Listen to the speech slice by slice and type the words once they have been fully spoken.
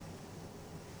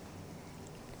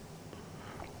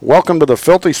Welcome to the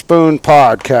Filthy Spoon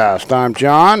Podcast. I'm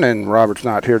John, and Robert's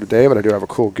not here today, but I do have a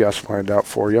cool guest lined up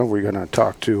for you. We're going to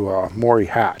talk to Maury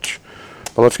Hatch.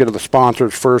 But let's get to the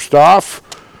sponsors first off.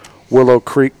 Willow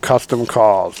Creek Custom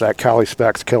Calls. That Cali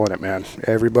Spec's killing it, man.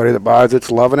 Everybody that buys it's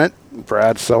loving it.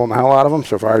 Brad's selling the hell out of them,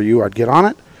 so if I were you, I'd get on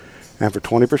it. And for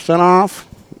 20% off,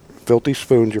 Filthy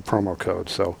Spoon's your promo code.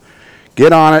 So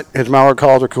get on it. His mallard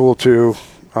calls are cool too,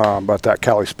 but that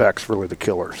Cali Spec's really the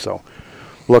killer. So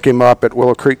look him up at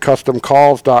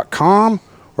willowcreekcustomcalls.com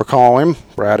or call him,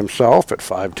 Brad himself, at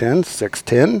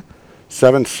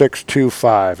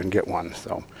 510-610-7625 and get one.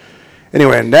 So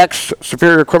anyway, next,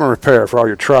 Superior Equipment Repair for all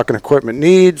your truck and equipment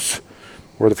needs.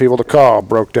 We're the people to call.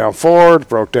 Broke down Fords,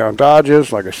 broke down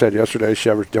Dodges. Like I said yesterday,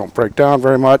 Chevys don't break down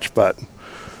very much, but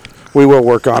we will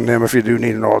work on them if you do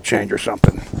need an oil change or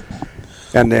something.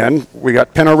 And then we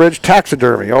got Pinto Ridge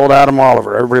Taxidermy, old Adam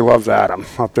Oliver. Everybody loves Adam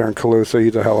up there in Colusa.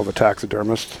 He's a hell of a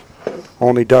taxidermist.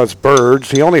 Only does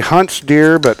birds. He only hunts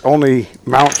deer, but only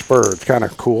mounts birds. Kind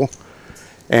of cool.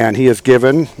 And he has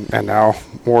given, and now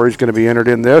Maury's going to be entered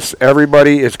in this. Every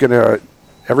guest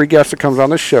that comes on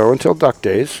the show until Duck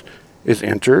Days is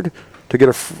entered to get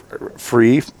a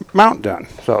free mount done.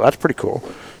 So that's pretty cool.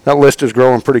 That list is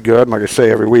growing pretty good. Like I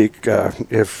say every week,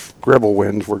 if Gribble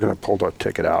wins, we're going to pull the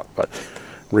ticket out, but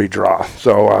redraw.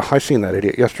 So I seen that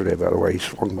idiot yesterday, by the way. He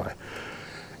swung by.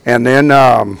 And then,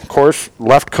 of course,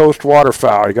 Left Coast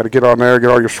Waterfowl. You got to get on there, get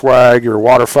all your swag, your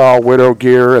waterfowl, widow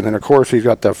gear, and then, of course, he's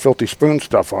got the Filthy Spoon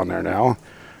stuff on there now.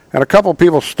 And a couple of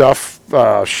people's stuff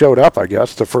showed up, I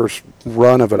guess. The first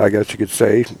run of it, I guess you could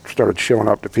say, started showing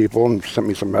up to people and sent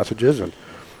me some messages and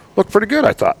looked pretty good,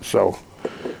 I thought. So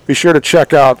be sure to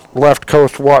check out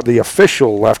the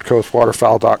official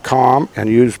leftcoastwaterfowl.com and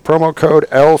use promo code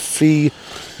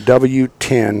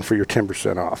LCW10 for your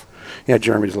 10% off. Yeah,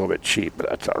 Jeremy's a little bit cheap, but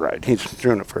that's all right. He's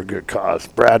doing it for a good cause.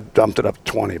 Brad dumped it up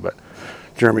to 20, but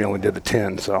Jeremy only did the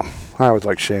 10, so I always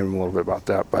like shame him a little bit about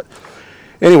that. But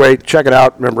anyway, check it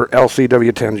out. Remember,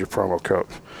 LCW10 is your promo code.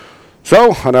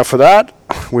 So, enough of that.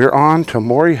 We're on to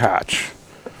Maury Hatch,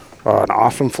 an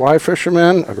awesome fly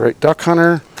fisherman, a great duck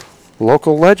hunter,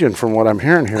 local legend from what I'm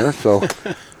hearing here. So,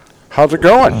 how's it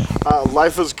going?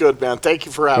 Life is good, man. Thank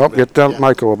you for having me. Get that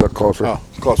mic a little bit closer. Oh,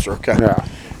 closer, okay. Yeah.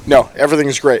 No,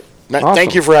 everything's great. Awesome.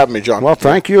 Thank you for having me, John. Well,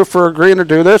 thank you for agreeing to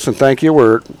do this, and thank you.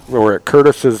 We're at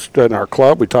Curtis's in our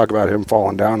club. We talk about him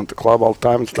falling down at the club all the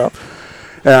time and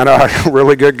stuff. And a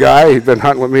really good guy. He's been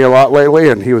hunting with me a lot lately,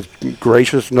 and he was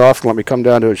gracious enough to let me come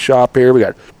down to his shop here. We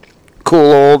got cool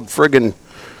old friggin'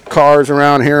 cars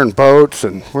around here and boats,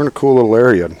 and we're in a cool little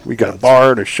area. We got a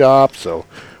bar and a shop, so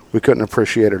we couldn't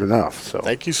appreciate it enough. So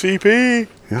thank you, CP.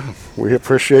 Yeah, we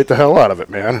appreciate the hell out of it,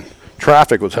 man.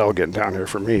 Traffic was hell getting down here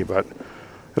for me, but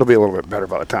it'll be a little bit better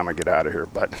by the time I get out of here.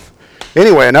 But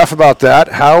anyway, enough about that.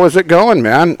 How is it going,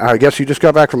 man? I guess you just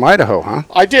got back from Idaho, huh?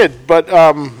 I did, but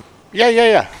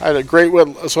yeah. I had a great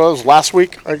one. So it was last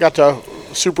week. I got a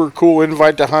super cool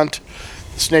invite to hunt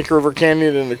Snake River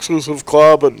Canyon, an exclusive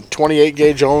club, and 28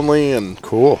 gauge only, and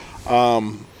cool.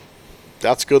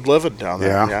 That's good living down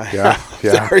there. Yeah.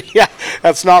 Yeah,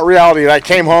 that's not reality. And I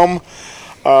came home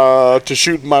to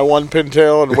shoot my one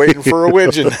pintail and waiting for a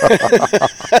widgeon.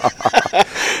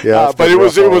 But it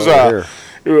was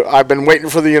I've been waiting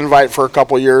for the invite for a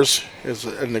couple of years. It's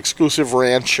an exclusive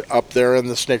ranch up there in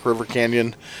the Snake River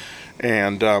Canyon,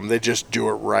 and they just do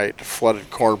it right.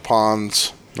 Flooded corn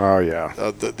ponds. Oh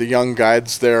yeah. The young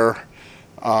guides there.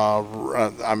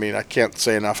 I mean, I can't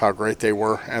say enough how great they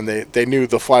were, and they knew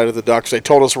the flight of the ducks. They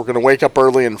told us we're going to wake up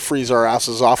early and freeze our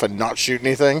asses off and not shoot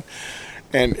anything.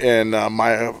 And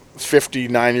my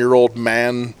 59-year-old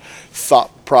man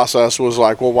thought process was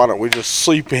like, well, why don't we just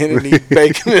sleep in and eat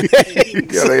bacon and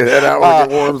eggs? Yeah, they head out when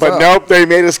it warms but up. Nope, they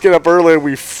made us get up early and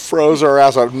we froze our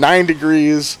ass off. 9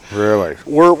 degrees. Really?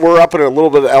 We're up in a little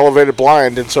bit of elevated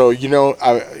blind, and so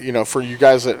for you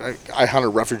guys that I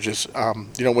hunted refuges,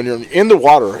 when you're in the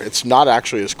water, it's not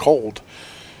actually as cold.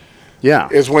 Yeah.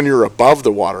 Is when you're above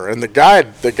the water, and the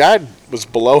guide was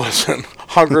below us and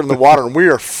hung in the water, and we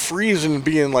are freezing,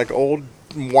 being like old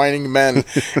whining men.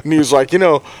 And he was like,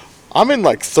 I'm in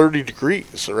like 30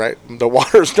 degrees, right? The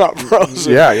water's not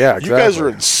frozen. Yeah, exactly. You guys are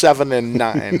in 7 and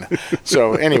 9.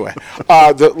 So anyway,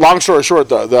 the long story short,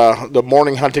 the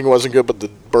morning hunting wasn't good, but the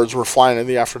birds were flying in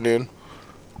the afternoon,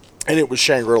 and it was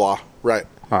Shangri-La, right?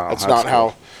 That's not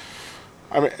cool.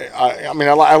 how.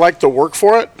 I like the work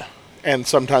for it. And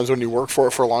sometimes when you work for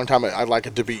it for a long time, I like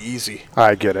it to be easy.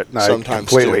 I get it. Sometimes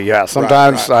completely, too. yeah.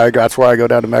 Sometimes right. That's why I go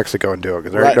down to Mexico and do it,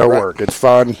 because there ain't no work. It's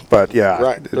fun, but yeah.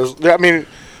 Right.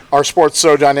 our sport's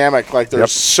so dynamic. Like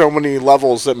there's so many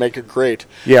levels that make it great.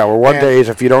 Yeah, well, one day is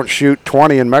if you don't shoot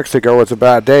 20 in Mexico, it's a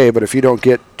bad day. But if you don't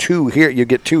get 2 here, you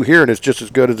get 2 here, and it's just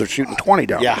as good as they're shooting 20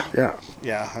 down there.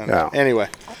 Yeah. Anyway,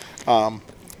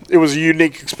 it was a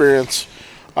unique experience.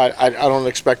 I don't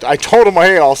expect. I told him,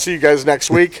 hey, I'll see you guys next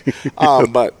week.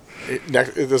 But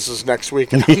this is next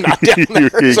week, and I'm not down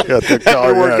there. So that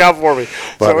didn't work out for me.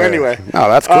 But, so anyway, no,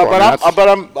 that's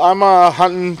cool. I'm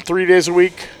hunting 3 days a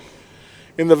week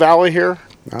in the valley here.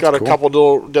 Got a couple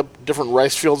little different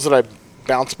rice fields that I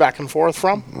bounce back and forth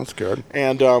from. That's good.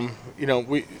 And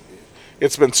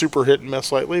it's been super hit and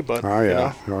miss lately. But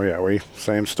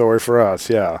same story for us.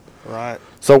 Yeah. Right.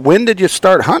 So when did you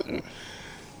start hunting?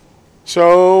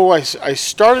 So I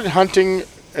started hunting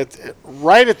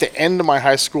right at the end of my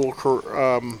high school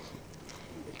career.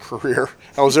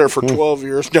 I was there for 12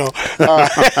 years. No.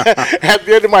 At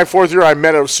the end of my 4th year, I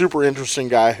met a super interesting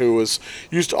guy who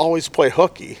used to always play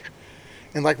hooky.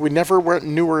 And, we never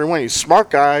knew where he went. He's a smart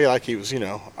guy. He was,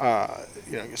 a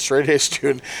straight-A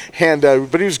student. And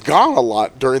but he was gone a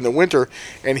lot during the winter.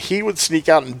 And he would sneak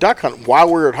out and duck hunt while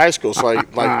we were at high school. So,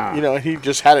 he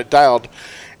just had it dialed.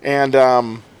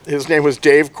 And his name was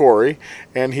Dave Corey.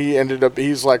 And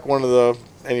he's one of the,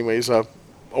 anyways, a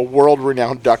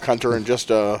world-renowned duck hunter and just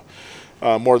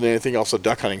more than anything else, a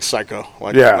duck hunting psycho.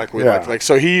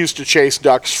 So he used to chase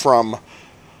ducks from,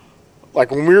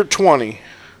 when we were 20,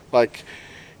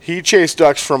 he chased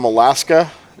ducks from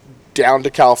Alaska down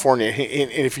to California.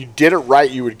 And if you did it right,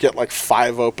 you would get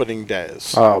 5 opening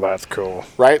days. Oh, that's cool.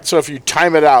 Right? So if you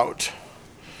time it out,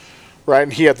 right,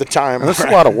 and he had the time. And this is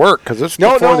a lot of work because it's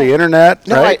before the internet.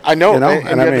 No, right? I know. And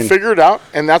you had to figure it out,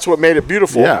 and that's what made it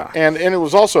beautiful. Yeah. And it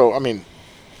was also,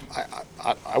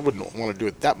 I wouldn't want to do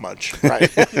it that much,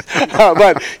 right?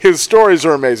 But his stories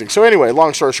are amazing. So anyway,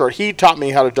 long story short, he taught me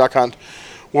how to duck hunt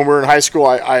when we were in high school.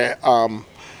 I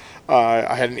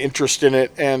had an interest in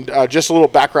it, and just a little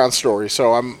background story.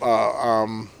 So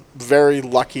I'm very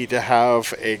lucky to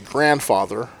have a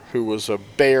grandfather who was a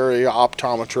Bay Area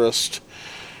optometrist.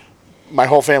 My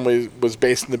whole family was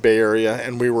based in the Bay Area,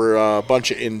 and we were a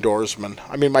bunch of indoorsmen.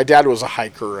 My dad was a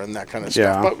hiker and that kind of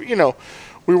stuff. But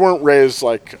we weren't raised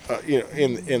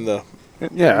in the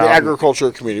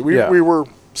agriculture community. We were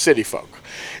city folk,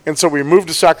 and so we moved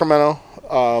to Sacramento.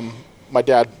 My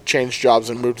dad changed jobs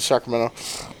and moved to Sacramento,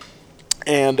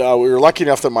 and we were lucky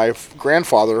enough that my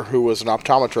grandfather, who was an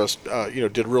optometrist,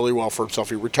 did really well for himself.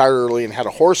 He retired early and had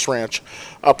a horse ranch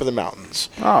up in the mountains.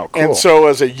 Oh, cool! And so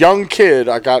as a young kid,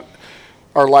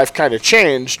 our life kind of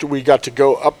changed. We got to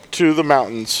go up to the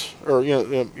mountains, or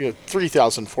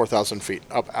 3,000, 4,000 feet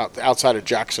outside of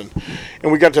Jackson,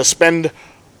 and we got to spend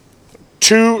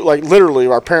literally,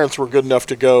 our parents were good enough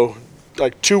to go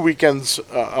 2 weekends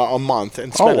a month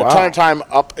and spend a ton of time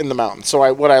up in the mountains.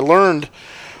 So what I learned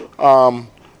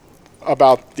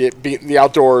about the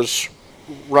outdoors,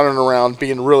 running around,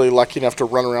 being really lucky enough to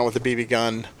run around with a BB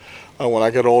gun. When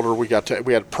I got older, we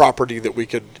had property that we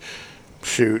could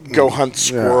shoot, go hunt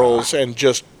squirrels, and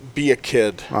just be a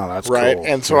kid. Oh, that's right. Cool.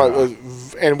 And so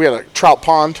and we had a trout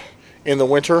pond in the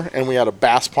winter, and we had a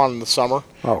bass pond in the summer.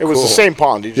 Oh, it was the same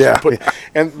pond. You just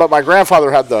but my grandfather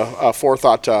had the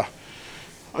forethought to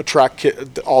attract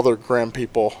all the grand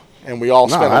people, and we all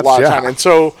spent a lot of time. And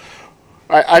so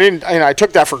I didn't. I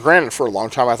took that for granted for a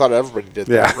long time. I thought everybody did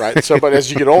that, right? So, but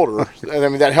as you get older,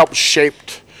 and that helped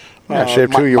shaped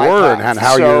who you were and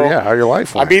how your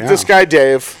life went. I meet this guy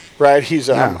Dave. Right,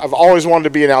 I've always wanted to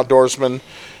be an outdoorsman,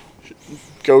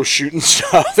 go shooting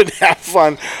stuff and have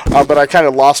fun, but I kind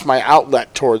of lost my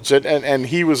outlet towards it. And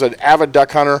he was an avid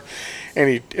duck hunter, and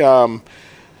he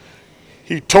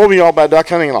told me all about duck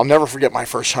hunting, and I'll never forget my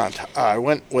first hunt. I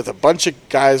went with a bunch of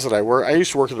guys that I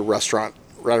used to work at a restaurant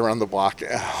right around the block,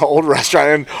 old restaurant,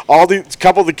 and a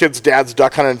couple of the kids' dads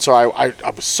duck hunted, and so I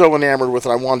was so enamored with it,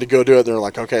 I wanted to go do it. They're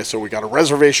like, okay, so we got a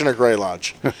reservation at Gray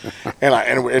Lodge, and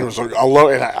it was a low,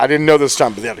 and I didn't know this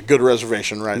time, but they had a good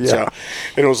reservation, right? So,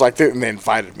 and it was like, and they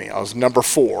invited me. I was number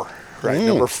 4. Right,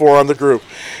 number 4 on the group.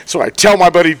 So I tell my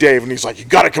buddy Dave, and he's like, you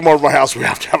got to come over to my house. We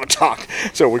have to have a talk.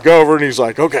 So we go over, and he's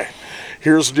like, okay,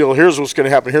 here's the deal. Here's what's going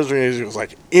to happen. He was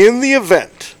like, in the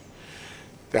event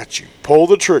that you pull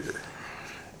the trigger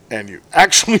and you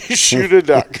actually shoot a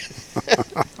duck,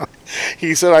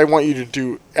 he said, I want you to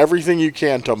do everything you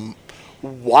can to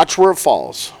watch where it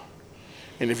falls.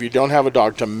 And if you don't have a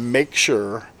dog, to make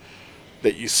sure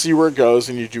that you see where it goes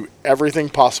and you do everything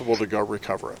possible to go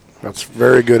recover it. That's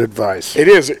very good advice. It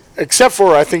is, except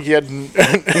for I think he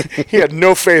had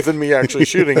no faith in me actually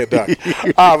shooting a duck.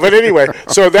 But anyway,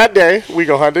 so that day we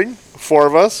go hunting, 4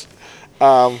 of us,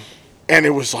 and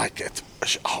it was like,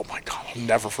 oh my God, I'll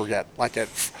never forget.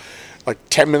 like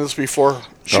 10 minutes before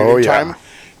shooting time.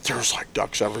 There's like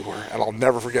ducks everywhere, and I'll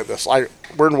never forget this.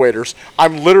 We're in waders.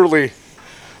 I'm literally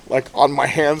like on my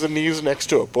hands and knees next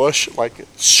to a bush, like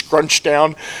scrunched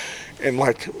down, and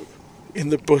like in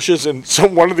the bushes. And so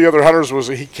one of the other hunters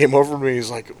he came over to me. He's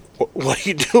like, "What are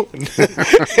you doing?"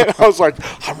 And I was like,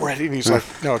 "I'm ready." And he's like,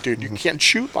 "No, dude, you can't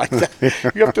shoot like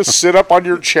that. You have to sit up on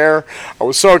your chair." I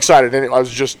was so excited, and I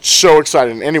was just so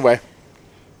excited. And anyway,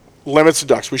 limits of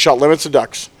ducks. We shot limits of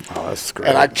ducks. Oh, that's great.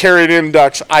 And I carried in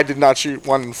ducks. I did not shoot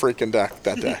one freaking duck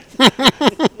that day.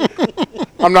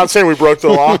 I'm not saying we broke the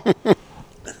law.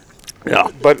 Yeah.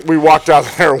 But we walked out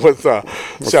there with 7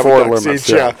 ducks limits, each.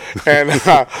 Yeah. And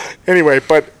anyway,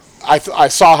 but I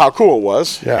saw how cool it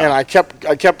was. Yeah. And I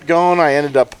kept going. I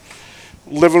ended up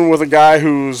living with a guy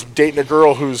who's dating a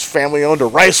girl whose family owned a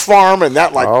rice farm, and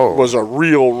that was a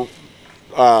real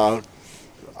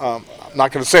I'm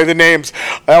not going to say the names.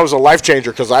 That was a life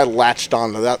changer because I latched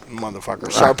on to that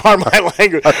motherfucker. Sorry, pardon my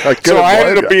language. So I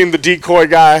ended up being the decoy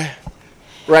guy,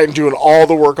 right, and doing all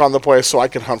the work on the place so I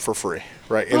could hunt for free,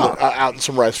 right, out in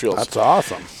some rice fields. That's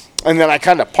awesome. And then I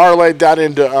kind of parlayed that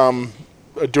into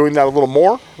doing that a little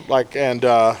more, and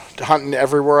hunting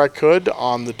everywhere I could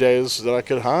on the days that I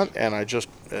could hunt. And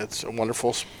it's a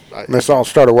wonderful. This all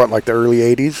started like the early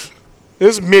 '80s?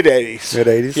 This is mid '80s. Mid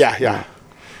 '80s. Yeah.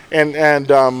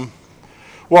 And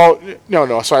well,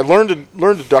 no. So I learned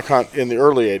to duck hunt in the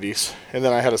early '80s, and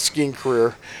then I had a skiing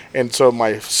career, and so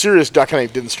my serious duck hunting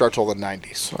didn't start till the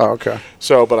 '90s. Oh, okay.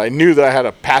 So, but I knew that I had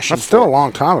a passion. That's still a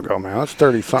long time ago, man. That's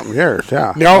 30-something years.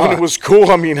 Yeah. No, and it was cool.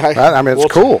 I mean, it's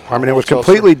cool. I mean, it was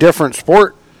completely different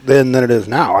sport then than it is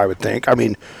now, I would think. I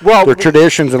mean, the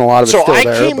traditions and a lot of it's still there.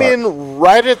 So I came in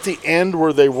right at the end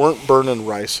where they weren't burning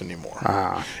rice anymore,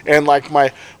 and like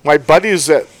my buddies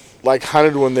that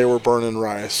hunted when they were burning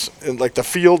rice, and like the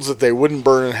fields that they wouldn't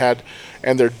burn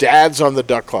and their dads on the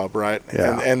duck club, right?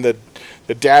 Yeah. And the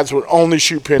dads would only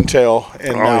shoot pintail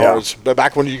and mallards, but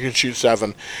back when you could shoot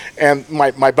 7. And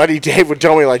my buddy Dave would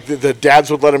tell me the dads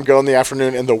would let him go in the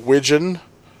afternoon, and the widgeon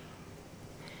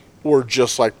were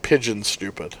just like pigeon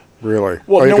stupid. Really?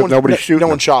 Well, nobody's shooting. No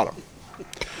one shot them.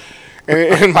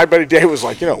 And my buddy Dave was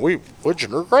like,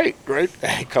 widgeon are great, right?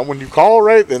 They come when you call,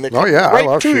 right? Then they come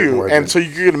right to you. Widgeon. And so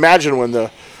you can imagine when the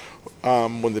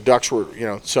ducks were,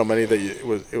 so many that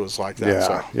it was like that. Yeah,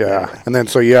 so, yeah. Anyway. And then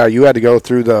you had to go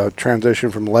through the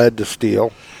transition from lead to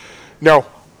steel. No.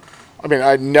 I mean,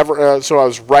 I never, so I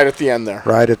was right at the end there.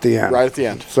 Right at the end. Right at the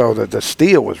end. So the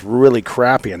steel was really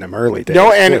crappy in them early days.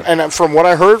 No, and from what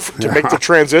I heard, to make the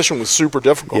transition was super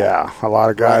difficult. Yeah, a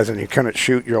lot of guys, and you couldn't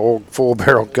shoot your old full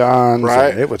barrel guns.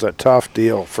 Right. It was a tough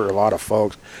deal for a lot of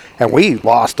folks. And we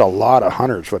lost a lot of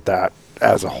hunters with that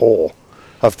as a whole,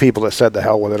 of people that said, the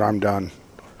hell with it, I'm done.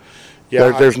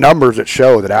 Yeah, there's numbers that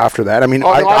show that after that. I mean,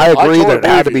 I agree that it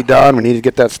had to be done. We need to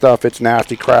get that stuff. It's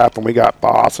nasty crap, and we got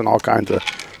boss and all kinds of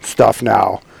stuff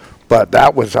now. But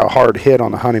that was a hard hit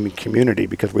on the hunting community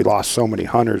because we lost so many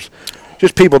hunters.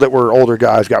 Just people that were older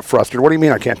guys got frustrated. What do you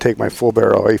mean I can't take my full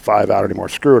barrel A5 out anymore?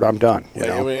 Screw it, I'm done. You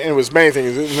know? And it was many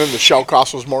things. And then the shell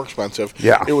cost was more expensive.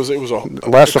 Yeah. It was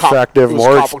less effective,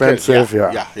 more expensive.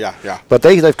 Yeah. But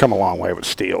they've come a long way with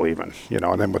steel even,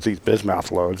 and then with these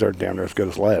bismuth loads, they're damn near as good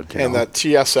as lead. And that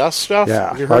TSS stuff? Yeah.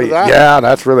 Have you heard of that? Yeah,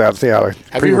 that's really, Have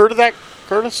you heard of that,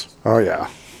 Curtis? Oh, yeah.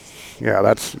 Yeah,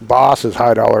 that's Boss is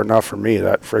high dollar enough for me.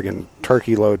 That friggin'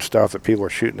 turkey load stuff that people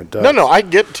are shooting at ducks. No, I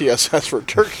get TSS for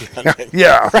turkey hunting.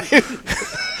 Yeah. Right?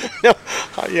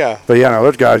 Yeah. But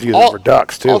those guys use it for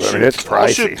ducks too. It's pricey. I'll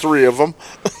shoot 3 of them.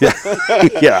 Yeah.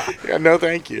 Yeah. No,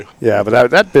 thank you. Yeah,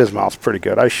 but that bismuth's pretty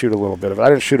good. I shoot a little bit of it. I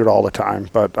didn't shoot it all the time,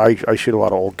 but I shoot a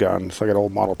lot of old guns. I got an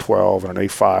old Model 12 and an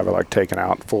A5. I like taking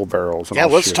out full barrels.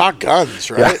 And let's talk guns,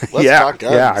 right? Let's talk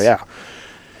guns.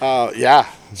 Yeah.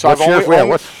 So I've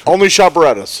only shot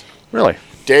Berettas. Really?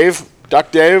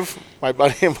 Duck Dave, my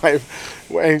buddy, to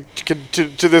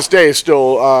this day,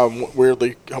 still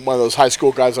weirdly one of those high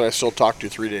school guys that I still talk to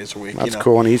 3 days a week. That's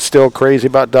cool, and he's still crazy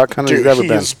about duck hunting. He's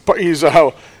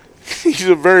a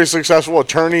very successful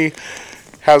attorney,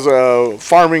 has a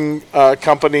farming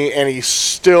company, and he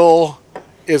still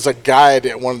is a guide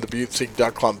at one of the Butte Seek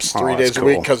duck clumps 3 days a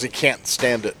week because he can't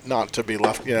stand it not to be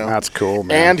left. That's cool,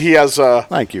 man. And he has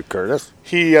thank you, Curtis.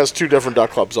 He has 2 different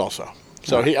duck clubs also.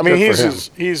 So he's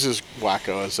as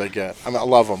wacko as they get. I mean, I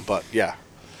love him, but yeah.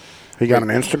 He got an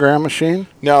Instagram machine?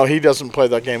 No, he doesn't play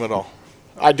that game at all.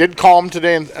 I did call him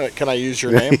today, and can I use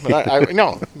your name? But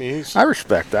I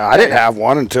respect that. I didn't have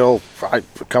one until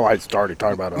I started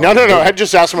talking about it. No. I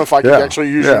just asked him if I could actually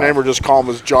use your name or just call him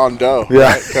as John Doe.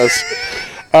 Yeah.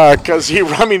 Because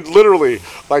literally,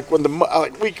 like when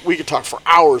we could talk for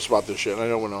hours about this shit. I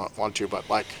don't want to, but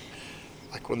like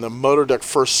like when the motor duck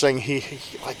first sang, he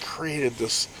like created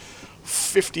this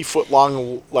 50-foot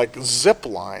long like zip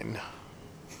line.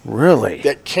 Really?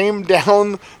 That came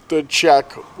down the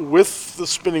check with the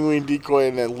spinning wing decoy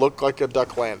and it looked like a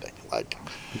duck landing. Like,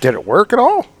 did it work at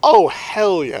all? Oh,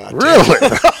 hell yeah. Really?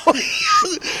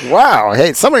 Wow.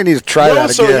 Hey, somebody needs to try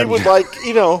that again. So he would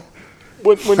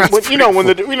when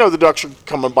the ducks are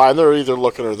coming by and they're either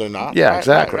looking or they're not. Yeah,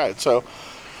 exactly. Right. So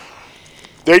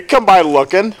they'd come by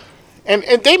looking. And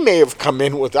they may have come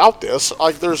in without this.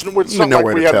 Like it's not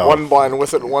like we had one blind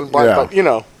with it and one blind, but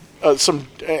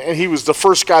and he was the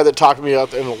first guy that talked me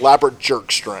up an elaborate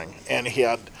jerk string, and he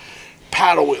had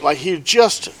paddle like he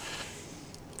just.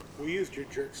 We used your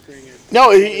jerk string.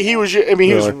 No, he was. I mean,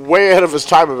 he was way ahead of his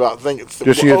time about thinking.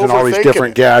 Just using all these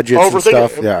different gadgets and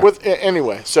stuff. Yeah.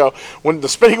 Anyway, so when the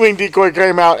spinning wing decoy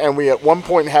came out, and we at one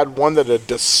point had one that a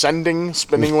descending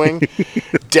spinning wing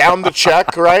down the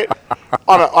check, right,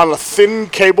 on a thin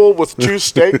cable with two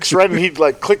stakes, right, and he'd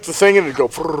like click the thing and it'd go.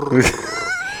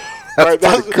 That's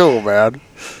pretty cool, man.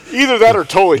 Either that or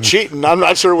totally cheating. I'm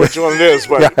not sure which one it is,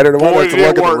 but I don't know. We'll have to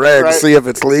look at the regs to see if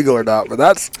it's legal or not. But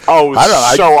that's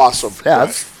awesome. Yeah,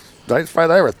 that's nice. I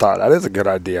never thought that is a good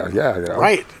idea. Yeah,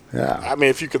 right. Yeah, I mean,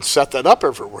 if you could set that up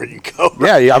everywhere you go.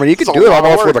 Right? Yeah. I mean, you could do it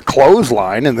almost with a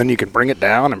clothesline, and then you can bring it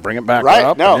down and bring it back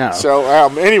up. No. So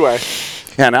anyway.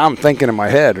 Yeah, now I'm thinking in my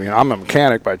head. I'm a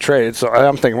mechanic by trade, so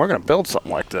I'm thinking we're going to build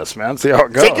something like this, man. See how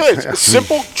it goes. It's a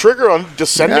simple trigger on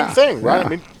descending thing, right? Yeah. I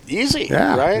mean, easy,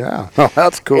 right? Yeah. Oh,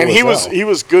 that's cool. And he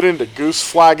was good into goose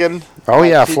flagging. Oh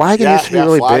yeah, flagging used to be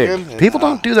really big. People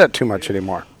don't do that too much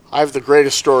anymore. I have the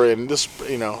greatest story, and this,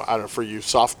 I don't know, for you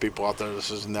soft people out there,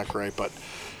 this isn't that great, but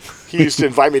he used to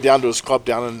invite me down to his club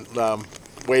down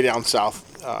in way down south,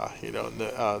 in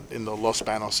the Los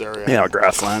Banos area. Yeah,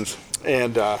 grasslands.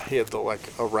 And he had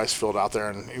a rice field out there,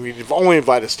 and he'd only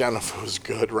invite us down if it was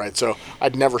good, right? So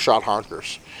I'd never shot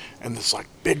honkers, and this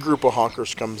big group of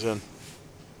honkers comes in,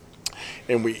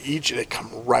 and they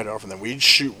come right over, and then we each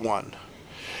shoot one.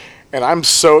 And I'm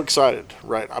so excited,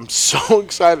 right? I'm so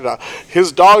excited.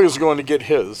 His dog is going to get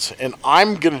his, and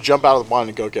I'm going to jump out of the blind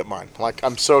and go get mine.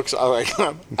 I'm so excited.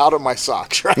 I'm out of my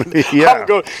socks, right?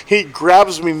 Yeah. He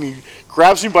grabs me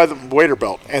by the waiter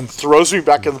belt and throws me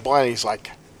back in the blind. And he's like,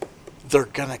 "They're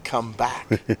going to come back."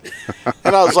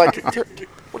 And I was like,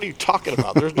 "What are you talking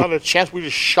about? There's not a chance. We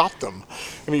just shot them."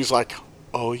 And he's like,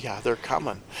 "Oh, yeah, they're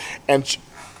coming." And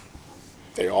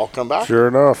they all come back. Sure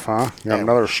enough, huh? Got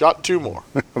another shot, two more.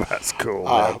 That's cool.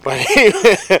 But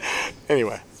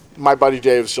anyway, my buddy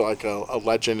Dave's a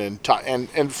legend,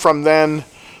 and from then,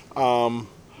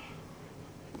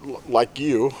 like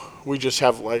you, we just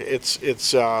have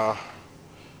it's I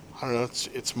don't know,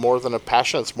 it's more than a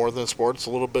passion, it's more than a sport, it's a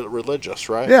little bit religious,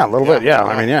 right? Yeah, a little bit. Yeah,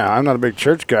 I mean, I'm not a big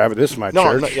church guy, but this is my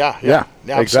church. No, yeah,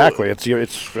 exactly.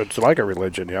 It's like a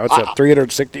religion, It's a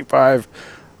 365.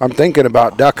 I'm thinking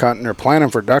about duck hunting or planning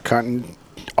for duck hunting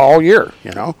all year,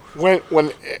 When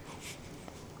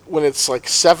it's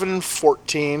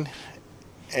 7:14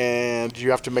 and you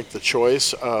have to make the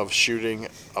choice of shooting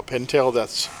a pintail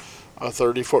that's a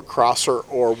 30-foot crosser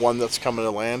or one that's coming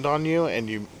to land on you, and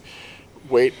you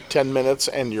wait 10 minutes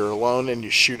and you're alone and you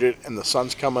shoot it and the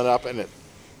sun's coming up and it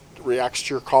reacts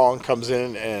to your call and comes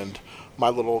in, and my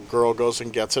little girl goes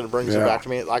and gets it and brings it back to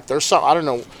me. There's some, I don't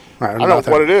know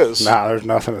what it is. Nah, there's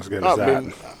nothing as good as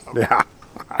that.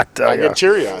 I get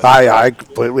teary-eyed. I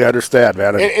completely understand,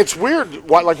 man. It's weird.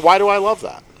 Why do I love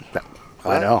that?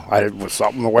 I know. It was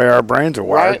something the way our brains are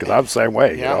wired, because I'm the same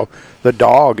way, The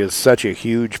dog is such a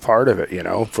huge part of it,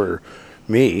 for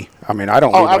me. I mean, I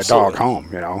don't leave my dog home,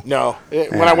 No.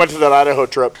 When I went to that Idaho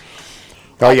trip,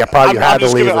 probably had to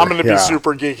leave her. I'm going to be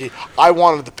super geeky. I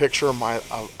wanted the picture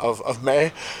of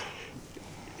May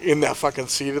in that fucking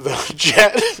seat of the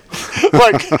jet,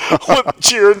 with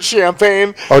cheering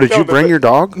champagne. Oh, did you bring your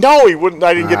dog? No, he wouldn't.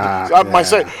 I didn't get my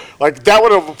say. That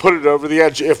would have put it over the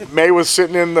edge if May was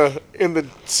sitting in the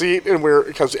seat and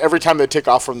because every time they take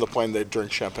off from the plane, they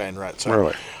drink champagne, right? So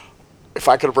really. If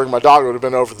I could have bring my dog, it would have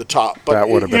been over the top. But that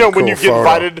would have been a cool when you get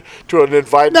invited to an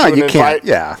invite, can't.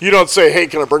 Yeah, you don't say, "Hey,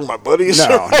 can I bring my buddies?"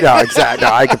 No, exactly.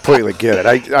 No, I completely get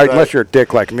it. Unless you're a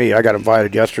dick like me, I got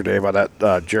invited yesterday by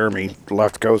that Jeremy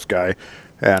left coast guy,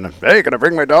 and hey, can I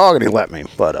bring my dog? And he let me.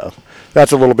 But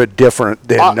that's a little bit different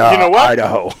than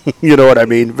Idaho. You know what I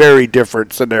mean? Very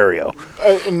different scenario.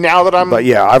 Now that I'm,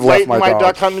 I've left my dog.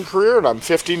 Duck hunting career, and I'm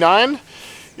 59.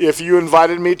 If you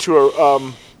invited me to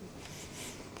a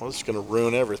well, this is going to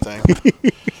ruin everything.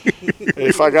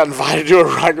 If I got invited to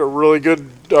a really good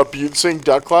Butte Sing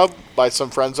Duck Club by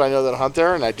some friends I know that hunt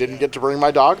there, and I didn't get to bring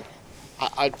my dog,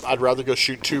 I'd rather go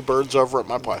shoot 2 birds over at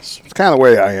my place. It's kind of the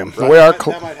way I am. The Right. way our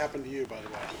That might happen to you, by the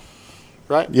way.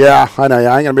 Right? yeah, I know.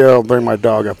 I ain't gonna be able to bring my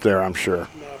dog up there. I'm sure.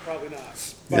 No, probably not.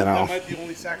 You But know. that might be the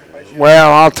only sacrifice you have.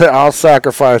 Well, I'll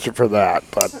sacrifice it for that,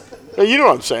 but You know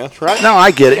what I'm saying, right? no,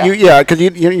 I get it. Yeah. Because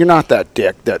you're not that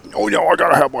dick that I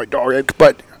gotta have my dog.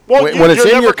 But Well, when you're it's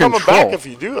in never your coming control, back if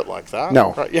you do it like that.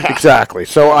 no, Right? Yeah. exactly.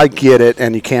 So I get it,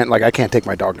 and you can't I can't take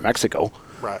my dog to Mexico.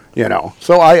 Right.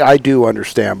 So I do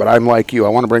understand, but I'm like you. I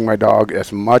want to bring my dog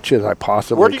as much as I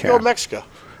possibly Where do you can. go in Mexico?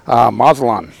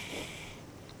 Mazatlan.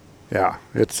 Yeah,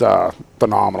 it's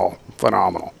phenomenal.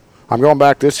 I'm going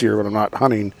back this year, but I'm not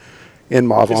hunting in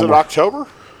Mazatlan. Is it October?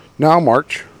 No,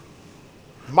 March.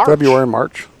 March? February,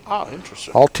 March. Oh,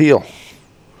 interesting. All teal.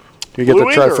 You get Blue the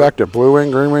wing or- trifecta: blue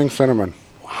wing, green wing, cinnamon.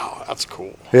 Wow, that's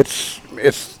cool. It's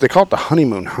they call it the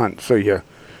honeymoon hunt. So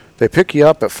they pick you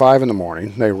up at 5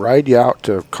 a.m. They ride you out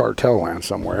to cartel land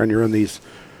somewhere, and you're in these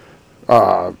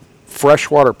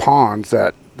freshwater ponds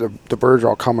that the birds are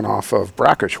all coming off of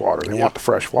brackish water. They want the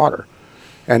fresh water,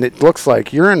 and it looks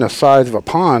like you're in the size of a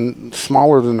pond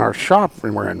smaller than our shop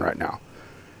we're in right now.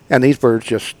 And these birds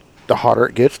just, the hotter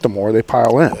it gets, the more they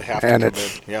pile in, They have to and come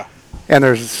it's in. Yeah. and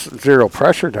there's zero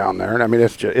pressure down there. And I mean,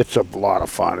 it's a lot of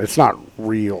fun. It's not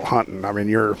real hunting. I mean,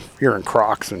 you're in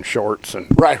Crocs and shorts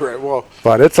Right. Well,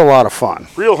 but it's a lot of fun.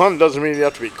 real hunting doesn't mean you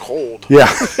have to be cold.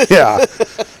 Yeah, yeah.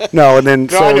 No, and then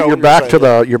No, I so know you're what back you're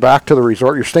to you're back to the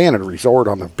resort. You're staying at a resort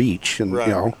on the beach, and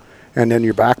Right. and then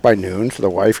you're back by noon, so the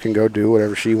wife can go do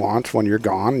whatever she wants when you're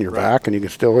gone, and you're Right. back, and you can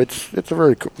still. It's a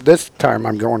very cool. This time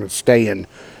I'm going to stay in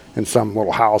some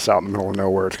little house out in the middle of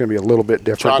nowhere. It's going to be a little bit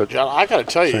different. John, I got to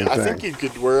tell you, same I think thing. you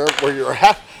could where you're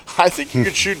at. I think you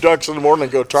could shoot ducks in the morning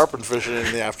and go tarpon fishing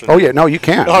in the afternoon. Oh yeah, no, you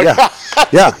can. Oh, Yeah,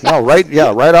 yeah, no,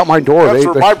 right out my door. That's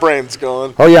where my brain's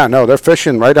going. Oh yeah, no, they're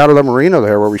fishing right out of the marina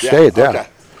there where we stayed. Yeah, Okay.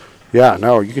 yeah,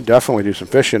 no, you can definitely do some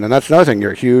fishing, and that's another thing.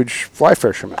 You're a huge fly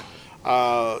fisherman.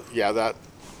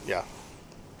 Yeah.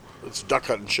 It's a duck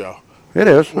hunting show. It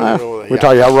is. We'll go with it, We yeah.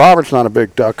 tell you, Robert's not a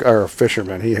big duck or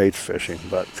fisherman. He hates fishing,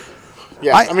 but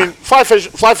Yeah, I mean, fly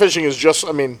fishing is just.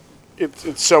 I mean,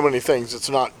 it's so many things. It's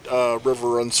not river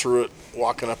runs through it,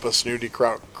 walking up a snooty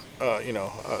trout.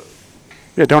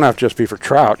 it don't have to just be for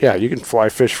trout. Yeah, you can fly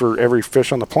fish for every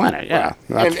fish on the planet. Yeah,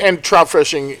 And trout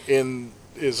fishing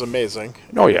is amazing.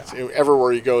 Oh, yeah.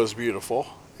 Everywhere you go is beautiful.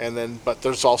 And then, but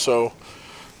there's also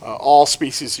all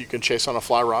species you can chase on a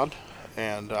fly rod.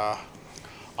 And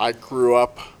I grew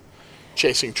up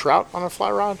chasing trout on a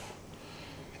fly rod.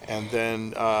 And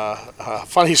then,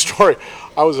 funny story,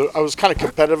 I was kind of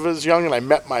competitive as young, and I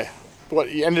met what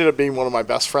ended up being one of my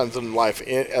best friends in life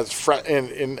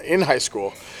in high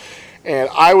school. And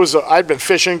I'd been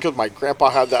fishing because my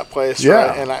grandpa had that place. Yeah.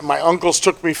 Right? And my uncles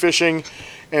took me fishing,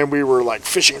 and we were like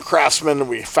fishing craftsmen, and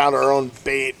we found our own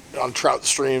bait on trout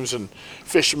streams and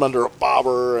fished them under a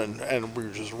bobber, and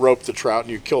we just roped the trout,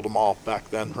 and you killed them all back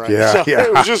then, right? Yeah, So yeah.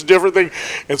 It was just a different thing.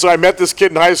 And so I met this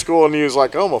kid in high school, and he was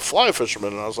like, "Oh, I'm a fly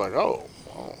fisherman," and I was like, "Oh."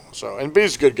 But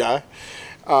he's a good guy.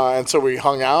 And so we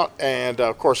hung out, and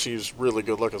of course he's really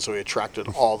good looking, so he attracted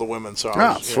all the women. So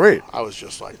sweet. I was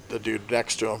just like the dude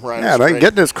next to him, right? yeah, It was they great.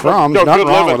 getting his crumbs. No, Nothing good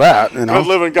wrong living. with that. You know? Good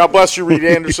living. God bless you, Reed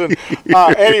Anderson.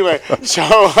 Anyway,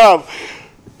 so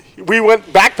we went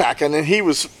backpacking, and he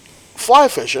was fly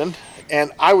fishing,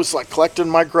 and I was like collecting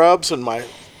my grubs and my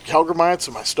hellgrammites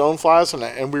and my stoneflies,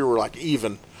 and we were like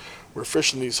even. We're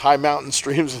fishing these high mountain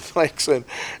streams and lakes, and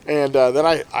then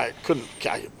I couldn't.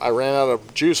 I ran out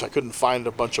of juice. I couldn't find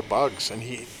a bunch of bugs, and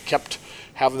he kept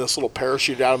having this little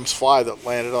parachute Adams fly that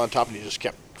landed on top, and he just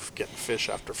kept getting fish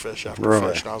after fish after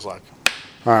Really? fish, and I was like,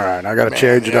 All right, I got to Man,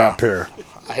 change it yeah. up here.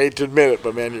 I hate to admit it,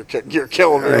 but man, you're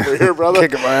killing me over here, brother.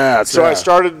 Kicking my ass. So I yeah.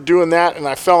 started doing that, and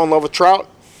I fell in love with trout,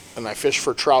 and I fished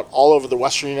for trout all over the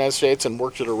western United States and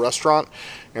worked at a restaurant.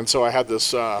 And so I had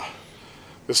this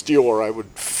deal where I would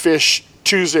fish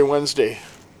Tuesday, Wednesday,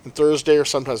 and Thursday, or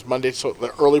sometimes Monday, so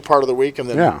the early part of the week, and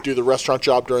then Yeah. do the restaurant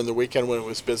job during the weekend when it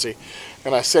was busy.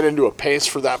 And I set into a pace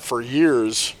for that for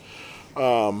years,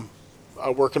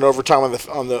 working overtime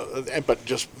but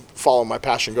just following my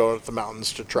passion, going to the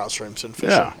mountains to trout streams and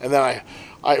fishing. Yeah. And then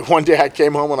I one day I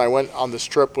came home and I went on this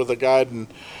trip with a guide, and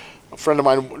a friend of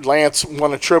mine, Lance,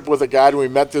 won a trip with a guide, and we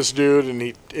met this dude,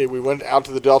 and we went out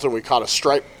to the Delta, and we caught a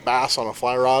striped bass on a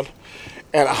fly rod.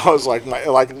 And I was like,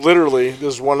 literally,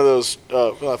 this is one of those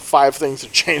 5 things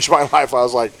that changed my life. I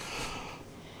was like,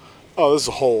 oh, this is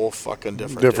a whole fucking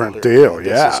different deal, This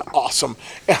yeah. is awesome.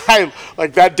 And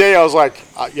that day, I was like,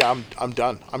 yeah, I'm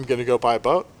done. I'm going to go buy a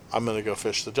boat. I'm going to go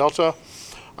fish the Delta.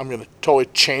 I'm going to totally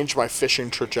change my fishing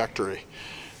trajectory.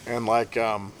 And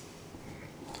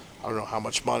I don't know how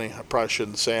much money. I probably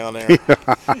shouldn't say on air.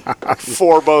 Like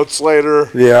 4 boats later.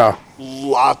 Yeah.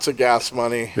 Lots of gas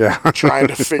money. Yeah. Trying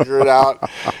to figure it out.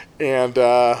 And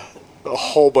a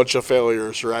whole bunch of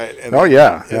failures, right? And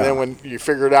then when you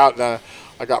figure it out,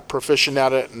 I got proficient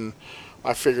at it, and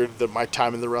I figured that my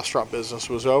time in the restaurant business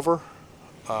was over.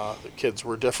 The kids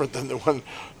were different than the one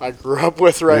I grew up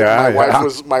with, right?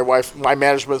 My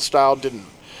management style didn't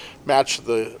match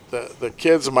the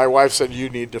kids, and my wife said, "You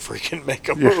need to freaking make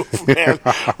a move, man,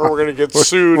 or we're gonna get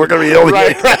sued. We're gonna be able to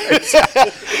right.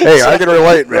 Hey, I can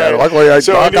relate, man. Right. Luckily,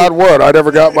 knock on wood, I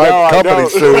never got my company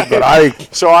sued, but I.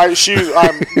 So I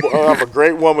have a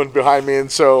great woman behind me,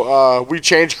 and so we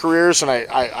changed careers, and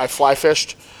I fly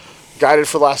fished, guided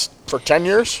for 10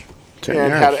 years,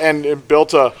 and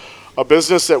built a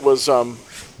business that was.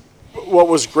 What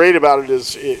was great about it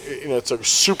is it's a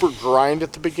super grind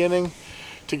at the beginning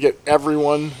to get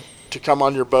everyone to come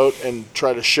on your boat and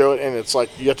try to show it, and it's like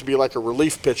you have to be like a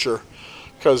relief pitcher,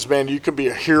 because man, you can be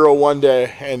a hero one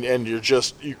day and you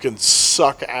can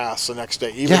suck ass the next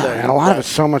day. And a lot of it's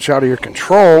so much out of your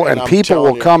control, and people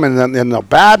will come and then they'll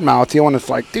badmouth you, and it's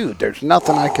like, dude, there's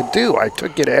nothing I could do. I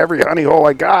took you to every honey hole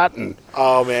I got, and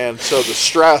oh man, so the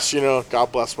stress, God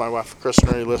bless my wife, Kristen,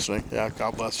 are you listening? Yeah,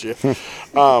 God bless you.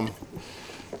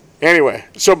 Anyway,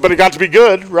 but it got to be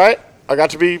good, right? I got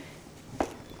to be.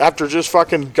 After just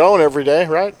fucking going every day,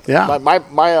 right? Yeah. My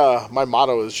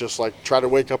motto is just like try to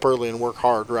wake up early and work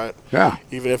hard, right? Yeah.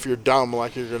 Even if you're dumb,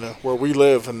 like you're gonna where we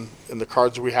live and the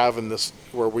cards we have in this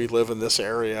where we live in this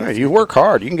area. Yeah, you work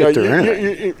hard, you can get through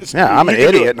anything. I'm an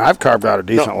idiot and I've carved out a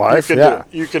decent life.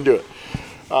 You can do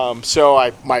it. So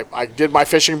I did my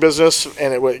fishing business,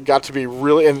 and it got to be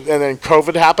really, and then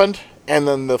COVID happened, and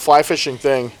then the fly fishing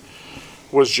thing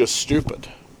was just stupid.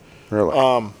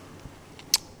 Really.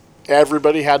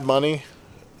 Everybody had money,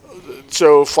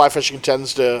 so fly fishing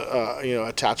tends to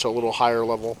attach a little higher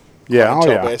level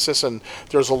basis, and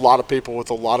there's a lot of people with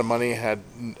a lot of money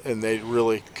and they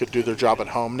really could do their job at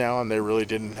home now, and they really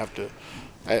didn't have to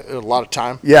a lot of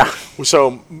time. Yeah.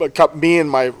 So me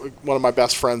and one of my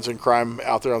best friends in crime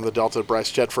out there on the Delta,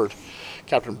 Bryce Tedford,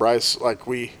 Captain Bryce, like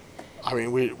we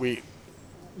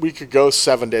could go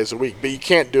 7 days a week, but you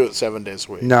can't do it 7 days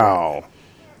a week. No.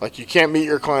 Like, you can't meet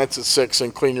your clients at 6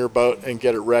 and clean your boat and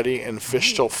get it ready and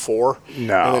fish till 4.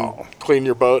 No. And then clean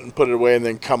your boat and put it away and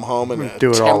then come home and do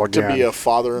it all again. To be a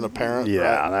father and a parent. Yeah,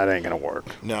 right? that ain't going to work.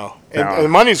 No. And the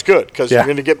money's good because you're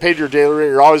going to get paid your daily rate.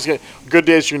 You're always going to, good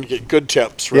days, you're going to get good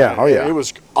tips. Right? Yeah, oh yeah. And it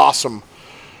was awesome.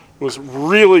 It was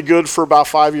really good for about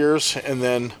 5 years. And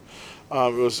then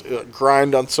it was a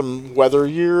grind on some weather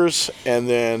years. And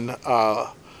then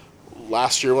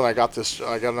last year when I got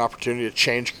an opportunity to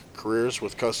change careers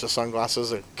with Costa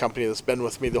Sunglasses, a company that's been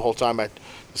with me the whole time. I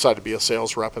decided to be a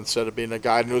sales rep instead of being a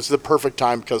guide, and it was the perfect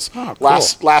time because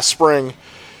last spring,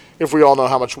 if we all know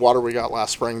how much water we got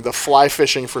last spring, the fly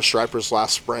fishing for stripers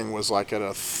last spring was like at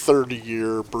a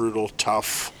 30-year brutal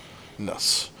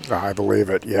toughness. I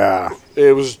believe it. Yeah,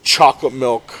 it was chocolate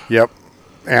milk. Yep.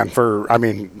 And for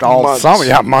months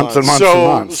and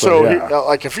months. So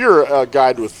like if you're a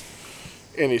guide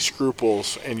with any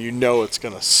scruples and you know it's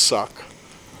gonna suck,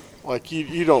 like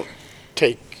you don't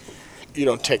take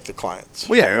the clients.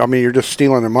 Well, yeah, I mean you're just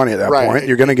stealing their money at that right. point.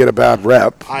 You're going to get a bad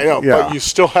rep. I know, but you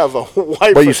still have a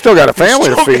wife. But you still got a family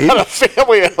to feed. You got a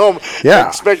family at home.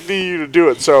 Expecting you to do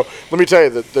it. So let me tell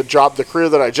you that the career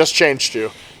that I just changed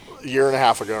to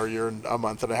a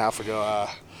month and a half ago.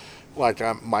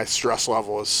 My stress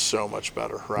level is so much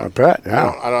better. Right. I bet. Yeah.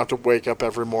 I don't have to wake up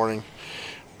every morning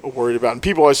worried about it. And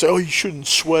people always say, "Oh, you shouldn't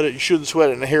sweat it. You shouldn't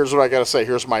sweat it." And here's what I got to say.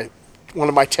 Here's one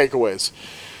of my takeaways.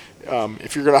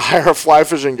 If you're going to hire a fly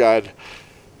fishing guide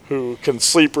who can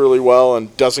sleep really well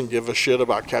and doesn't give a shit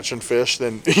about catching fish,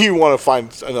 then you want to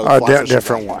find another fly fishing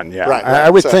different guide. one. Yeah, right. I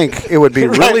would think it would be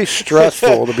really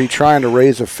stressful to be trying to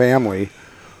raise a family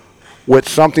with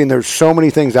something. There's so many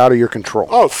things out of your control.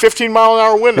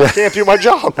 15-mile-an-hour wind. I can't do my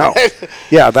job. No.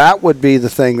 Yeah, that would be the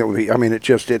thing that would be. I mean,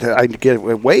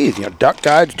 it weighs. Duck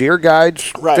guides, deer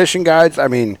guides, fishing guides. I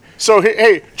mean. So,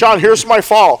 hey, John, here's my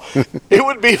fall. It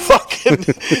would be fucking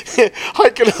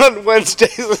hiking on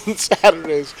Wednesdays and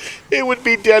Saturdays. It would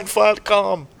be dead flat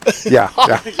calm. Yeah.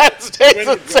 Wednesdays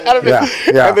and Saturdays.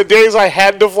 Yeah. And the days I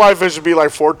had to fly fish would be like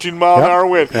 14-mile-an-hour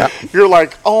wind. Yep. You're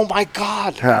like, oh, my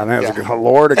God. Yeah, and there's a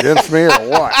Lord against me or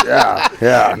what?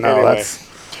 Yeah. No, anyway. that's.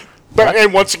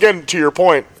 And once again, to your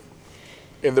point,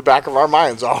 in the back of our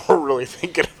minds, all we're really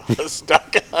thinking about is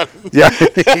duck hunting. Yeah,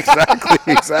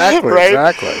 exactly. Right?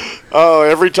 Exactly. Oh,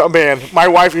 every time, man. My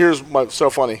wife here's so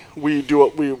funny.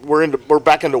 We're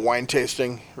back into wine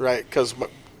tasting, right? Because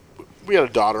we had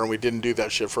a daughter and we didn't do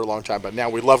that shit for a long time, but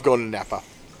now we love going to Napa.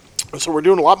 So we're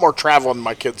doing a lot more traveling.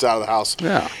 My kid's out of the house.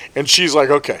 Yeah. And she's like,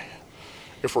 okay,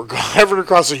 if we're ever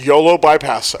across a YOLO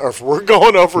bypass, or if we're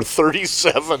going over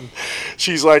 37,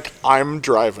 she's like, I'm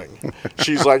driving.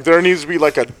 She's like, there needs to be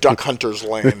like a duck hunter's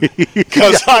lane.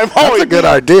 Because I'm always... That's a good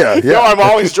idea. Yeah. No, I'm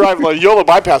always driving like YOLO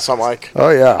bypass. I'm like... Oh,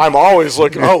 yeah. I'm always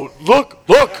looking, oh, look.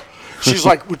 She's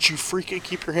like, would you freaking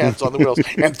keep your hands on the wheels?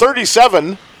 And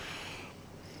 37,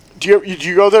 do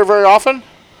you go there very often?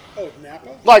 Oh,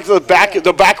 Napa? Like the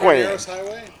back way. Harris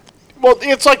Highway? Well,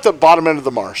 it's like the bottom end of the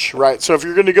marsh, right? So if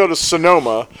you're going to go to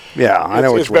Sonoma, Yeah, I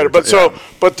know it's better. But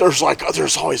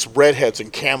there's always redheads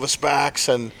and canvasbacks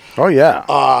and Oh,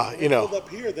 yeah. you know. Up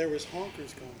here, there was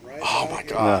honkers going right. Oh, by my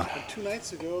here. God. And 2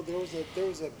 nights ago, there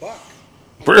was a buck.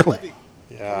 Really?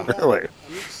 Yeah. Really?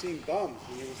 I'm used to seeing bums,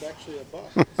 and it was actually a buck.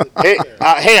 It was a Hey, deer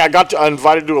there. hey! I got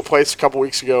invited to a place a couple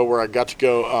weeks ago where I got to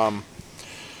go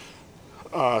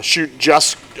shoot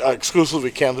just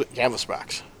exclusively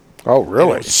canvasbacks. Oh, And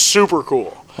really? it was super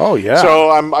cool. Oh, yeah. So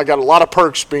I got a lot of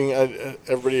perks. Being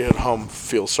everybody at home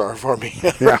feels sorry for me.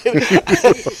 Yeah.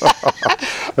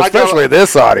 Especially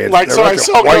this audience. Like, They're so a I bunch of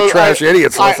sell white trash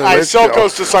idiots listening to I this sell show.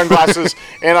 Costa sunglasses,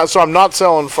 and so I'm not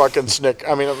selling fucking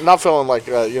I'm not selling like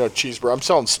cheeseburger. I'm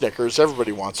selling Snickers.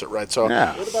 Everybody wants it, right? So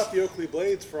Yeah. What about the Oakley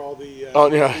Blades for all the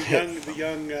the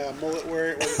young mullet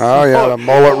wearing? Oh, yeah, the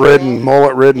mullet-ridden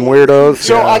weirdos.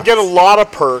 So yeah. I get a lot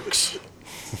of perks.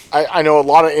 I know a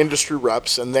lot of industry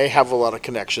reps, and they have a lot of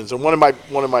connections. And one of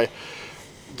my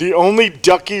the only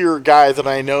duckier guy that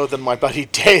I know than my buddy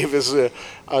Dave is a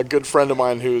good friend of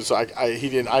mine who's I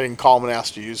didn't call him and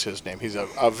ask to use his name. He's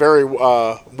a very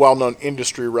well-known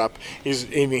industry rep. He's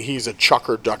a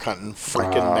chucker duck hunting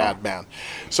freaking madman.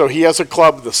 So he has a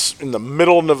club in the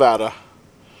middle of Nevada.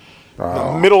 In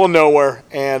the middle of nowhere,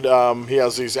 and he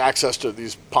has these access to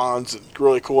these ponds. It's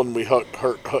really cool, and we hunt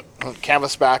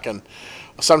canvasback, and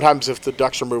sometimes if the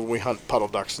ducks are moving, we hunt puddle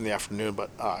ducks in the afternoon. But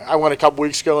I went a couple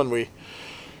weeks ago, and we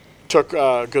took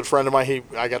a good friend of mine.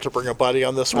 I got to bring a buddy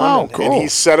on this one, Oh, and, cool. and he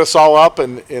set us all up,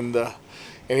 and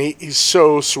he's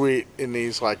so sweet, and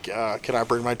he's like, "Can I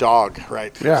bring my dog?"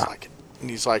 Right? Yeah.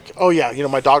 He's like, "Oh yeah,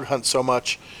 my dog hunts so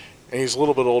much." And he's a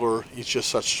little bit older. He's just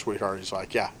such a sweetheart. He's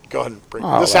like, yeah, go ahead and bring.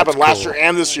 Oh, This that's happened last cool. year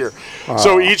and this year.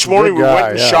 So each morning good we went guy,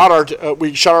 and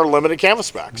yeah. shot our limited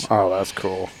canvasbacks. Oh, that's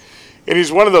cool. And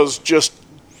he's one of those just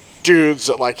dudes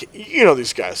that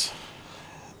these guys.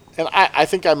 And I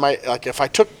think I might, like, if I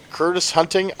took Curtis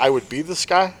hunting, I would be this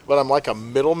guy. But I'm like a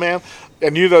middleman.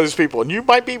 And you know these people, and you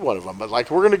might be one of them. But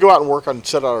like, we're going to go out and work on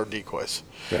set out our decoys.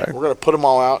 Okay. We're going to put them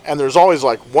all out. And there's always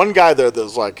like one guy there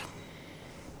that's like,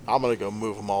 I'm going to go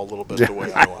move them all a little bit the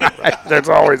way I want. Right? There's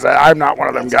always that. I'm not one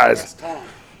of them guys. That's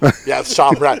Tom. Yeah, it's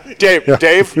Tom, right. Dave,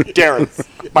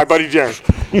 Darren, my buddy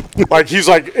Darren. Like, he's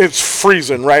like, it's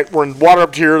freezing, right? We're in water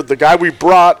up here. The guy we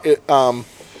brought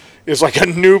is like a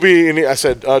newbie, and I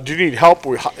said, do you need help?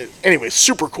 Anyway,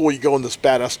 super cool. You go in this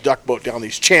badass duck boat down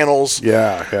these channels.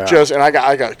 Yeah. And I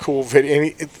got a cool video.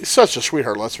 And he's such a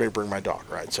sweetheart. Lets me bring my dog,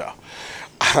 right? So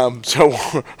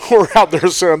we're out there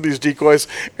setting these decoys,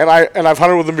 and I've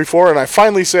hunted with him before, and I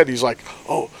finally said, he's like,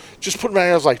 oh, just put my.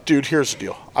 I was like, dude, here's the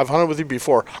deal. I've hunted with you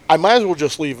before. I might as well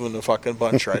just leave them in a fucking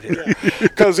bunch right here,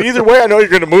 because either way, I know you're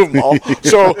going to move them all.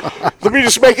 So let me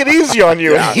just make it easy on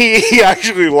you. Yeah. He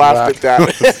actually laughed at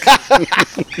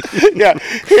that. Yeah,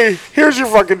 hey, here's your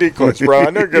fucking decoys, bro.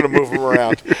 I know you're going to move them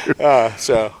around.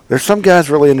 So There's some guys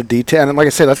really into detail, and like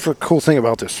I say, that's the cool thing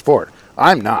about this sport.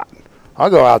 I'm not. I'll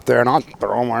go out there and I'll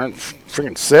throw them and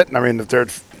freaking sit. And I mean, if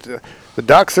there's the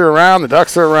ducks are around, the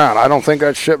ducks are around. I don't think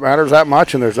that shit matters that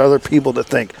much. And there's other people that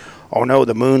think, oh no,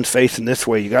 the moon's facing this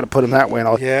way. You got to put them that way.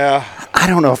 And yeah. I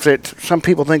don't know if some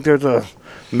people think there's a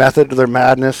method to their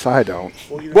madness. I don't.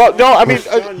 Well, no, I mean,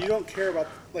 John, you don't care about,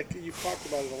 like, you've talked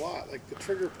about it a lot. Like, the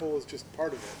trigger pull is just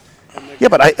part of it. And like, Yeah,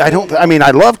 but I don't. I mean,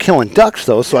 I love killing ducks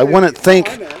though, so I wouldn't think.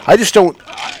 I know. I just don't.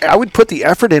 I would put the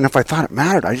effort in if I thought it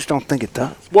mattered. I just don't think it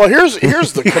does. well, here's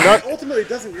the conundrum. Ultimately, it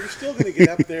doesn't. You're still going to get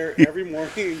up there every morning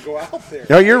and go out there.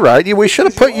 No, you're right. We should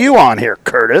have put you on here,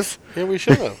 Curtis. Yeah, we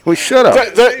should have. We should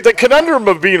have. The conundrum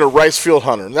of being a rice field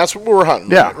hunter, and that's what we're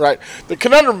hunting. Yeah. Right? The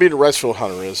conundrum of being a rice field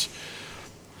hunter is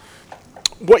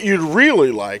what you'd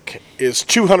really like is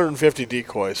 250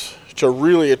 decoys to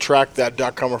really attract that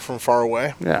duck coming from far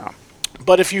away. Yeah.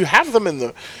 But if you have them in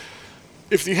the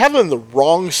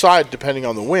wrong side, depending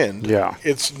on the wind, Yeah.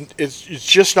 it's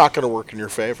just not going to work in your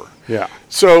favor. Yeah.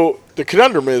 So the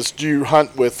conundrum is, do you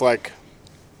hunt with like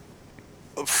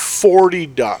 40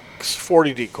 ducks,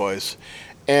 40 decoys,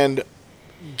 and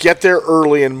get there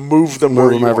early and move them Move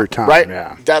where them you every want, time, right?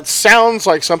 yeah. That sounds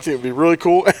like something that would be really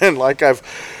cool, and like I've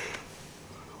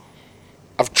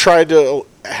tried to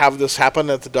have this happen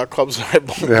at the duck clubs that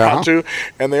I've gone to,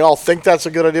 and they all think that's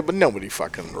a good idea, but nobody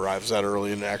fucking arrives that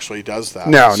early and actually does that.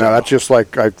 No, that's just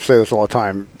like I say this all the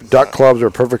time. Duck clubs are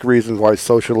perfect reasons why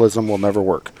socialism will never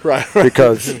work. Right.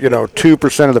 Because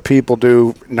 2% of the people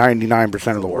do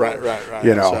 99% of the work. Right.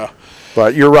 So.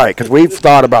 But you're right, because we've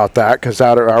thought about that. Because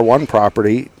out of our one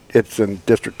property, it's in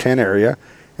District 10 area,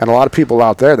 and a lot of people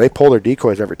out there, they pull their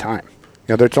decoys every time.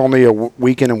 There's only a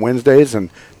weekend and Wednesdays, and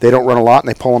they don't run a lot, and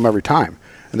they pull them every time.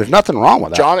 And there's nothing wrong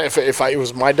with that. John, if it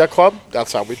was my duck club,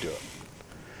 that's how we do it.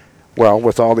 Well,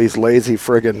 with all these lazy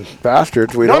friggin'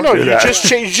 bastards, we don't do that. Just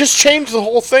change the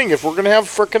whole thing. If we're going to have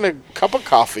frickin' a cup of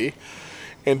coffee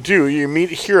you meet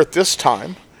here at this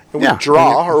time, and we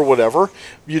draw or whatever,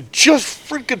 you just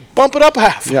freaking bump it up a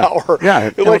half hour.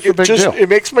 Yeah, it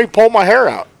makes me pull my hair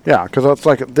out. Yeah, because it's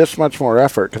like this much more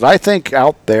effort. Because I think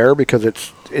out there, because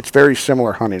it's very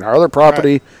similar hunting. Our other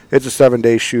property, it's a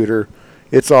 7-day shooter.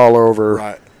 It's all over.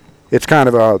 Right. It's kind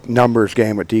of a numbers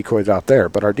game with decoys out there.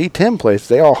 But our D10 place,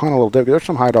 they all hunt a little different. There's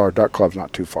some high-dollar duck clubs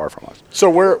not too far from us.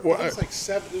 So there's like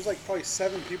seven. There's like probably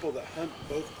 7 people that hunt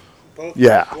both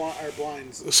our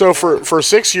blinds. So for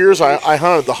 6 years, I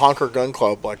hunted the Honker Gun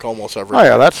Club like almost every day. Oh,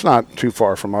 yeah, that's not too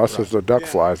far from us as the duck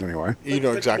flies anyway. You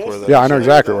know exactly where that is. Yeah, I know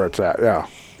exactly where it's at, yeah.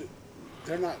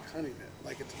 They're not hunting it.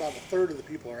 Like, it's about a third of the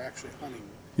people are actually hunting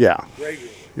regularly.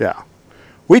 Yeah.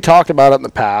 We talked about it in the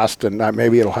past, and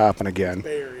maybe it'll happen again.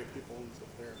 Bay Area people and stuff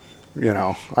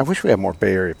there. I wish we had more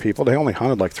Bay Area people. They only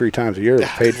hunted like 3 times a year. They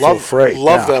paid full freight.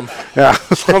 Love them. Yeah.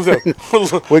 Love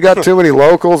them. We got too many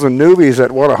locals and newbies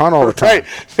that want to hunt all the time.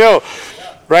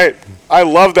 Right. I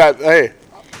love that. Hey,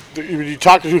 you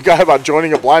talk to a guy about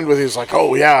joining a blind with, he's like,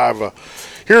 oh, yeah,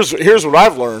 here's what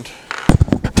I've learned.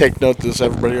 Take note of this,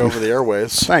 everybody over the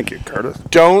airways. Thank you, Curtis.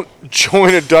 Don't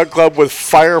join a duck club with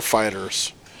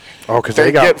firefighters. Oh, because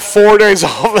they get 4 days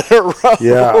off in a row.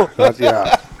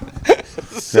 Yeah.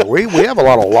 We have a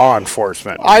lot of law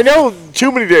enforcement. I know,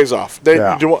 too many days off.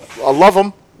 I love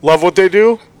them. Love what they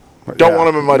do. Don't want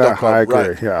them in my duck club. I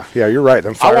agree. Right. Yeah, you're right.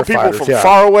 Them firefighters. I want people from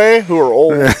far away who are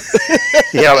old.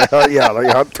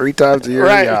 they hunt 3 times a year.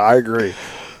 Right. Yeah, I agree.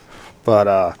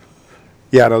 But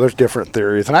there's different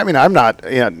theories, and I mean, I'm not.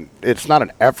 It's not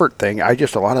an effort thing. A lot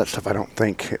of that stuff I don't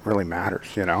think it really matters.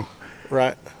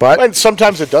 Right. But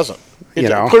sometimes it doesn't.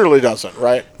 It clearly doesn't,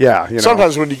 right? Yeah.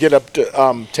 Sometimes when you get up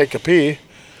to take a pee,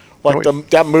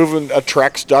 that movement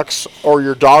attracts ducks, or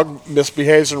your dog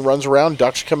misbehaves and runs around,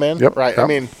 ducks come in. Yep. Right. Yep. I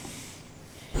mean.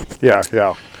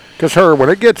 Yeah. Because when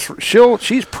it gets,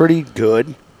 she's pretty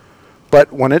good,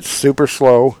 but when it's super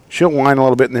slow, she'll whine a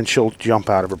little bit and then she'll jump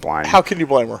out of her blind. How can you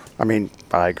blame her? I mean,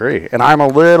 I agree, and I'm a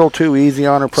little too easy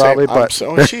on her probably, that's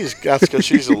because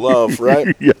she's a love,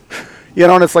 right? Yeah.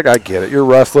 And it's like, I get it. You're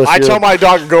restless. I tell my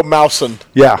dog to go mousing.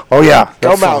 Yeah. Oh, yeah.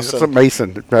 Go mousing. That's what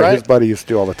Mason, right? His buddy used to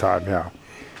do all the time, yeah.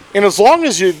 And as long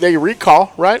as they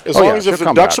recall, right? As long as if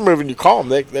the ducks are moving, you call them,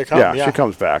 they come. Yeah, she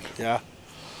comes back. Yeah.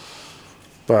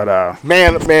 But,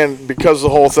 man, because the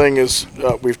whole thing is,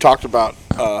 we've talked about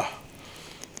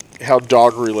how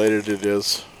dog-related it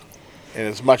is. And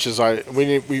as much as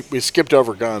we skipped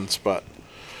over guns, but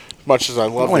as much as I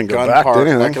love the gun part,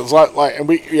 we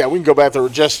can go back there.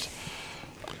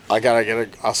 I gotta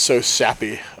get a so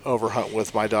sappy overhunt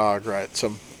with my dog, right?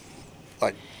 Some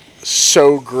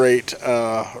so great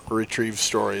retrieve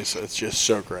stories. It's just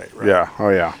so great, right? Yeah. Oh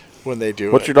yeah. When they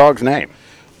do. What's your dog's name?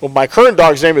 Well, my current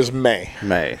dog's name is May.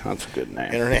 May. That's a good name.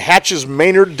 And her name Hatch is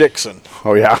Maynard Dixon.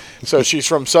 Oh yeah. So she's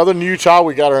from southern Utah.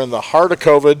 We got her in the heart of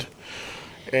COVID,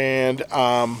 and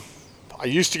I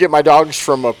used to get my dogs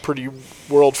from a pretty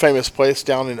world famous place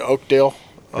down in Oakdale.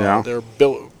 They're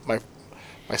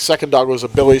my second dog was a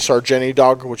Billy Sargenti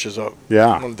dog, which is one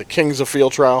of the kings of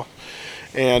field trial.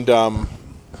 And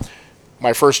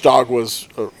my first dog was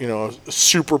a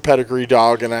super pedigree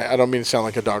dog, and I don't mean to sound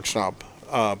like a dog snob,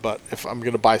 but if I'm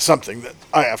going to buy something that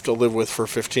I have to live with for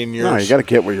 15 years, no, you got to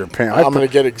get what you're paying. I'm going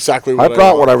to get exactly what I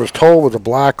brought want. what I was told was a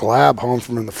black lab home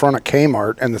from in the front of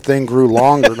Kmart, and the thing grew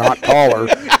longer, not taller.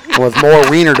 Was more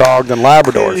wiener dog than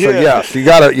Labrador. So yes, you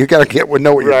gotta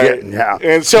know what you're getting. Yeah.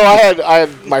 And so I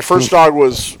had my first dog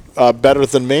was better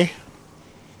than me,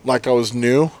 like I was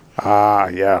new.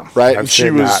 Yeah. Right, and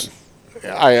she was.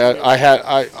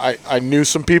 I knew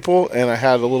some people, and I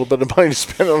had a little bit of money to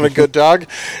spend on a good dog,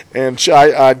 and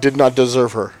I did not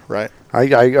deserve her. Right. I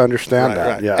understand that.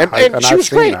 Right. Yeah. And she was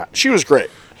great. She was great.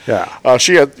 Yeah.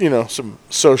 She had, some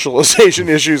socialization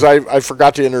issues. I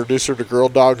forgot to introduce her to girl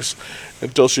dogs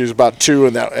until she was about 2,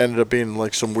 and that ended up being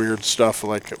like some weird stuff,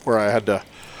 like where I had to.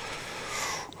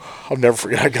 I'll never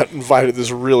forget. I got invited to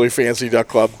this really fancy duck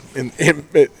club in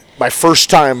my first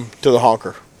time to the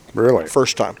Honker. Really?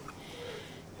 First time.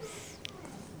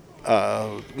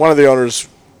 one of the owners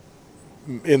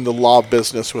in the law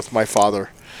business with my father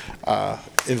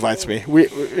invites me. We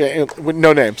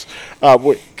no names.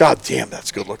 God damn,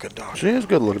 that's a good looking dog. She is a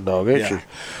good looking dog, ain't she?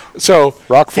 So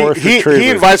Rock Forest he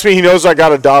Retriever. invites me. He knows I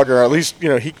got a dog, or at least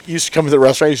he used to come to the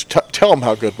restaurant. He used to tell him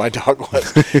how good my dog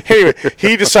was. Anyway,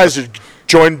 he decides to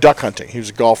join duck hunting. He was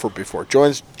a golfer before.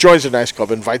 Joins a nice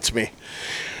club. Invites me.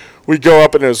 We go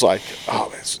up, and it was like,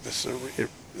 this is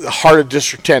the heart of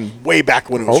District 10, way back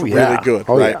when it was really good,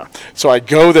 right? Yeah. So I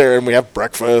go there, and we have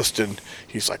breakfast, and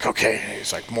he's like, okay.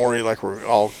 He's like, Maury, like we're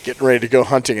all getting ready to go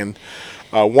hunting, and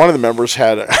one of the members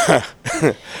had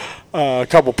a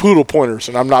couple poodle pointers,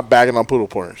 and I'm not bagging on poodle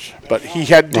pointers, but he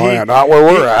had. Not where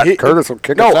we're at. Curtis will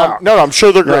kick us out. No, I'm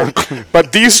sure they're great.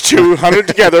 But these two hunted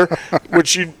together,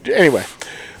 anyway.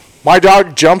 My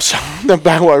dog jumps on the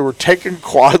back while we're taking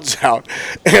quads out,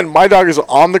 and my dog is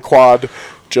on the quad.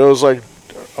 Joe's like,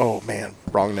 oh man,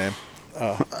 wrong name.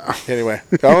 Anyway,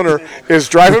 the owner is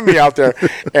driving me out there,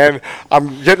 and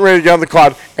I'm getting ready to get on the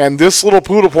quad, and this little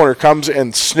poodle pointer comes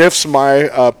and sniffs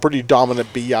my pretty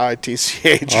dominant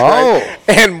BITCH, right?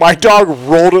 And my dog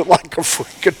rolled it like a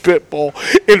freaking pit bull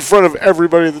in front of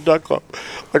everybody at the duck club.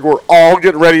 Like we're all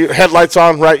getting ready, headlights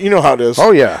on, right? You know how it is.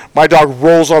 Oh, yeah. My dog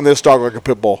rolls on this dog like a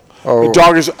pit bull. Oh. The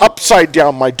dog is upside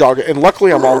down, my dog, and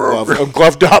luckily I'm I'm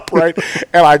gloved up, right?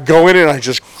 And I go in and I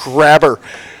just grab her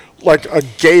like a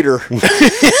gator.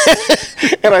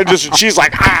 And she's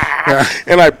like, ah!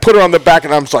 And I put her on the back,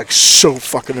 and I'm just like so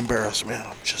fucking embarrassed, man.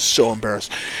 I'm just so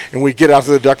embarrassed. And we get out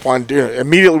to the duck blind.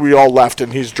 Immediately we all left,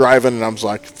 and he's driving, and I'm just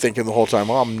like thinking the whole time,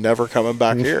 oh, I'm never coming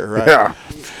back here, right? Yeah.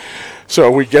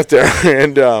 So we get there,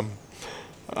 and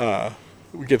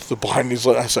we get to the blind, and he's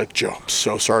like, I said, Joe, I'm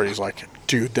so sorry. He's like,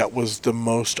 dude, that was the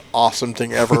most awesome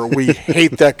thing ever. We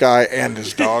hate that guy and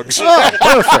his dogs.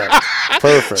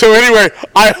 Perfect. So anyway,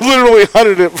 I literally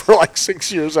hunted it for like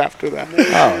 6 years after that.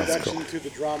 That's cool. To the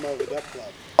drama of the duck club.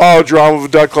 Oh, drama of a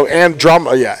duck club and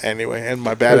drama. Yeah. Anyway, and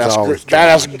my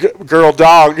badass girl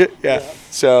dog. Yeah.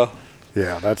 So.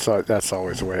 Yeah, that's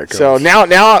always the way it goes. So now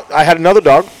I had another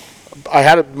dog. I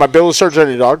had my Bill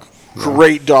Sargenti dog.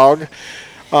 Great dog.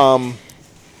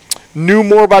 Knew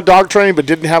more about dog training, but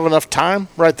didn't have enough time.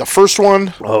 Right, the first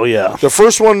one. Oh yeah. The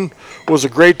first one was a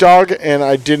great dog, and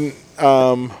I didn't.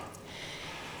 I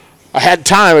had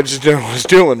time. I just didn't know what I was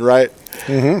doing. Right.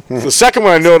 Mm-hmm. The second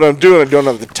one, I know what I'm doing. I don't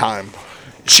have the time.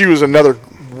 She was another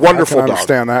wonderful dog. I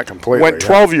understand that completely. Went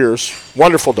 12 years.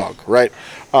 Wonderful dog. Right.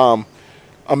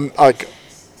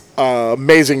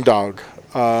 Amazing dog.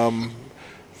 I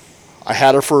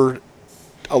had her for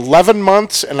 11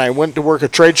 months, and I went to work a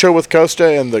trade show with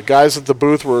Costa, and the guys at the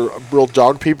booth were real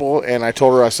dog people, and I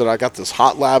told her, I said, I got this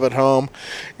hot lab at home,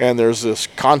 and there's this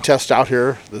contest out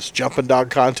here, this jumping dog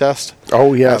contest.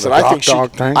 Oh, yeah, I said,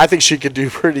 I think she could do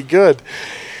pretty good.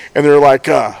 And they're like,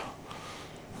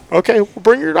 okay, we'll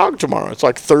bring your dog tomorrow. It's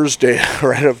like Thursday,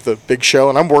 right, of the big show,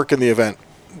 and I'm working the event.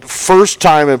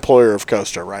 First-time employer of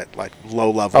Costa, right? Like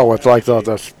low-level. Oh, it's like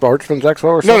the Sportsman's Expo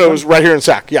or something? No, it was right here in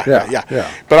Sac.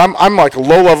 Yeah. But I'm like a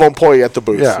low-level employee at the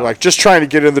booth, like just trying to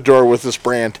get in the door with this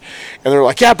brand. And they're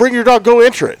like, yeah, bring your dog, go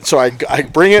enter it. So I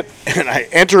bring it, and I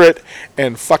enter it,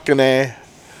 and fucking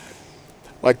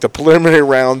like the preliminary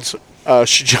rounds,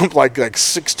 she jumped like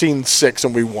 16-6,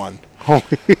 and we won.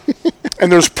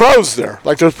 And there's pros there,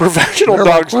 like there's professional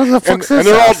dogs, and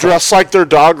they're all dressed like their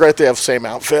dog, right? They have same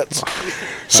outfits.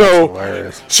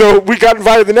 So we got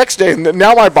invited the next day, and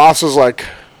now my boss is like,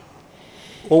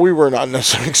 well, we were not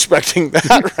necessarily expecting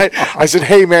that, right? I said,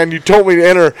 hey, man, you told me to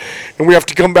enter, and we have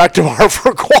to come back tomorrow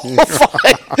for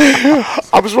qualifying.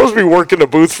 I'm supposed to be working a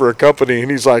booth for a company,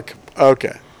 and he's like,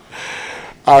 okay.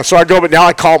 So I go, but now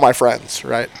I call my friends,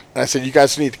 right? And I said, you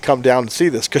guys need to come down and see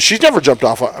this. Because she's never jumped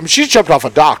off. She's jumped off a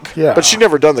dock, but she's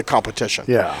never done the competition.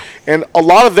 Yeah. And a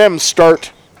lot of them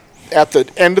start at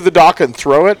the end of the dock and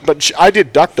throw it. But I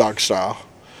did duck dog style,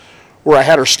 where I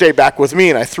had her stay back with me,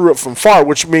 and I threw it from far,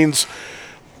 which means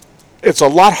it's a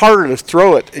lot harder to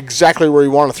throw it exactly where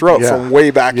you want to throw it from way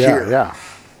back here. Yeah.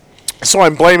 So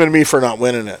I'm blaming me for not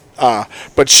winning it.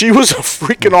 But she was a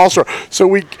freaking all-star. So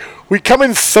we come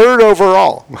in third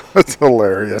overall. That's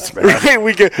hilarious, man. Right?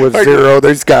 We get with zero.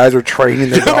 These guys are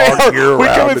training their dogs year round. We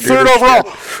come in third overall.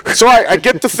 So I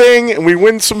get the thing, and we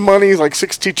win some money, like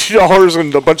 $62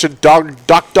 and a bunch of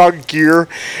dog gear.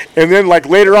 And then like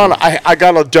later on, I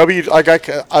got a W. Like I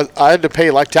had to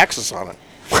pay like taxes on it.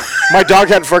 My dog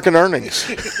had freaking earnings.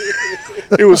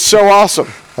 It was so awesome.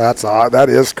 That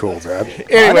is cool, man.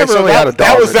 Anyway, so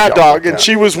that was that dog, and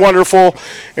she was wonderful,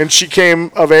 and she came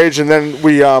of age, and then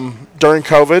we during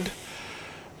COVID,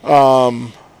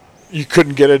 You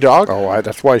couldn't get a dog?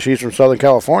 That's why she's from Southern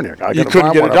California. You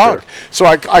couldn't get a dog. So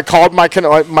I called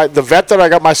the vet that I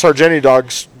got my Sargenti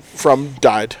dogs from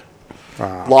died.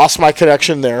 Lost my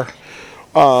connection there.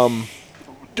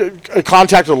 I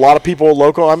contacted a lot of people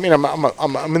local. I mean,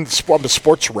 I'm a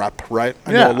sports rep, right?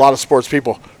 I know a lot of sports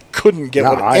people. Couldn't get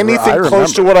anything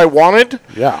close to what I wanted.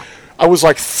 Yeah. I was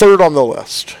like third on the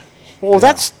list. Well,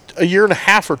 that's a year and a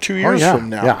half or 2 years from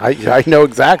now. Yeah, I know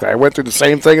exactly. I went through the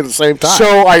same thing at the same time.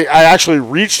 So I actually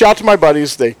reached out to my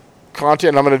buddies. They contacted,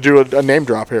 and I'm going to do a name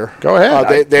drop here. Go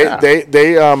ahead.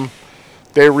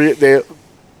 They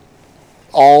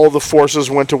all the forces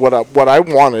went to what I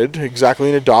wanted exactly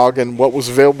in a dog, and what was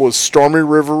available was Stormy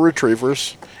River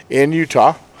Retrievers in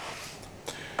Utah.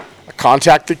 I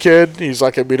contact the kid. He's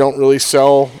like, we don't really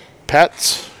sell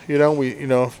pets. They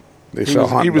sell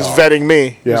hunting. He was dogs. Vetting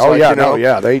me. Yeah,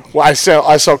 I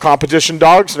sell competition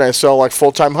dogs, and I sell like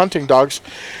full-time hunting dogs,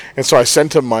 and so I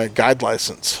sent him my guide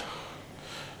license.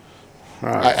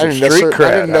 I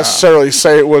didn't necessarily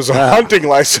say it was a hunting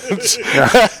license.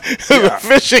 It was a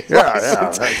fishing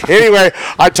license. Anyway,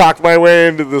 I talked my way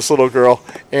into this little girl,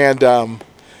 and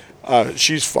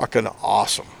she's fucking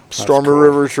awesome. Stormy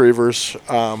River Retrievers.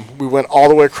 We went all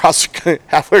the way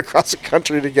halfway across the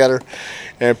country together,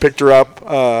 and picked her up.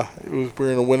 We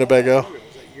were in Winnebago.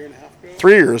 Was that a year and a half ago?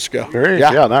 3 years ago.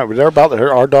 They're about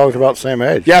our dog's about the same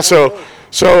age. Yeah, so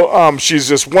she's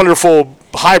this wonderful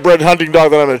hybrid hunting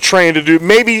dog that I'm going to train to do.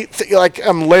 Maybe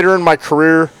I'm later in my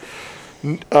career,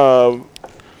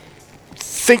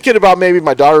 thinking about maybe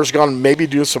my daughter's gone, maybe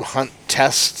do some hunt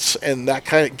tests and that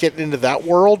kind of getting into that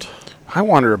world. I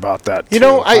wonder about that too.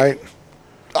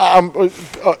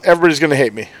 Everybody's going to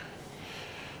hate me.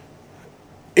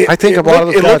 I think a lot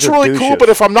of those guys looks really cool, but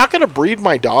if I'm not going to breed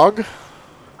my dog,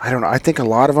 I don't know. I think a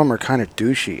lot of them are kind of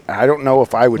douchey. I don't know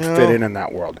if I would fit in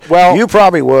that world. Well, you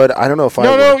probably would. I don't know if I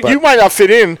would. No, you might not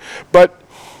fit in, but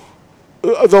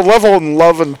the level and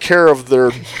love and care of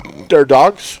their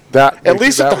dogs, at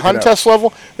least at the hunt test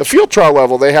level, the field trial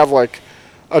level, they have like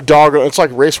a dog. It's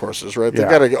like racehorses, right? They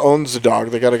got a guy who owns the dog.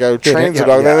 They got a guy who trains the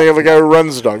dog. And then they have a guy who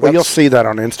runs the dog. Well, you'll see that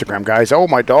on Instagram, guys. Oh,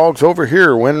 my dog's over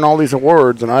here winning all these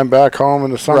awards, and I'm back home in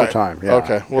the summertime. Right.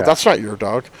 Okay. Well, that's not your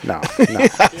dog. No,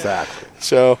 exactly.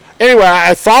 So anyway,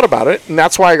 I thought about it, and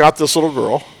that's why I got this little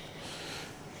girl.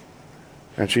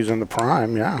 And she's in the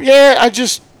prime, yeah. Yeah, I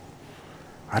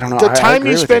don't know. The time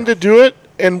you spend to do it,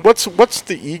 and what's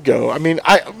the ego? I mean,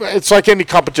 it's like any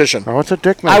competition. Oh, it's a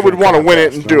dick. I would want to win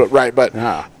it and do it right, but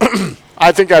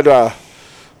I think I'd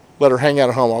let her hang out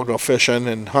at home. I'll go fishing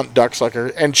and hunt ducks like her.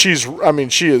 And she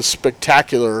is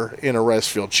spectacular in a rice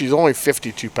field. She's only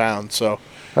 52 pounds, so.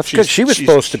 That's good. She was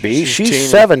supposed to be. She's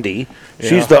 70. Yeah.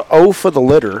 She's the O for the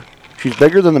litter. She's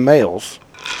bigger than the males.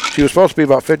 She was supposed to be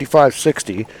about 55,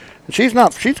 60. And she's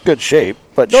good shape.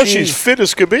 But she's fit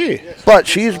as could be. But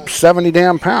she's 70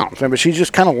 damn pounds. But she's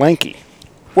just kind of lanky.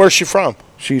 Where's she from?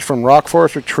 She's from Rock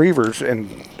Forest Retrievers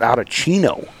out of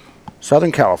Chino,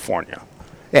 Southern California.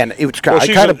 And it was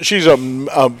she's a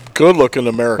good-looking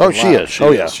American. Oh, she is.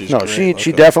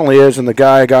 She definitely is. And the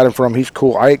guy I got him from, he's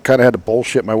cool. I kind of had to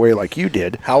bullshit my way like you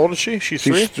did. How old is she? She's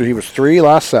 3? He was 3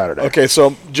 last Saturday. Okay,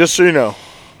 so just so you know,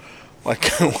 like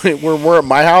when we're at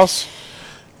my house,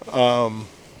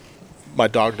 my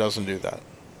dog doesn't do that.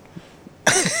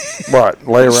 What?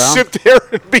 Lay around? Sit there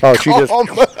and be calm.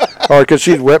 Because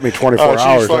she's with me 24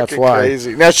 hours. That's why.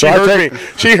 Crazy. Now she heard me.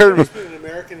 She heard me. An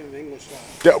American and an English dog.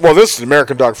 Yeah, well, this is an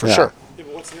American dog for sure. Yeah,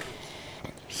 but what's the difference?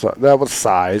 So that was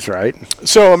size, right?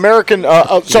 So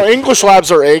so English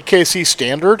Labs are AKC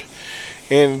standard,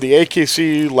 and the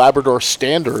AKC Labrador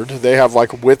standard, they have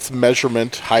like width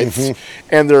measurement, height,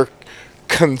 and they're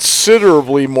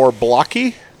considerably more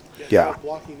blocky. Yeah.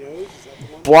 Blocky nose.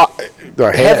 Is that the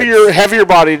one? Heavier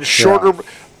bodied, shorter,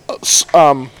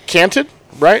 canted,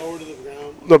 right? Lower to the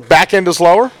ground. The back end is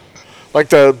lower, like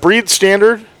the breed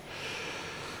standard.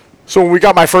 So when we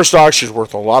got my first dog, she's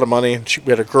worth a lot of money. We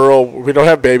had a girl. We don't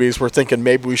have babies. We're thinking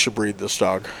maybe we should breed this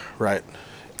dog, right?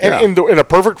 And in a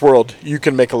perfect world, you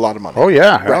can make a lot of money. Oh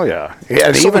yeah, hell yeah!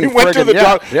 And so even we went to the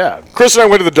dog. Yeah, Chris and I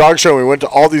went to the dog show. And we went to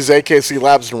all these AKC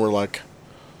labs, and we're like,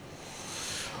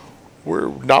 we're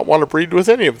not want to breed with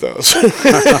any of those.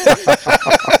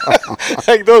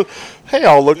 Like those, they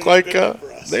all look like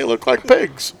they look like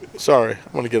pigs. Sorry,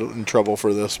 I'm going to get in trouble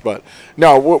for this, but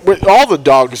no, with all the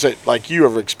dogs that like you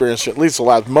have experienced, at least the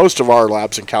labs, most of our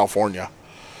labs in California,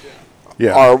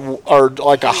 are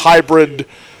like a hybrid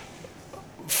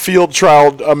field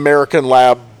trial American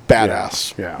lab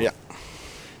badass.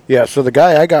 Yeah. So the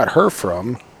guy I got her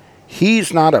from,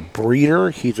 he's not a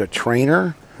breeder; he's a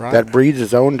trainer that breeds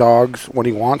his own dogs when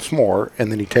he wants more,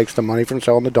 and then he takes the money from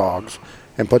selling the dogs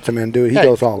and puts them in. He Hey,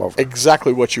 goes all over.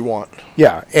 Exactly what you want.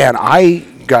 Yeah, and I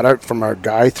got it from a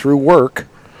guy through work,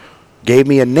 gave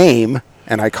me a name,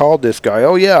 and I called this guy.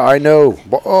 Oh, yeah, I know.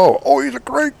 Oh, he's a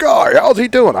great guy. How's he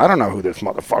doing? I don't know who this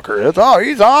motherfucker is. Oh,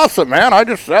 he's awesome, man. I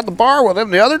just at the bar with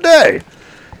him the other day.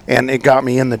 And it got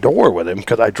me in the door with him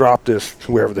because I dropped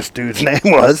whoever this dude's name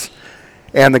was.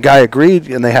 And the guy agreed,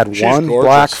 and they had one gorgeous.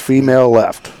 black female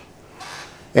left.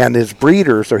 And his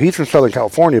breeder, so he's from Southern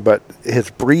California, but his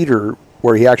breeder,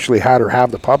 where he actually had her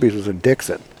have the puppies, was in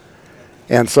Dixon.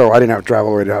 And so I didn't have to drive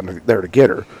all the way down there to get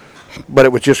her. But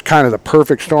it was just kind of the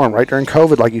perfect storm. Right during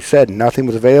COVID, like you said, nothing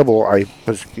was available. I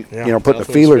was, putting the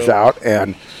feelers out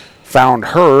and found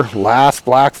her, last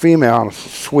black female, and it was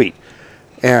sweet.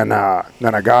 And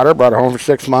then I got her, brought her home for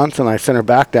 6 months, and I sent her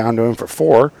back down to him for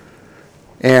 4.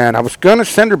 And I was going to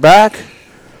send her back,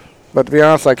 but to be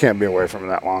honest, I can't be away from her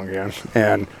that long again.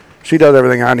 And she does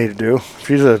everything I need to do.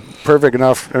 She's a perfect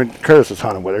enough, Curtis is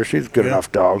hunting with her. She's a good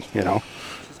enough dog,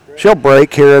 She'll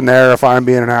break here and there if I'm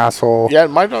being an asshole. Yeah,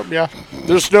 my dog. Yeah,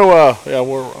 there's no.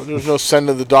 There's no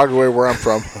sending the dog away where I'm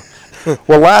from.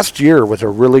 Well, last year was a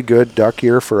really good duck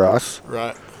year for us.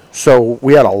 Right. So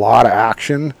we had a lot of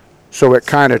action. So it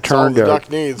kind of turned all the to, duck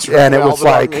needs, right? and it All was the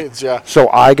duck like, needs, yeah. So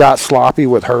I got sloppy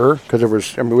with her because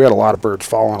we had a lot of birds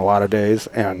falling a lot of days,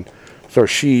 and so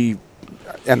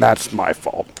and that's my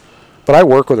fault. But I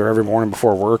work with her every morning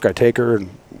before work. I take her and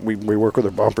we work with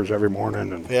her bumpers every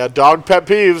morning. And yeah, dog pet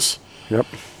peeves. Yep.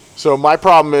 So my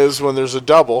problem is when there's a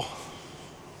double,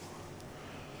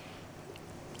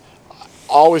 I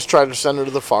always try to send her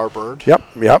to the Farbird.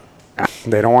 Yep.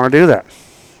 They don't want to do that.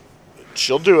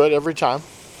 She'll do it every time,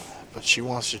 but she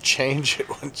wants to change it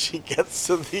when she gets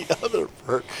to the other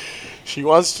bird. She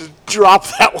wants to drop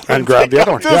that one And grab the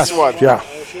other one. This one. Yeah.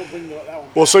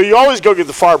 Well, so you always go get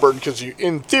the Farbird because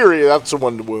in theory, that's the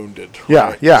one wounded.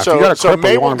 Right? Yeah. So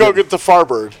May will go get the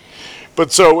Farbird.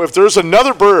 But so if there's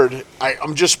another bird,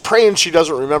 I'm just praying she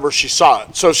doesn't remember she saw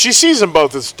it. So if she sees them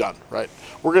both, it's done, right?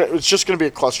 It's just going to be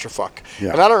a clusterfuck.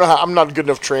 Yeah. And I don't know how, I'm not a good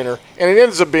enough trainer. And it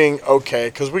ends up being okay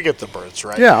because we get the birds,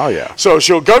 right? Yeah, oh yeah. So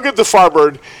she'll go get the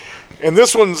Farbird, and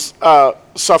this one's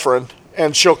suffering,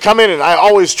 and she'll come in, and I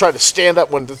always try to stand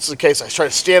up when this is the case. I try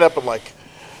to stand up and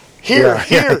here,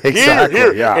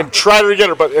 and try to get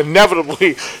her. But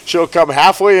inevitably, she'll come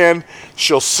halfway in.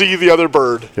 She'll see the other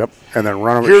bird. Yep, and then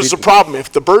run over. Here's the problem.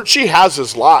 If the bird she has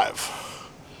is live,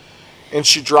 and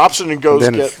she drops it and goes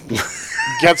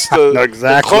gets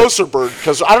the closer bird,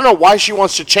 because I don't know why she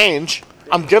wants to change.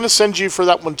 I'm going to send you for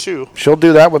that one, too. She'll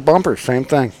do that with bumpers. Same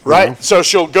thing. Right. So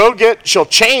she'll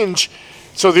change.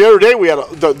 So the other day we had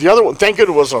the other one, thank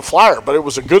goodness it wasn't a flyer, but it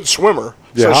was a good swimmer.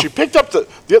 Yeah. So she picked up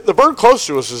the bird close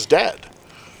to us is dead.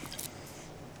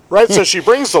 Right? So she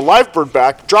brings the live bird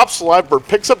back, drops the live bird,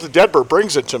 picks up the dead bird,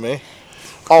 brings it to me,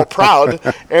 all proud.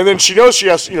 And then she knows she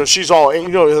has, she's all, they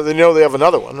know they have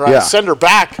another one, right? Yeah. Send her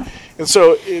back. And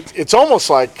so it's almost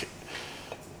like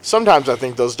sometimes I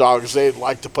think those dogs, they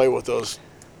like to play with those.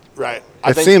 Right.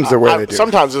 It seems the way they do.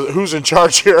 Sometimes who's in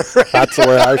charge here? That's the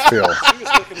way I feel. She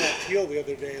was looking at teal the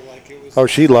other day like it was. Oh,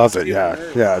 she loves it. Yeah.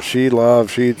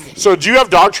 So do you have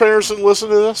dog trainers that listen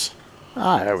to this?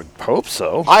 I would hope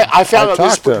so. I found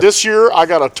out this year I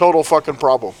got a total fucking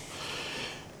problem.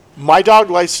 My dog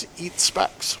likes to eat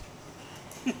specks.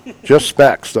 Just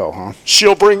specks, though, huh?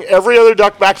 She'll bring every other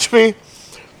duck back to me.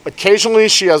 Occasionally,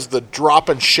 she has the drop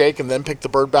and shake and then pick the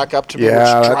bird back up to me, which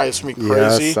drives me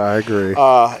crazy. Yes, I agree.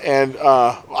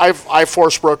 I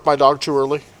force broke my dog too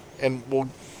early, and we'll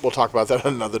talk about that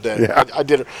another day. Yeah. I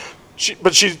did it.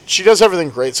 She does everything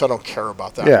great, so I don't care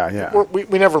about that. Yeah.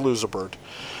 We never lose a bird.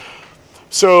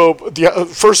 So the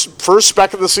first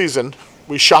speck of the season,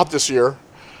 we shot this year.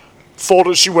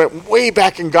 Folded. She went way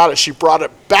back and got it. She brought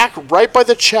it back right by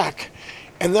the check.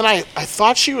 And then I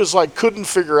thought she was couldn't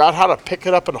figure out how to pick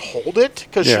it up and hold it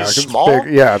because she's small.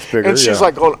 It's bigger. And she's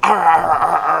going, arr, arr,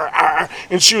 arr, arr.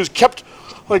 And she was kept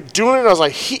doing it. And I was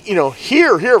like,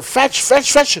 here, fetch.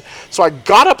 So I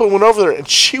got up and went over there, and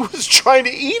she was trying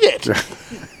to eat it.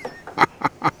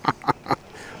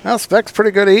 Well, Speck's pretty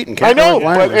good at eating. I know,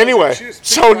 but anyway.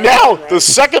 So now the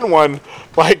second one,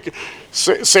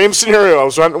 same scenario. I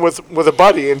was running with a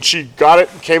buddy, and she got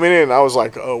it and came in, and I was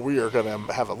like, oh, we are going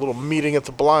to have a little meeting at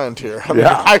the blind here.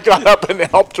 I got up and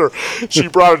helped her. She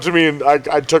brought it to me, and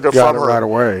I took it from her. right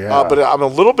away, yeah. But I'm a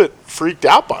little bit freaked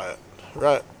out by it.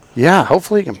 Right. Yeah,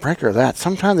 hopefully you can break her of that.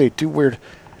 Sometimes they do weird.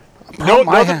 No,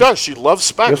 it does. She loves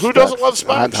Speck. Who doesn't love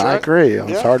Speck? I agree.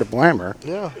 It's hard to blame her.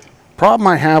 Yeah. Problem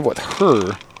I have with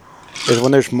her is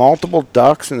when there's multiple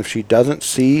ducks, and if she doesn't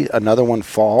see another one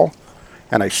fall,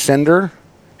 and I send her,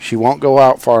 she won't go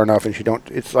out far enough, and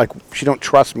it's like she don't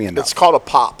trust me enough. It's called a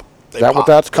pop. They Is that what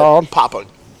that's called? Popping.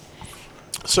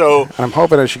 So And I'm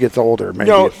hoping as she gets older, maybe.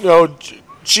 no,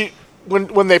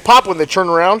 when they pop, when they turn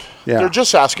around, Yeah. they're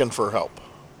just asking for help.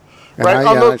 And Right?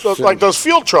 I Like those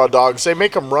field trial dogs, they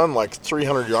make them run like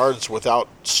 300 yards without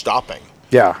stopping.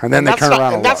 Yeah, and then they turn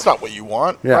around and that's look. not what you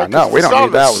want. Yeah, right? no, 'Cause we it's don't not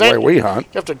need that on the way scent. we hunt.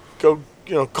 You have to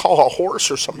go, call a horse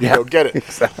or something Yeah, to go get it.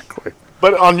 exactly.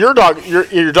 But on your dog,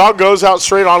 your dog goes out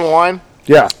straight on the line,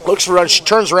 Yeah. looks around, she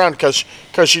turns around because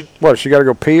she. What, she got to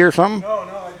go pee or something? No,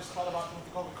 I just called about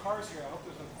all the cars here. I hope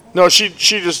there's No,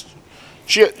 she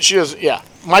does. Yeah,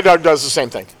 my dog does the same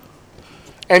thing.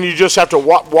 And you just have to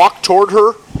walk toward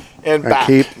her and back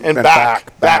and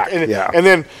back. Yeah. And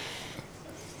then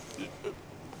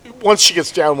once she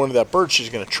gets down one of that bird, she's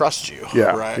going to trust you.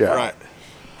 Yeah, Right. yeah. Right.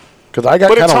 Because I got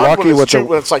But kind it's of hard lucky with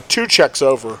when it's like 2 checks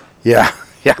over. Yeah,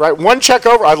 yeah. Right. 1 check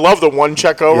over. I love the 1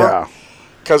 check over. Yeah.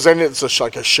 Because then it's just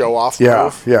like a show off Yeah,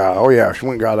 move. yeah. Oh, yeah. She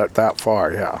wouldn't got it that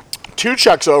far, yeah. 2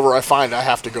 checks over, I find I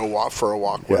have to go walk for a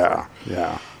walk with her.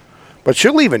 Yeah. But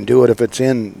she'll even do it if it's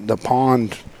in the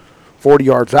pond 40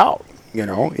 yards out,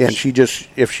 and she just,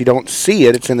 if she don't see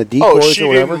it, it's in the decoys she or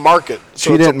whatever. didn't mark it.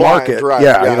 So she it's a didn't mark blind, it. right.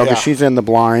 Yeah, because she's in the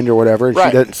blind or whatever. And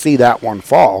Right. She doesn't see that one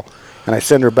fall. And I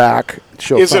send her back.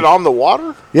 Is it on the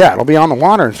water? Yeah, it'll be on the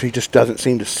water, and she just doesn't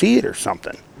seem to see it or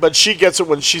something. But she gets it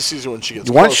when she sees it when she gets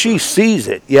Once closer. she sees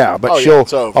it, yeah, but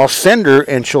it's over. I'll send her,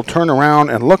 and she'll turn around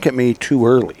and look at me too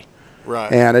early.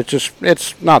 Right. And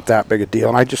it's not that big a deal.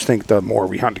 And I just think the more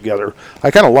we hunt together, I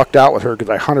kind of lucked out with her because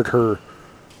I hunted her.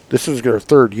 This is her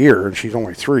 3rd year, and she's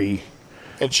only 3.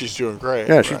 And she's doing great.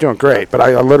 Yeah, she's doing great. But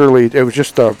I literally, it was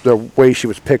just the way she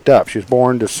was picked up. She was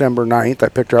born December 9th. I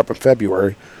picked her up in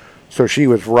February. So she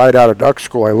was right out of duck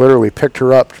school. I literally picked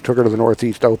her up, took her to the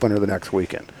Northeast Opener the next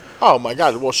weekend. Oh, my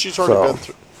God. Well, she's already been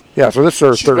through. Yeah, so this is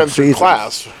her She's 3rd been through season.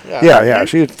 class. Yeah.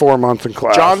 She had 4 months in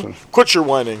class. John, quit your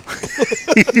whining.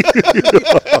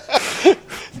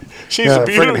 She's Yeah, a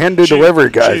beautiful freaking Hindu delivery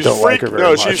guys don't like her very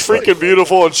much. No, she's freaking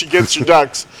beautiful, and she gets your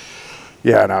ducks.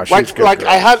 Yeah, no, she's good. Like girl.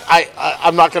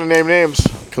 I'm not going to name names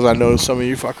because I know some of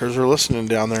you fuckers are listening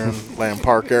down there in Lamb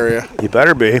Park area. You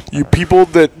better be. You people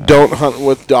that don't hunt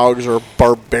with dogs are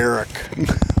barbaric.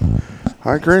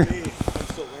 I agree.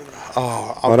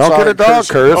 Oh, Well, don't get a dog,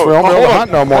 Curtis. We won't be able to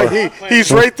hunt no more.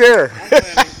 He's right there.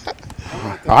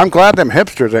 I'm glad them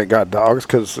hipsters ain't got dogs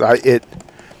because the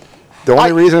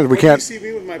only reason we You can't. see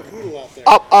me with my poodle out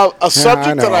there. A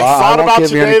subject know. that I I thought won't about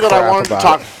give you any today that I crap wanted to about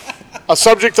talk. A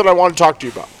subject that I wanted to talk to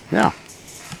you about. Yeah.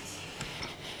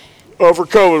 Over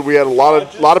COVID, we had a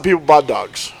lot of people bought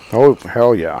dogs. Oh,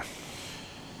 hell yeah.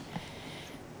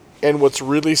 And what's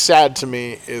really sad to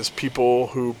me is people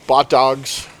who bought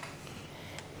dogs,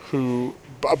 a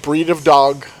breed of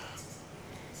dog,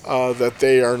 that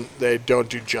they don't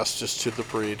do justice to the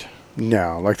breed.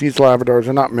 No, like these Labradors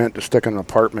are not meant to stick in an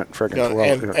apartment freaking No,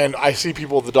 12. and I see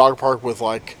people at the dog park with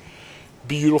like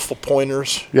beautiful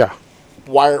pointers, Yeah.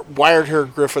 wired hair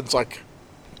griffins like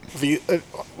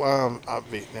I'm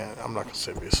not gonna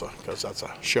say Visa because that's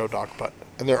a show dog,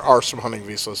 and there are some hunting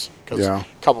Visas because Yeah.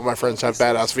 a couple of my friends have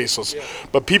badass Visas,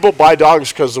 but people buy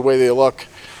dogs because the way they look,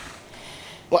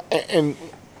 and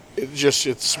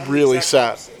it's really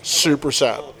sad, super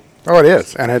sad. Oh, it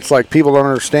is. And it's like people don't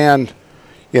understand,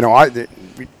 this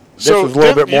is a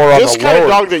little bit more on this the kind lower. of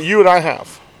dog that you and I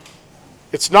have,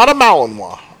 it's not a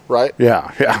Malinois, right?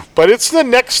 Yeah, yeah. But it's the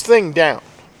next thing down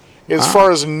as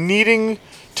far as needing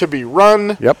to be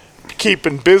run, Yep.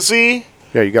 keeping busy.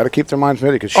 Yeah, you got to keep their minds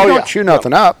busy because she Oh, don't yeah. chew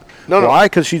nothing up. No. Why?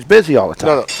 Because she's busy all the time.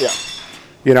 No,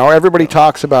 yeah. Everybody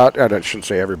talks about, and I shouldn't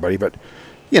say everybody, but,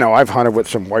 I've hunted with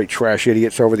some white trash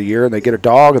idiots over the year, and they get a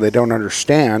dog and they don't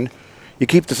understand. You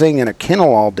keep the thing in a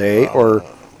kennel all day or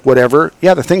whatever.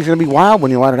 Yeah, the thing's going to be wild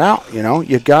when you let it out,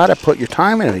 You got to put your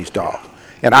time into these dogs.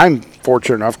 And I'm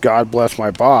fortunate enough, God bless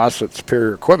my boss at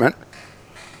Superior Equipment,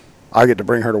 I get to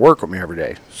bring her to work with me every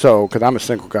day. So, because I'm a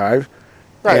single guy.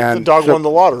 Right, and the dog so- won the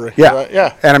lottery. Yeah, Right?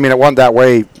 Yeah. And I mean, it wasn't that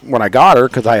way when I got her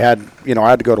because I had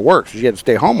to go to work. So she had to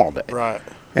stay home all day. Right.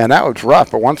 And that was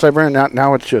rough. But once I bring her out,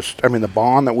 now it's just, the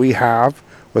bond that we have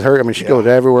with her. She goes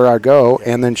everywhere I go,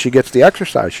 and then she gets the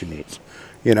exercise she needs.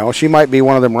 She might be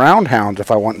one of them round hounds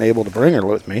if I wasn't able to bring her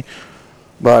with me.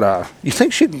 But you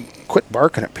think she'd quit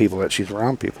barking at people that she's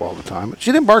around people all the time?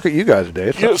 She didn't bark at you guys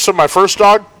today. So. So my first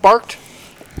dog barked.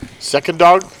 Second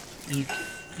dog,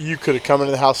 you could have come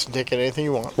into the house and taken anything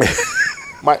you want.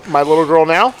 my little girl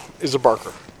now is a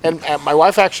barker, and my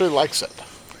wife actually likes it.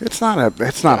 It's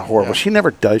not horrible. Yeah. She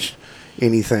never does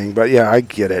anything, but yeah, I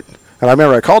get it. And I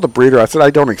remember I called the breeder. I said I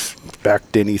don't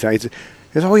expect anything. He said,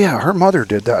 "Oh yeah, her mother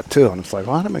did that too." And it's like,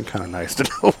 well, that'd been kind of nice to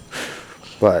know.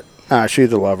 But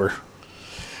she's a lover.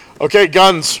 Okay,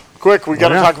 guns. quick. We got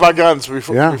to talk about guns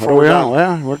before we're done.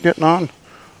 Yeah, we're getting on.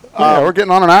 Yeah, we're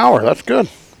getting on an hour. That's good.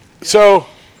 So,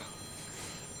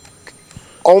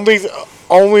 only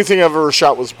thing I've ever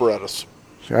shot was Berettas.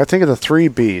 See, I think of the 3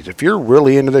 Bs. If you're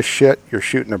really into this shit, you're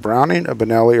shooting a Browning, a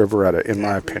Benelli, or Beretta, in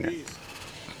my opinion.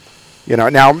 You know,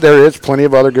 now there is plenty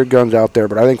of other good guns out there,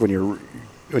 but I think when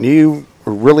you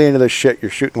are really into this shit,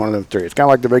 you're shooting one of them 3. It's kind of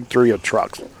like the big 3 of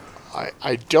trucks.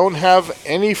 I don't have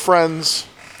any friends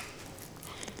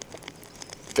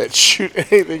that shoot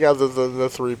anything other than the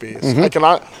 3 Bs. Mm-hmm. I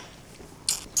cannot.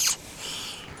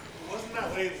 Wasn't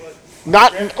that way,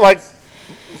 Not like it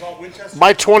was all Winchester?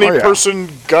 my 20-person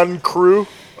gun crew,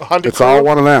 hunting It's crew. all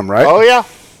one of them, right? Oh, yeah.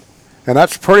 And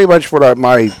that's pretty much what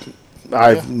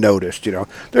I've noticed. You know,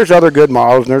 there's other good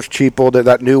models, and there's cheapo.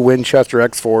 That new Winchester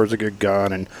X4 is a good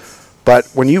gun, but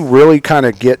when you really kind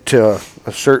of get to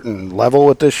a certain level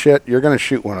with this shit, you're going to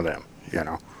shoot one of them. You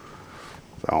know,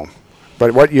 so.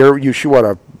 But what you shoot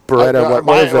a Beretta?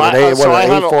 What is it? An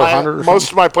A400? Most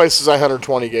of my places I hunt are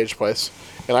 20 gauge place,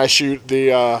 and I shoot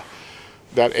the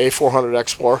that A400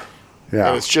 Explorer. Yeah,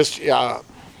 and it's just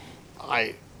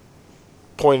I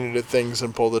pointed at things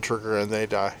and pulled the trigger and they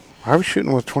die. I was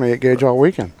shooting with 28 gauge all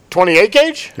weekend. 28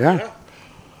 gauge? Yeah.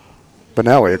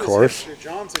 Benelli, of course.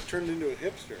 John's like turned into a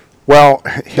hipster. Well,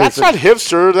 that's not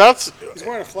hipster. He's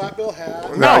wearing a flat bill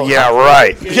hat. No, yeah,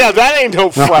 right. Yeah, that ain't no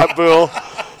flat bill.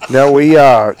 No, we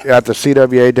at the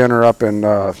CWA dinner up in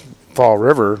Fall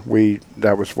River,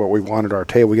 that was what we wanted our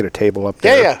table. We get a table up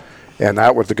there. Yeah. And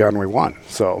that was the gun we won.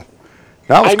 So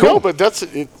that was cool. I know, but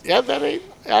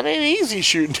that ain't easy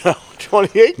shooting now.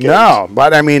 28 gauge. No,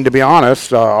 but I mean, to be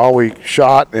honest, all we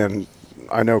shot, and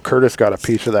I know Curtis got a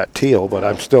piece of that teal, but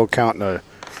I'm still counting a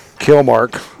kill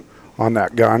mark on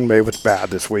that gun. Maybe it's bad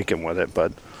this weekend with it,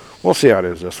 but we'll see how it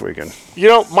is this weekend. You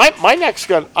know, my next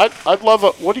gun, I'd love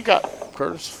a. What do you got,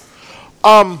 Curtis?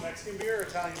 Mexican beer or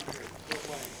Italian beer?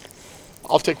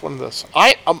 I'll take one of this.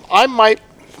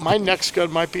 My next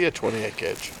gun might be a 28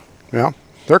 gauge. Yeah,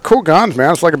 they're cool guns,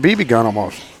 man. It's like a BB gun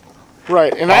almost.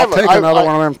 Right, and I'll take another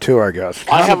one of them too, I guess.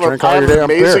 I have an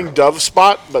amazing dove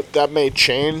spot, but that may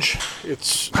change.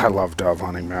 I love dove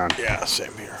hunting, man. Yeah,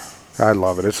 same here. I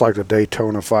love it. It's like the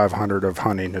Daytona 500 of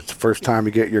hunting. It's the first time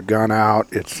you get your gun out.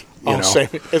 It's same.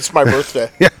 It's my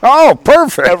birthday. Yeah. Oh,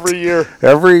 perfect. Every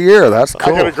year. That's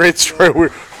cool. I got a great story.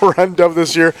 We're hunting dove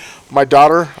this year. My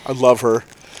daughter, I love her.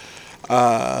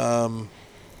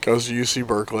 Goes to UC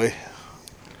Berkeley.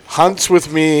 Hunts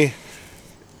with me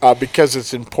because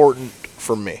it's important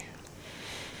for me.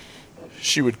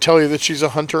 She would tell you that she's a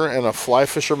hunter and a fly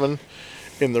fisherman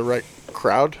in the right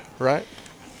crowd, right?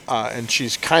 And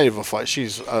she's kind of a fly.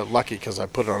 She's lucky because I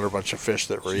put on her a bunch of fish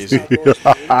that were easy.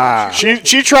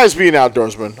 She tries being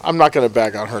outdoorsman. I'm not going to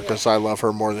bag on her because I love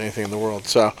her more than anything in the world.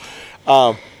 So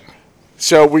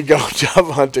we go dove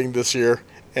hunting this year,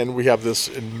 and we have this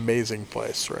amazing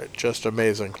place, right? Just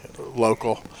amazing,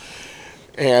 local.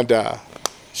 And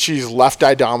she's left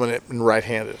eye dominant and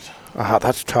right-handed.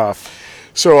 That's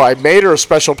tough. So I made her a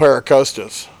special pair of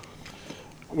Costas,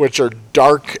 which are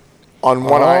dark on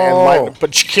one eye and light,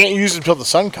 but you can't use it until the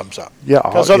sun comes up. Yeah,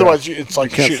 because otherwise it's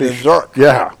like shooting in the dark.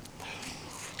 Yeah. Right?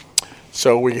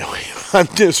 So we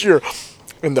hunt this year.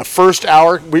 In the first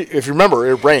hour, if you remember,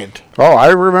 it rained. Oh, I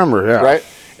remember. Yeah. Right,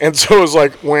 and so it was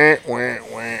like wah wah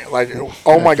wah, like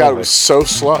oh my god, it was so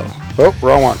slow. Oh,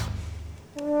 wrong one.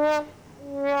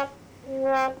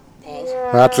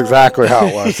 That's exactly how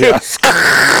it was. Yes.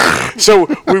 So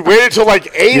we waited till like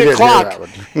 8 o'clock,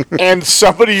 and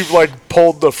somebody like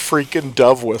pulled the freaking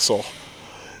dove whistle.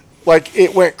 Like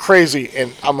it went crazy,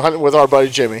 and I'm hunting with our buddy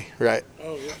Jimmy, right?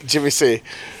 Oh yeah. Jimmy C,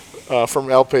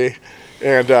 from LP,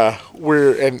 and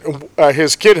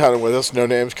his kid hunted with us. No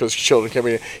names because children came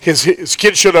in. His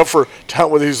kid showed up to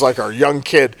hunt with. He's like our young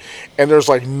kid, and there's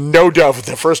like no dove in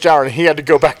the first hour, and he had to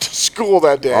go back to school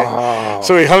that day. Oh.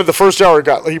 So he hunted the first hour.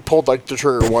 He pulled like the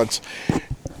trigger once.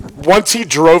 Once he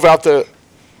drove out the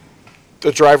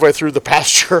driveway through the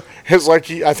pasture, it's like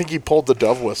I think he pulled the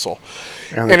dove whistle,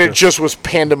 and it just was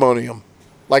pandemonium,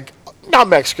 like not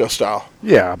Mexico style.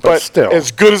 Yeah, but still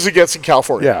as good as it gets in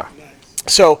California. Yeah.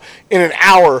 So in an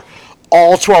hour,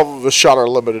 all 12 of us shot our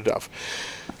limited dove.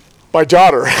 My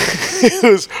daughter, it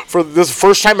was for this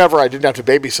first time ever I didn't have to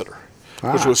babysit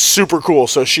her, which was super cool.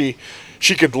 So she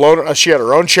could loan. She had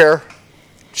her own chair.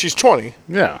 She's 20.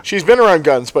 Yeah. She's been around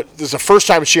guns, but this is the first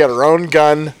time she had her own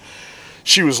gun.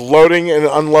 she was loading and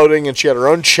unloading, and she had her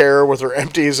own chair with her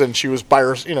empties, and she was by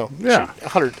her,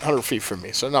 100 feet from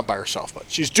me, so not by herself, but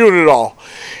she's doing it all.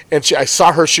 And I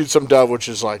saw her shoot some dove, which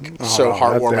is like so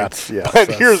heartwarming. That's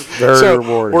very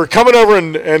rewarding. We're coming over,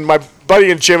 and my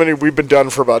buddy and Jiminy, we've been done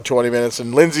for about 20 minutes,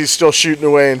 and Lindsay's still shooting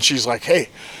away, and she's like, hey,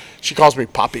 she calls me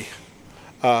Poppy.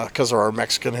 Because of our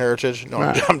Mexican heritage. No,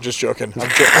 I'm just joking.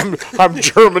 I'm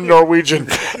German Norwegian.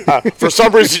 For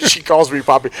some reason, she calls me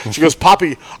Poppy. She goes,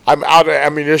 Poppy, I'm out of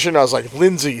ammunition. I was like,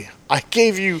 Lindsay, I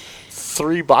gave you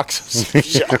 3 boxes of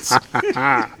shells.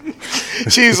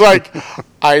 She's like,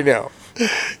 I know.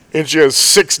 And she has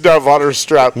 6 dove on her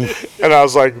strap. And I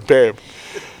was like, babe,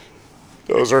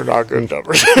 those are not good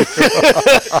numbers.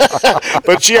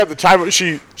 But she had the time.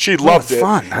 She loved it.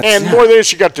 Fun. More than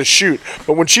she got to shoot.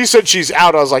 But when she said she's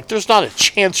out, I was like, there's not a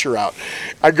chance you're out.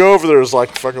 I go over there, it was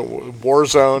like fucking war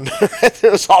zone.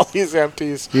 There's all these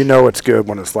empties. You know it's good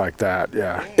when it's like that,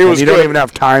 yeah. It was you good. Don't even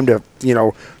have time to,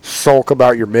 sulk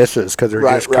about your misses because they're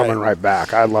just coming right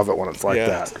back. I love it when it's like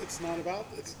that. It's not about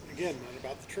the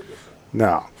trigger pull.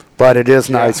 No. But it is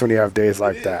nice when you have days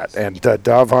like that. And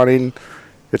dove hunting,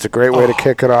 it's a great way to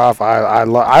kick it off. I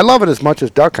love it as much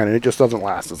as duck hunting. It just doesn't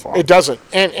last as long. It doesn't.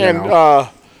 And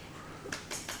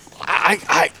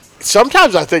I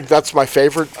sometimes I think that's my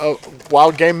favorite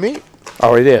wild game meat.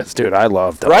 Oh, it is, dude. I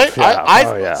love dove. Right? Yeah.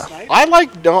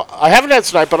 I haven't had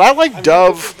snipe, but I like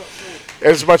dove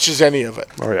as much as any of it.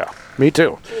 Oh yeah, me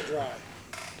too.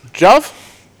 Dove?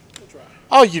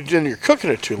 Oh, you're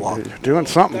cooking it too long. You're doing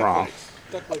something wrong.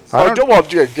 Duck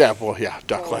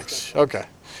legs. Okay.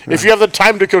 If you have the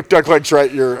time to cook duck legs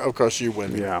right, of course you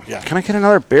win. Yeah. Can I get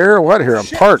another beer or what here? I'm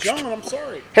parched. John, I'm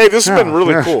sorry. Hey, this has been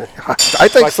really cool. I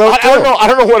think so too. I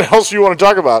don't know what else you want to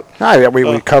talk about.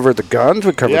 We covered the guns,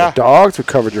 we covered the dogs, we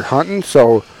covered your hunting.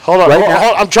 So hold on.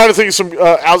 I'm trying to think of some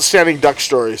outstanding duck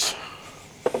stories.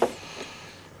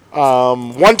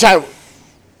 One time,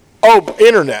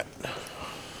 internet.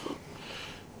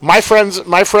 My friends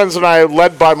and I,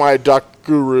 led by my duck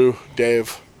guru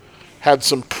Dave, had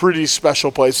some pretty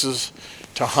special places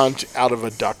to hunt out of a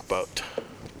duck boat.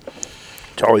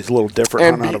 It's always a little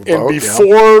different hunting out of a boat. And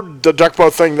before the duck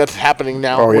boat thing that's happening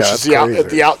now, which is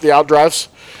the out drives.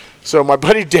 So my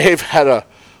buddy Dave had a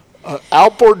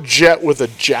outboard jet with a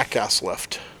jackass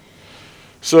lift.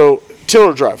 So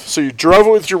tiller drive. So you drove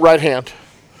it with your right hand,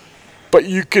 but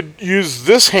you could use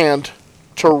this hand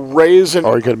to raise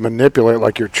or you could manipulate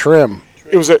like your trim.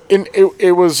 It was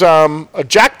a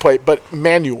jack plate, but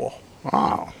manual.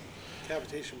 Wow.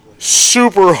 Cavitation blade.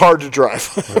 Super hard to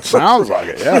drive. It sounds like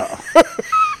it, yeah.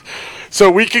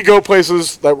 So we could go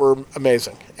places that were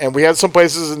amazing. And we had some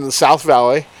places in the South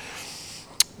Valley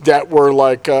that were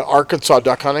like Arkansas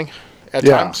duck hunting at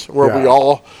times,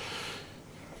 where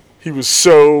he was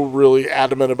so really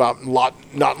adamant about not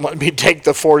letting me take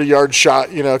the 40-yard shot,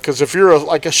 because if you're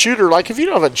a shooter, if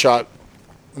you haven't shot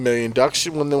a million ducks,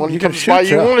 when the one comes by,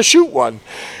 you want to shoot one.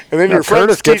 And then your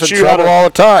friends teach you how to all the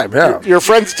time. Yeah, your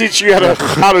friends teach you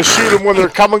how to shoot them when they're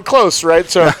coming close, right?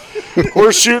 So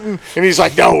we're shooting, and he's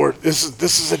like, "No, this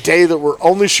is a day that we're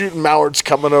only shooting mallards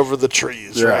coming over the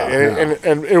trees, right?"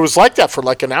 And it was like that for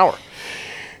like an hour,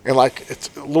 and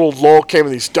it's a little lull came,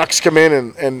 and these ducks come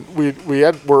in, and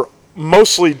we're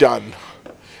mostly done.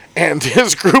 And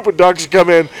his group of ducks come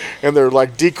in, and they're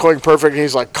decoying perfect, and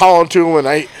he's calling to them, and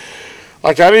I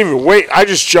didn't even wait. I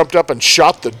just jumped up and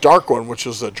shot the dark one, which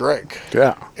was the drake.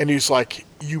 Yeah. And he's like,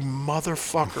 "You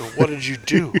motherfucker, what did you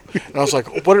do?" And I was like,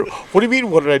 What do you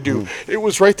mean, what did I do? It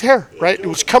was right there, right? It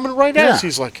was coming right at us.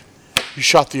 He's like, "You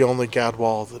shot the only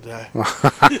gadwall of the day."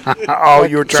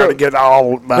 You were trying to get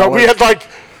all... No, we had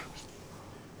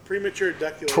premature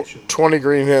deculation. 20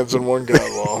 green heads and one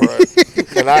gadwall,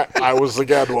 right? And I was the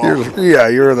gadwall.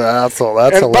 You're the asshole.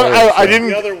 That's hilarious. But I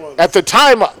didn't... At the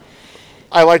time...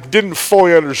 I didn't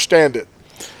fully understand it.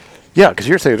 Yeah, because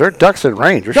you're saying there are ducks in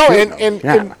range.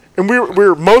 And we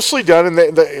were mostly done, and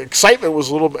the excitement was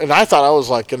a little bit. And I thought I was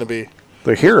going to be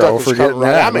the hero for getting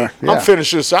that. I'm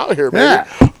finishing this out here, baby.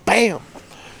 Yeah. Bam.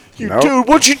 Dude,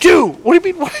 what'd you do? What do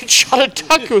you mean? I shot a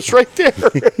duck? It was right there.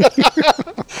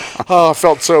 I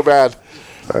felt so bad.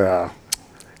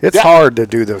 It's hard to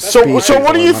do this. So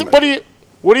what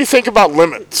do you think about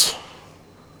limits?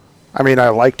 I mean, I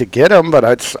like to get them, but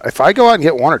if I go out and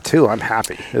get one or two, I'm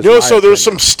happy. So there's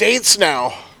some states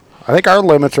now. I think our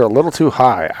limits are a little too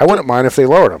high. I wouldn't mind if they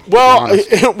lowered them. Well,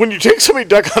 when you take somebody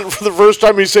duck hunting for the first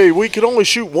time, you say, we can only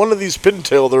shoot one of these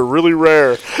pintail. They're really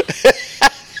rare.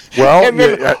 Well, and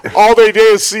then all they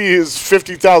do see is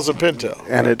 50,000 pintail.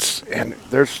 And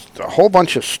there's a whole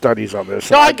bunch of studies on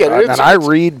this. No, I get it. I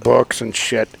read books and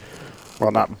shit.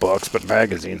 Well, not books, but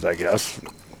magazines, I guess.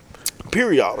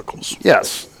 periodicals.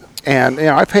 Yes. And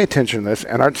I pay attention to this,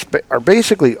 and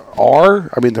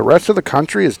the rest of the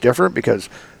country is different because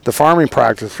the farming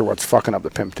practices are what's fucking up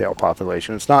the pintail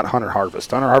population. It's not hunter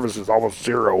harvest. Hunter harvest is almost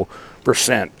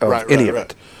 0% of any of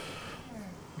it.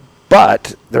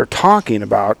 But they're talking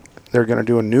about they're going to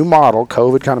do a new model.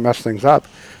 COVID kind of messed things up,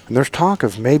 and there's talk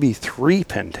of maybe 3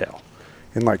 pintail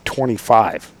in like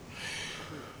 25.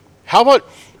 How about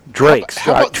drakes?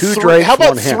 How about 2 three, drakes, how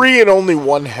about 1 hen. 3 and only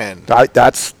 1 hen?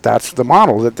 That's the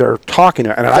model that they're talking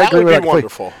about. And I agree with that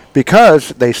wonderful. Because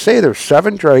they say there's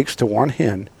 7 drakes to 1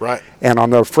 hen. Right. And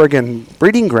on the friggin'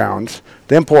 breeding grounds,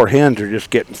 them poor hens are just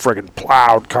getting friggin'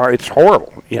 plowed. It's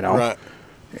horrible, Right.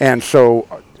 And so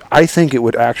I think it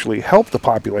would actually help the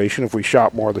population if we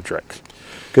shot more of the drakes.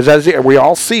 Because as we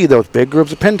all see those big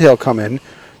groups of pintail come in,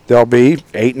 there'll be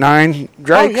 8, 9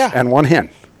 drakes and 1 hen.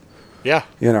 Yeah.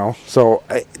 So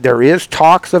there is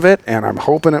talks of it, and I'm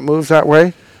hoping it moves that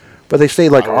way. But they say,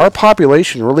 our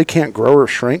population really can't grow or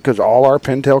shrink because all our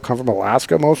pintail come from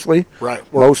Alaska mostly. Right.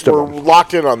 Most of we're them.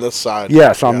 locked in on this side.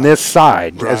 Yes, on this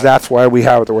side, Right. as that's why we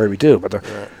have it the way we do. But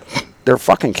they're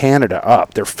fucking Canada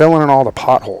up. They're filling in all the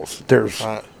potholes. There's,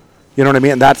 you know what I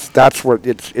mean? And that's where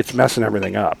it's messing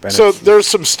everything up. And so there's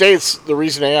some states, the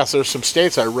reason I asked, there's some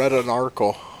states, I read an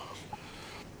article,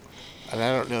 and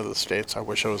I don't know the states. I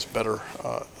wish I was better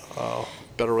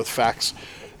with facts,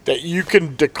 that you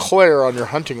can declare on your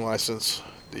hunting license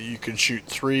that you can shoot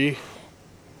 3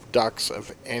 ducks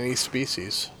of any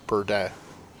species per day.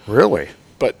 Really?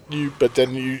 But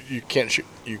then you can't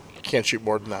shoot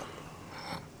more than that.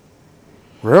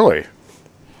 Really?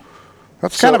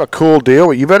 That's kind of a cool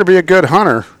deal. You better be a good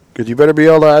hunter because you better be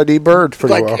able to ID birds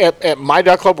pretty well. At my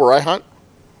duck club where I hunt,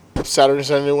 Saturday,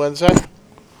 Sunday, Wednesday,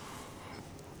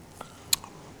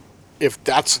 if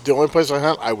that's the only place I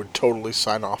hunt, I would totally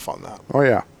sign off on that. Oh,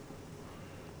 yeah.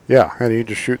 Yeah, and you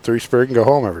just shoot 3 sprig and go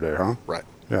home every day, huh? Right.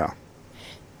 Yeah.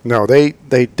 No, they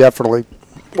definitely...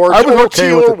 I was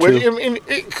okay with it, too. I mean,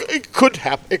 it could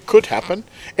happen. It could happen.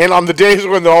 And on the days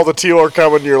when all the teal are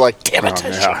coming, you're like, damn it.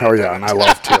 And I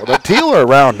love teal. The teal are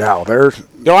around now.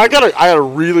 No, I had a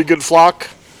really good flock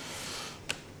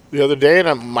the other day,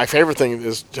 and my favorite thing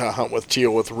is to hunt with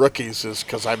teal with rookies is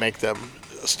because I make them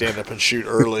stand up and shoot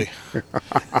early,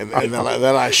 and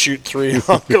then I shoot 3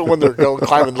 when they're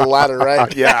climbing the ladder,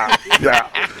 right? Yeah.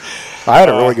 I had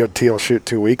a really good teal shoot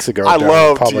 2 weeks ago. I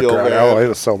love teal, man. Oh, it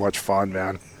was so much fun,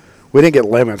 man. We didn't get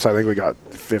limits. I think we got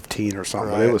 15 or something.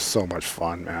 Right. But it was so much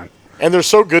fun, man. And they're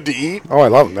so good to eat. Oh, I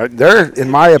love them. They're in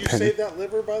my opinion. You saved that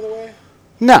liver, by the way?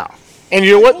 No. And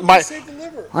you know what? Saved the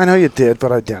liver. I know you did,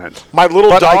 but I didn't. My little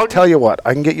dog. I tell you what,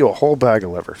 I can get you a whole bag of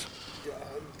livers.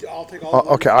 I'll take all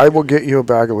okay, I will get you a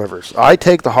bag of livers. I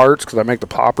take the hearts because I make the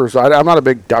poppers. I'm not a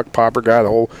big duck popper guy. The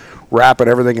whole wrapping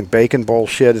everything in bacon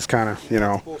bullshit is kind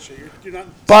of, bullshit. You're not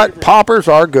but poppers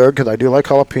are good because I do like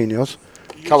jalapenos.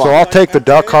 I'll take the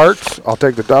duck hearts. I'll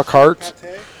take the duck hearts.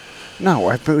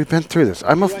 No, we've been through this.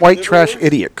 I'm a white trash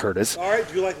idiot, Curtis. All right,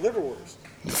 do you like liverwurst?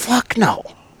 Fuck no.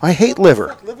 I hate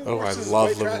liver. Oh, I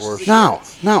love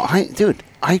liverwurst. No,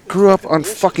 I grew up on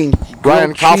fucking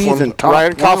Ryan Coughlin. And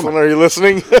Ryan Coughlin, are you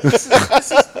listening?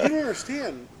 You don't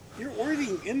understand. We're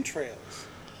eating entrails.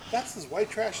 That's as white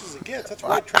trash as it gets. That's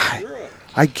white trash grew up.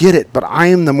 I get it, but I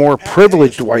am the more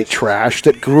privileged white trash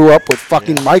that grew up with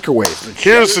fucking microwaves.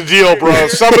 Here's the deal, bro.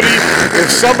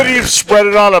 If somebody spread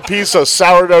it on a piece of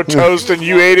sourdough toast and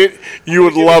you ate it, you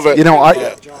would love it.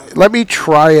 Let me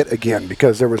try it again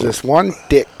because there was this one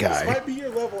dick guy. This might be your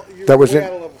level. That was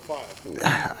at level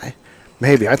 5.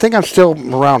 Maybe. I think I'm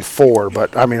still around 4,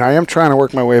 but I mean, I am trying to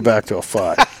work my way back to a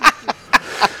 5.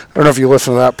 I don't know if you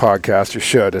listen to that podcast. You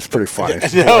should. It's pretty funny.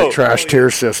 It's the white trash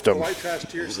tier system. White trash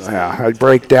tier system. Yeah, I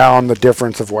break down the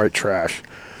difference of white trash.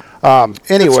 Anyway,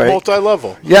 it's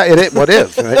multi-level. Yeah, it is. What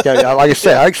is? Like I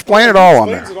say, I explain it all on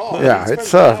there. Yeah,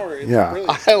 it's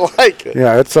I like it.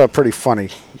 Yeah, it's a pretty funny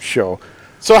show.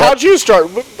 So how'd you start?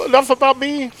 Enough about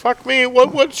me. Fuck me.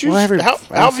 How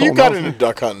have you got into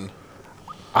duck hunting?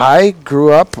 I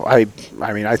grew up. I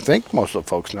mean, I think most of the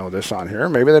folks know this on here.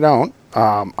 Maybe they don't.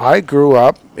 I grew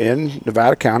up in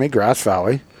Nevada County, Grass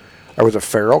Valley. I was a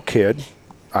feral kid.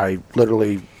 I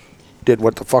literally did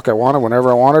what the fuck I wanted whenever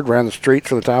I wanted. Ran the streets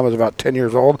from the time I was about 10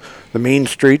 years old. The mean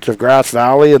streets of Grass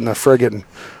Valley in the friggin'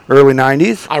 early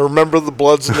 90s. I remember the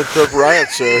Bloods and the Crook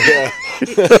riots, sir. Yeah.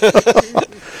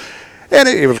 And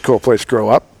it was a cool place to grow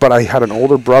up, but I had an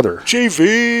older brother.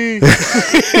 GV!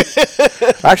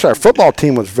 Actually, our football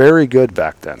team was very good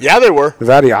back then. Yeah, they were.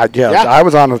 Nevada, I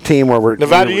was on a team where we're...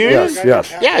 Nevada Union?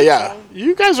 Yes. Yeah.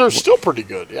 You guys are still pretty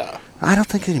good, yeah. I don't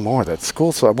think anymore. That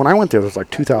school, so when I went there, there was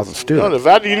like 2,000 No, students.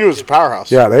 Nevada Union was a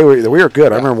powerhouse. Yeah, we were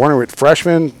good. I remember one with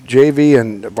freshmen, JV,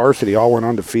 and varsity all went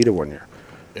undefeated one year.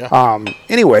 Yeah.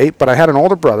 Anyway, but I had an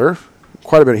older brother,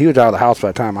 quite a bit. He was out of the house by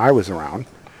the time I was around,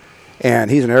 and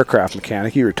he's an aircraft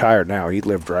mechanic. He retired now. He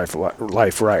lived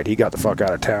life right. He got the fuck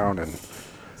out of town, and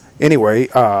anyway,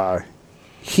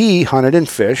 he hunted and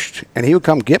fished, and he would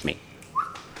come get me.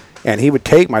 And he would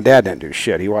take, my dad didn't do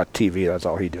shit. He watched TV, that's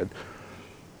all he did.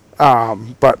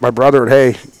 But my brother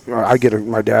would, I'd get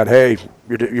my dad, hey,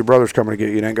 your brother's coming to get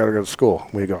you. You ain't got to go to school.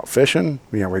 We go out fishing.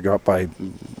 We go up by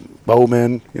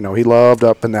Bowman. He loved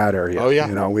up in that area. Oh,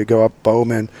 yeah. We go up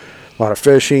Bowman, a lot of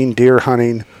fishing, deer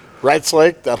hunting. Wrights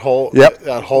Lake, that whole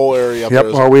area up Yep.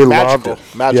 there. Well, we magical, loved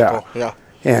it. Magical, yeah.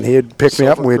 And he'd pick me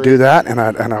up and we'd do that, and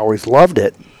I always loved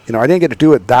it. I didn't get to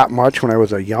do it that much when I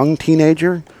was a young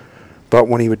teenager, but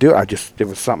when he would do it, it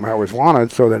was something I always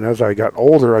wanted. So then as I got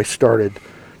older, I started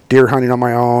deer hunting on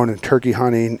my own and turkey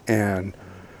hunting, and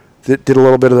did a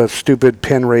little bit of the stupid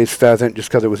pin-raised pheasant just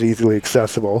because it was easily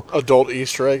accessible. Adult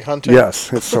Easter egg hunting?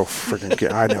 Yes, it's so freaking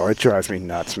good. I know, it drives me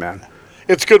nuts, man.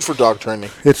 It's good for dog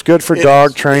training. It's good for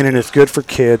dog training. It's good for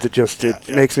kids. It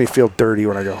makes me feel dirty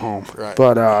when I go home. Right.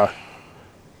 But,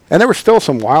 and there was still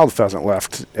some wild pheasant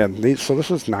left. So this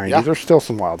was 90s. Yeah. There's still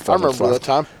some wild pheasants left. I remember that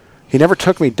time. He never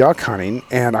took me duck hunting,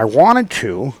 and I wanted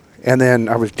to. And then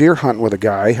I was deer hunting with a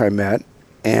guy I met,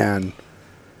 and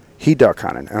he duck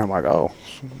hunted. And I'm like, oh,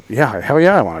 yeah, hell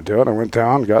yeah, I want to do it. I went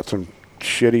down, got some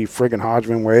shitty friggin'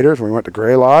 Hodgman waders. We went to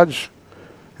Gray Lodge,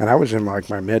 and I was in like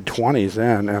my mid-20s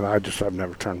then, and I've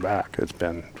never turned back. It's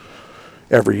been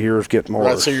every year's getting more.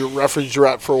 Right, so you refuge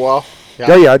rat for a while?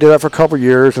 Yeah, I did that for a couple of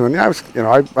years, and then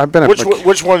I've been.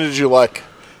 Which one did you like?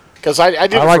 Because I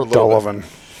did it for a little Dullivan. bit.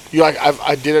 You like?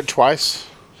 I did it twice.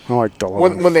 I like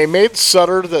Dullivan. When they made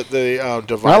Sutter, that they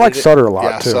divided. I like Sutter a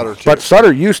lot too. Sutter too. But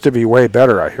Sutter used to be way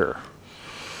better, I hear.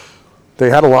 They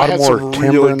had a lot more some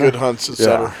timber really in good there. hunts at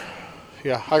Sutter.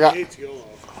 Yeah, I got.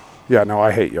 Yeah, no,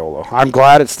 I hate YOLO. I'm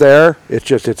glad it's there. It's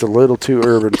just it's a little too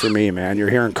urban for me, man. You're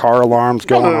hearing car alarms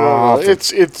going off. It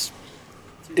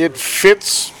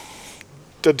fits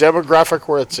the demographic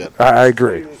where it's in. I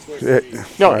agree.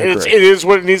 It is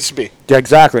what it needs to be. Yeah,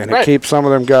 exactly, and Right. it keeps some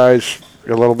of them guys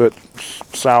a little bit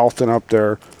south and up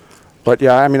there. But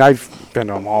yeah, I mean, I've been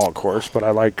to them all, of course. But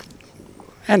I like,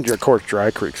 and of course,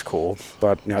 Dry Creek's cool.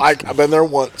 But I've been there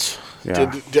once.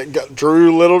 Yeah.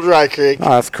 Drew Little Dry Creek. Oh,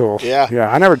 that's cool. Yeah.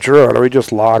 I never drew it. We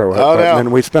just lotto it. Oh, no.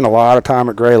 And we spent a lot of time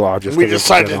at Gray Lodge. We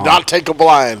decided to not take a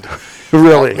blind.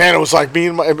 Really? Man, it was like me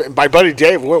and my buddy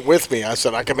Dave went with me. I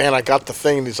said, I got the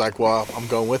thing. And he's like, well, I'm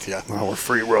going with you. Oh, we're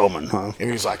free roaming, huh?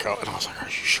 And he's like, oh. And I was like, are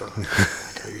you sure?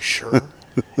 Are you sure?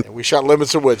 And we shot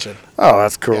limits of widgeon. Oh,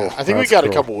 that's cool. Yeah, I think we got a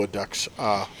couple wood ducks.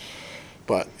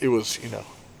 But it was,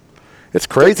 It's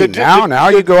crazy. Now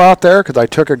you go out there, because I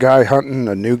took a guy hunting,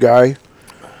 a new guy,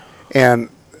 and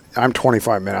I'm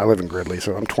 25 minutes. I live in Gridley,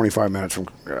 so I'm 25 minutes from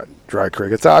Dry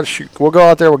Creek. We'll go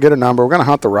out there, we'll get a number. We're going to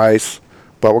hunt the rice,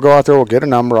 but we'll go out there, we'll get a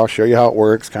number. I'll show you how it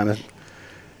works, kind of.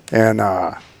 And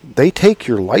they take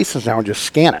your license now and just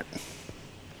scan it.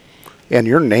 And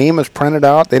your name is printed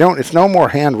out. It's no more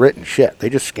handwritten shit. They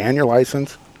just scan your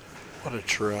license. What a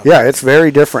trip. Yeah, it's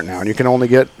very different now. And you can only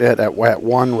get it at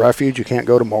one refuge. You can't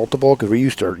go to multiple, because we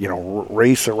used to,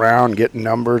 race around, get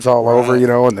numbers all over,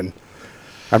 and then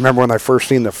I remember when I first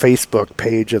seen the Facebook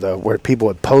page where people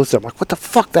would post, I'm like, what the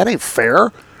fuck? That ain't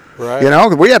fair. Right.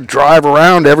 We had to drive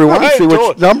around everyone to see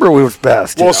which number was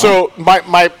best. Well, so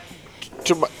my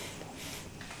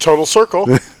total circle.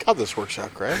 God, this works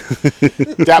out great.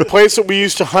 That place that we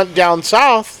used to hunt down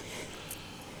south,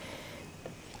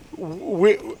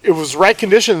 it was right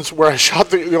conditions where I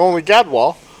shot the only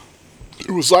gadwall.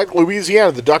 It was like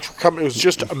Louisiana. The ducks were coming. It was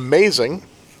just amazing.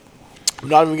 I'm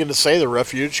not even going to say the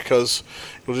refuge because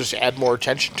it'll just add more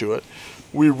attention to it.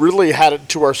 We really had it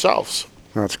to ourselves.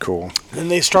 That's cool. Then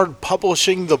they started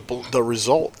publishing the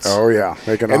results. Oh, yeah.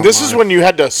 And this is when you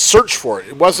had to search for it.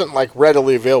 It wasn't like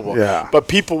readily available. Yeah. But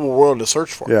people were willing to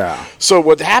search for it. Yeah. So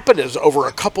what happened is over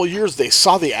a couple of years, they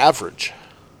saw the average.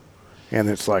 And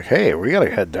it's like, hey, we got to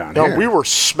head down here. No, we were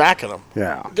smacking them.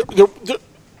 Yeah. There,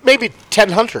 maybe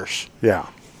 10 hunters. Yeah.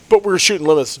 But we were shooting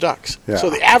limits of ducks. Yeah. So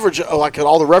the average, like at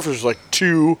all the refuges, was like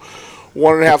 2,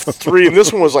 1.5, 3, and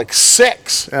this one was like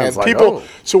 6. Yeah, and like, people. oh.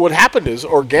 So what happened is,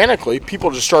 organically,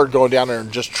 people just started going down there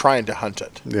and just trying to hunt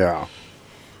it, Yeah.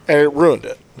 and it ruined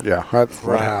it. Yeah. That's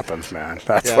what happens, man.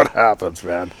 That's what happens,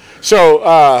 man. So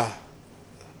I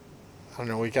don't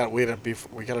know. We got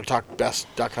to talk best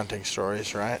duck hunting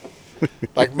stories, right?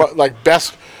 like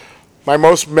best. My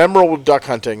most memorable duck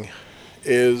hunting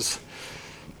is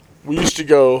we used to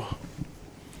go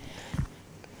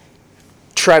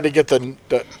tried to get the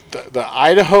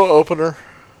Idaho opener,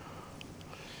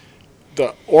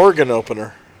 the Oregon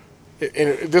opener.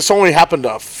 And this only happened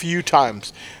a few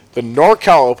times. The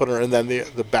NorCal opener and then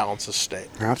the balance of state.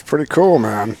 That's pretty cool,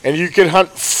 man. And you can hunt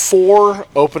 4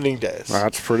 opening days.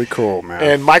 That's pretty cool, man.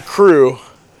 And my crew,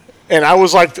 and I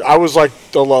was like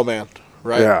the low man,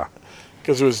 right? Yeah.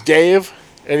 Because it was Dave,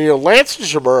 and Lance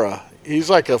Shimura, he's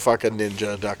like a fucking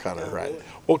ninja duck hunter, right?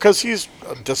 Well, because he's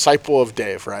a disciple of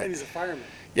Dave, right? And he's a fireman.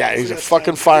 Yeah, he's a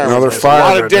fucking fireman. Another There's a lot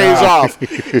fireman, of days yeah.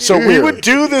 off. So we would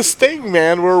do this thing,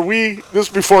 man, where this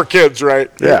before kids,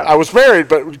 right? Yeah. I was married,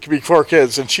 but before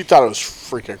kids, and she thought it was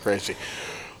freaking crazy.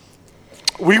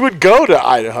 We would go to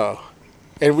Idaho,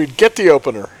 and we'd get the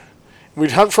opener.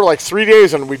 We'd hunt for like 3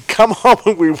 days, and we'd come home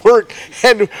and we'd work,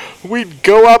 and we'd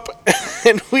go up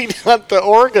and we'd hunt the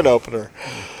Oregon opener.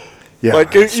 Yeah,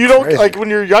 like that's you don't crazy. like when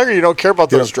you're younger, you don't care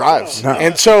about those drives. No.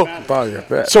 And so Bother your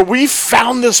bet. so we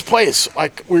found this place.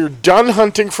 Like we were done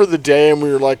hunting for the day, and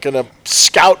we were like gonna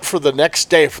scout for the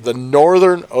next day for the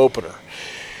northern opener.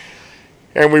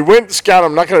 And we went scout.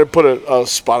 I'm not gonna put a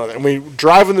spot on it. And we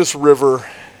drive in this river,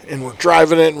 and we're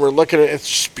driving it, and we're looking at it. It's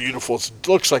just beautiful. It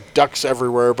looks like ducks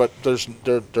everywhere, but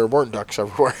there weren't ducks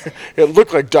everywhere. It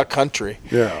looked like duck country.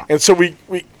 Yeah. And so we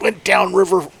went down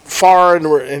river far, and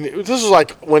this is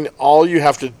like when all you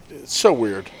have to. It's so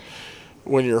weird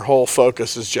when your whole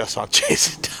focus is just on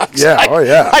chasing ducks. Yeah.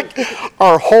 Like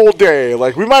our whole day.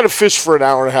 Like we might have fished for an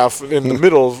hour and a half in the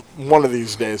middle of one of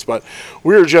these days, but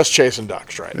we were just chasing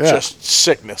ducks, right? Yeah. Just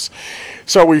sickness.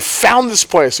 So we found this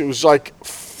place. It was like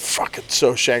fucking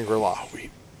so Shangri-La. We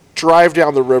drive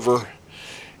down the river,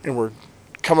 and we're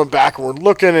coming back, and we're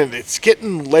looking, and it's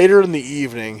getting later in the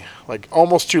evening, like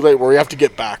almost too late where we have to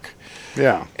get back.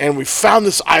 Yeah. And we found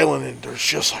this island, and there's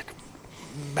just like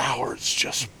mallards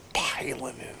just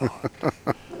piling in on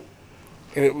it.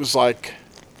 And it was like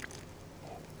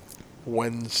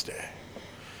Wednesday.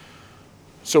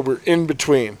 So we're in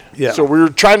between. Yeah. So we were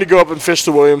trying to go up and fish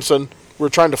the Williamson. We were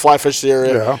trying to fly fish the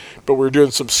area, Yeah. but we were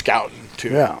doing some scouting too.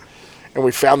 Yeah. And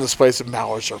we found this place, and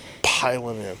mallards are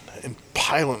piling in and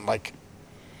piling like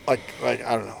I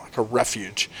don't know, like a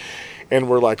refuge. And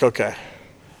we're like, okay,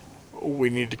 we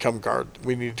need to come guard.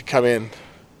 We need to come in.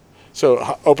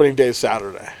 So opening day is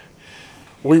Saturday.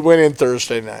 We went in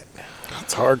Thursday night.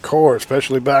 It's hardcore,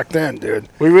 especially back then, dude.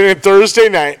 We went in Thursday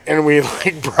night, and we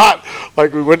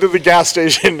we went to the gas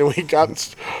station, and we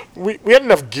had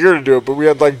enough gear to do it, but we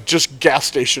had like just gas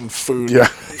station food. Yeah.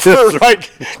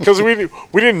 Because we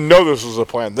didn't know this was a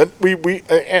plan. Then we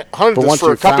hunted this once for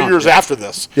you a couple found years it. after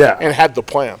this. Yeah. And had the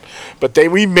plan, but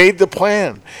we made the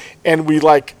plan, and we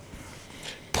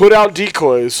put out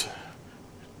decoys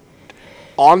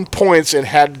on points and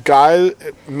had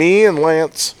me and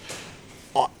Lance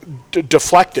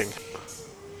deflecting.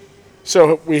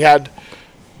 So we had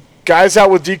guys out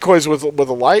with decoys with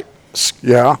a light,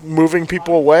 Yeah. moving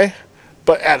people away.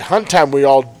 But at hunt time, we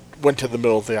all went to the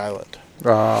middle of the island.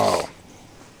 Oh.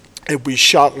 And we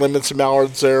shot limits and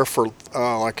mallards there for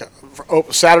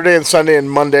Saturday and Sunday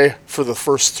and Monday for the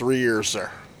first 3 years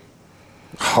there.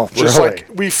 Oh, Just really? like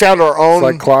we found our own.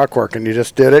 It's like clockwork, and you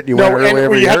just did it. You went early and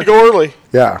every we year. had to go early.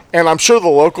 Yeah. And I'm sure the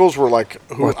locals were like,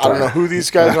 I don't know who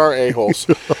these guys are, a-holes.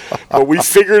 But we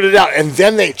figured it out. And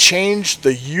then they changed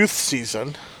the youth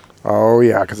season. Oh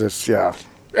yeah, because it's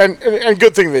And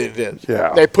good thing they did.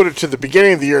 Yeah. They put it to the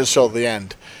beginning of the year instead of the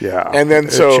end. Yeah. And then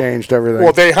it so changed everything.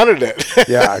 Well, they hunted it.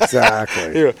 Yeah,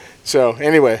 exactly. Yeah. So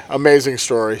anyway, amazing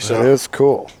story. It So is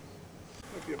cool.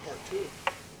 Might be a part 2.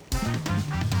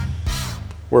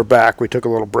 We're back. We took a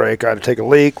little break. I had to take a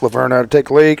leak. Laverne had to take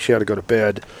a leak. She had to go to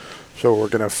bed. So we're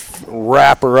going to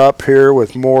wrap her up here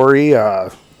with Maury.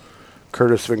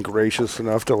 Curtis has been gracious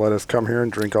enough to let us come here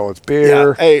and drink all its beer.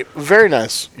 yeah, hey, very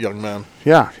nice young man.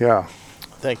 Yeah.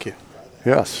 Thank you.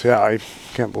 Yes, yeah. I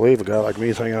can't believe a guy like me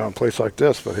is hanging out in a place like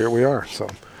this, but here we are. So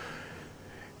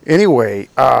anyway,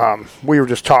 we were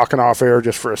just talking off air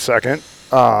just for a second.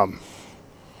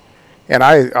 And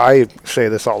I say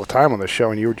this all the time on this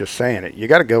show, and you were just saying it. You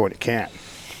got to go when you can.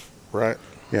 Right.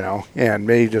 And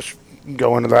maybe just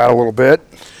go into that a little bit.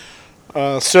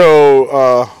 Yeah,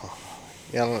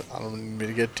 I don't need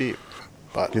to get deep,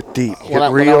 but Get deep. when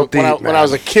I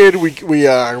was a kid,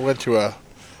 I went to a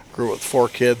group with 4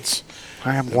 kids.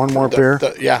 I have one more beer.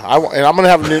 I'm gonna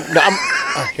have. I'm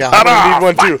gonna need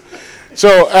one too.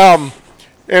 So,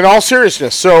 in all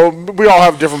seriousness, so we all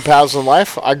have different paths in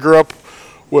life. I grew up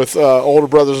with older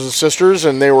brothers and sisters,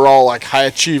 and they were all like high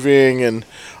achieving, and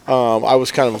I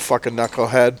was kind of a fucking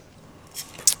knucklehead.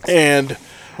 And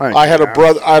I had a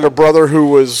brother who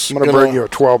was. I'm gonna bring you a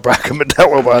 12-pack of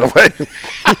Modelo, by the way.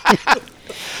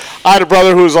 I had a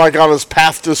brother who was like on his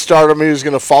path to stardom. He was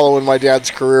going to follow in my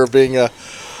dad's career of being a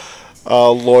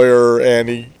lawyer, and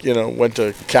he, went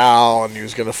to Cal, and he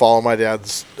was going to follow my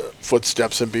dad's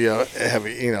footsteps and be a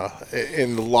heavy,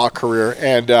 in the law career.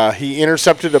 And he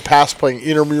intercepted a pass playing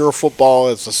intramural football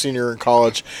as a senior in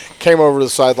college, came over to the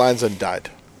sidelines and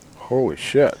died. Holy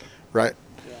shit. Right?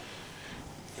 Yeah.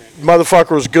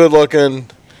 Motherfucker was good looking,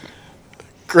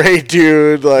 great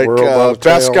dude, like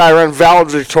best guy around,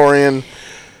 valedictorian.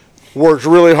 Worked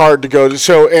really hard to go to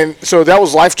so that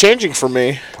was life changing for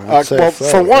me.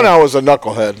 For one, I was a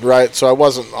knucklehead, right? So I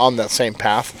wasn't on that same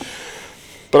path.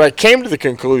 But I came to the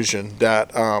conclusion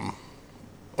that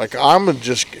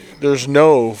there's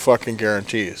no fucking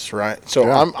guarantees, right? So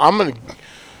yeah. I'm gonna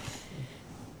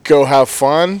go have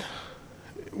fun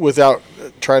without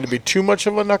trying to be too much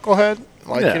of a knucklehead,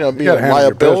 be a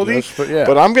liability. Business,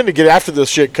 but I'm gonna get after this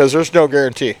shit because there's no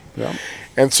guarantee. Yeah.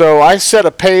 And so I set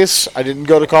a pace. I didn't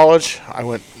go to college. I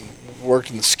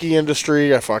worked in the ski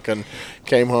industry. I fucking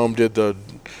came home, did the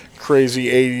crazy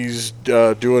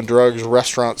 80s doing drugs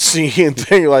restaurant scene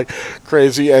thing like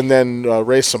crazy, and then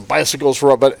raced some bicycles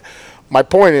for. But my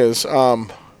point is,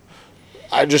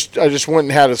 I just went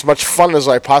and had as much fun as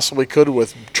I possibly could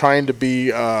with trying to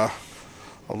be a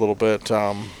little bit,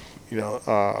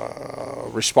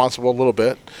 responsible a little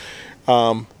bit.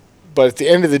 But at the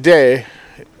end of the day,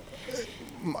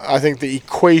 I think the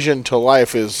equation to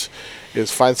life is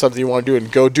find something you want to do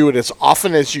and go do it as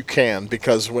often as you can,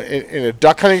 because in a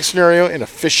duck hunting scenario, in a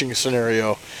fishing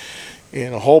scenario,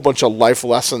 in a whole bunch of life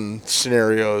lesson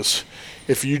scenarios,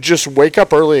 if you just wake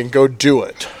up early and go do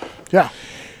it,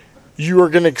 you are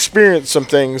going to experience some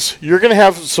things. You're going to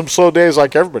have some slow days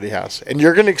like everybody has, and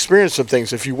you're going to experience some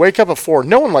things. If you wake up at 4,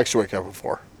 no one likes to wake up at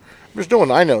 4. There's no one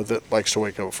I know that likes to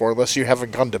wake up at 4 unless you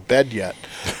haven't gone to bed yet,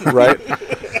 right?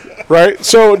 Right?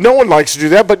 So no one likes to do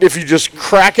that, but if you just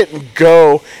crack it and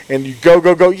go, and you go,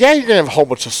 yeah, you're going to have a whole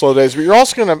bunch of slow days, but you're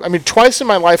also going to, twice in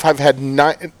my life I've had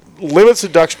limits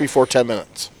of ducks before 10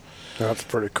 minutes. That's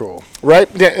pretty cool. Right?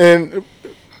 And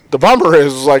the bummer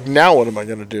is, now what am I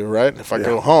going to do, right? If I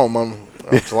go home, I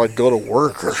have to, go to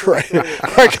work, or, right?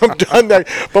 I'm done that.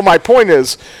 But my point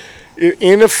is,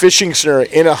 in a fishing scenario,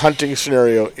 in a hunting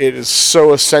scenario, it is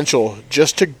so essential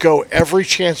just to go every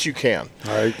chance you can.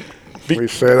 Right. We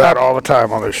say that all the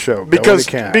time on this show. Because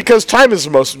time is the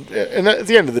most, and at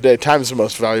the end of the day, time is the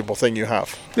most valuable thing you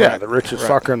have. Yeah, the richest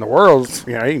fucker in the world.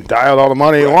 He can die with all the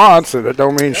money he wants, and it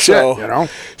don't mean shit.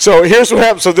 So here's what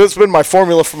happened. So this has been my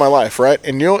formula for my life, right?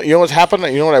 And you know what's happened?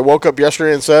 You know what I woke up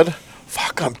yesterday and said?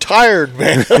 Fuck, I'm tired,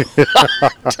 man.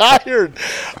 I'm tired,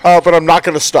 but I'm not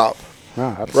going to stop.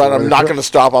 Right, I'm not going to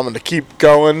stop. I'm going to keep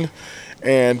going.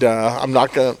 And I'm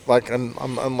not going to,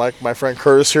 I'm unlike my friend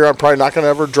Curtis here, I'm probably not going to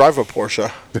ever drive a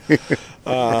Porsche. You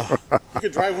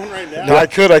could drive one right now. No, I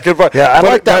could. But, I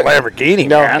like that Lamborghini,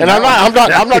 no, man. And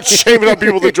I'm not shaming on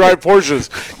people that drive Porsches,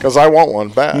 because I want one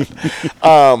bad.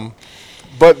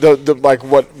 But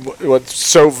what's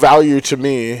so valuable to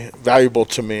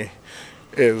me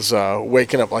is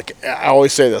waking up. I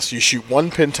always say this: you shoot one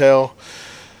pintail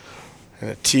and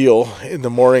a teal in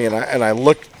the morning, and I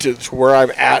looked to where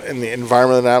I'm at in the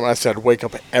environment that I'm at, and I said, I'd wake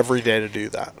up every day to do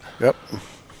that. Yep.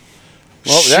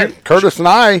 Well, Curtis and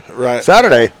I,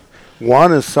 Saturday,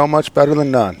 one is so much better than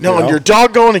none. No, and your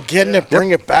dog going and getting it, bring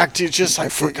it back to you, just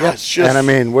like, it's just.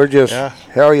 And we're just,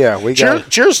 hell yeah.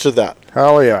 Cheers to that.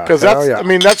 Hell yeah. Because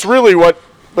that's really what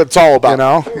it's all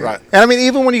about. Right. And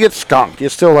even when you get skunked,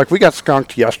 it's still we got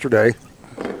skunked yesterday.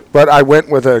 But I went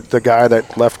with the guy,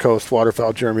 that left coast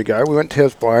waterfowl Jeremy guy. We went to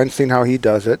his blind, seen how he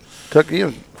does it. Took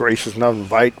gracious enough to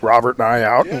invite Robert and I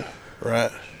out. Yeah.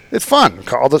 Right. It's fun.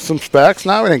 Called us some specs.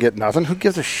 Now we didn't get nothing. Who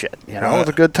gives a shit? It was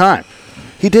a good time.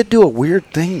 He did do a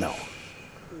weird thing though,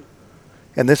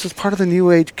 and this is part of the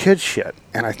new age kid shit.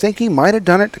 And I think he might have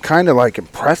done it to kind of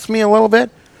impress me a little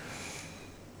bit.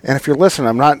 And if you're listening,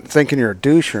 I'm not thinking you're a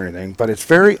douche or anything, but it's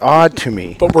very odd to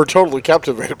me. But we're totally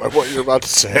captivated by what you're about to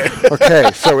say.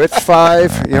 Okay, so it's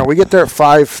 5. We get there at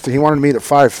 5. He wanted to meet at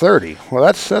 5:30. Well,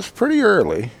 that's pretty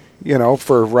early,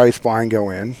 for rice blind go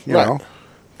in. You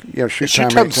know, shoot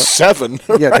time 7.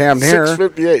 Yeah, damn near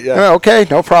 6:58. Yeah. Okay,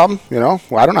 no problem. Well,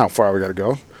 I don't know how far we got to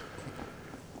go.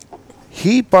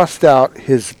 He busts out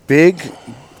his big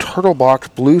turtle box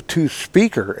Bluetooth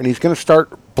speaker, and he's going to start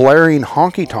blaring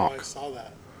honky tonk. I saw that.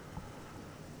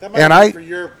 That might be for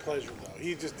your pleasure, though.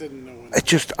 He just didn't know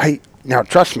when. Now,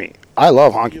 trust me, I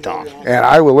love honky tonk, and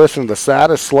I will listen to the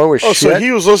saddest, slowest shit. So he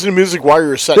was listening to music while you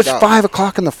were setting up. It's 5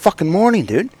 o'clock in the fucking morning,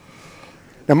 dude.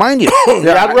 Now, mind you.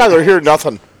 I'd rather hear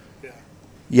nothing.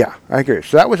 Yeah, I agree.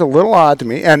 So that was a little odd to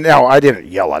me. And now I didn't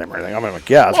yell at him or anything. I'm going to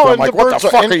guess. Well, but I'm and like, the what the birds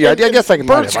are- fuck and- are you? I and guess I can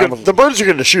birds mind him. the birds you're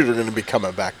going to shoot are going to be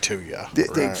coming back to you.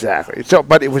 Exactly. So,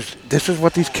 but this is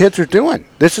what these kids are doing.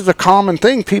 This is a common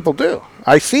thing people do.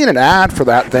 I seen an ad for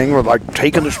that thing with like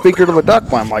taking the speaker to the duck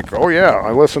blind. I'm like, oh yeah,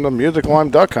 I listen to music while I'm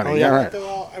duck hunting. Oh, yeah. Right.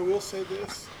 Though, I will say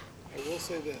this.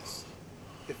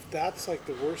 If that's like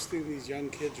the worst thing these young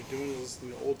kids are doing is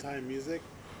listening to old time music,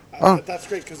 that's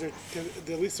great because at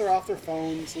least they're off their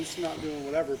phones. At least they're not doing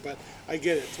whatever. But I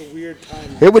get it. It's a weird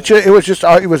time. It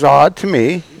was odd to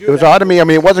me. It was odd to me. I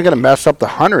mean, it wasn't going to mess up the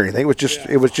hunt or anything.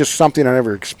 It was just something I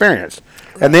never experienced.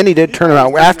 Right. And then he did turn it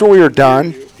on after we were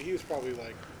done. He was probably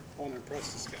like, I want to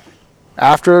impress this guy.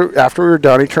 After we were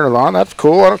done, he turned it on. That's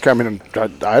cool. I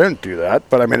didn't do that,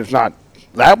 but I mean, it's not.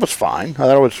 That was fine. I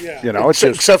thought it was, it's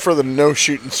just, except for the no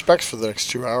shooting specs for the next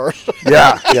 2 hours.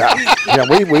 yeah.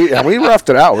 We roughed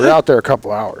it out. We were out there a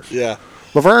couple hours. Yeah.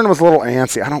 Laverne was a little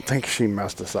antsy. I don't think she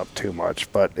messed us up too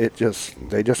much, but they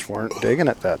just weren't digging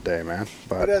it that day, man.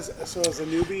 But as a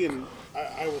newbie, and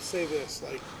I will say this,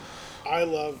 like, I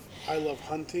love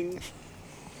hunting,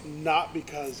 not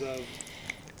because of,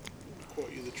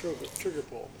 quote you, the trigger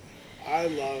pull. I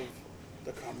love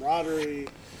the camaraderie,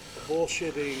 the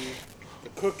bullshitting, the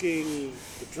cooking,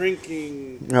 the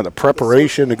drinking. The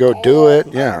preparation to go do it.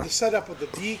 Yeah. The setup of the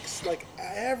deeks, like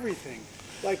everything.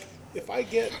 Like if I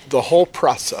get the whole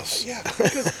process. Yeah.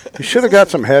 You should have got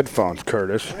some headphones,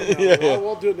 Curtis. I know,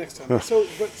 we'll do it next time. So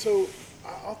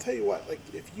I'll tell you what. Like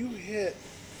if you hit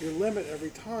your limit every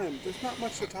time, there's not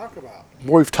much to talk about.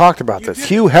 We've talked about this.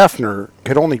 Hugh Hefner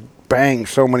could only bang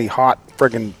so many hot,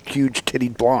 friggin' huge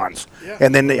tittied blondes,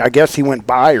 and then I guess he went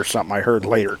by or something. I heard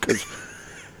later because.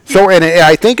 And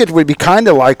I think it would be kind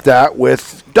of like that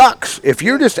with ducks. If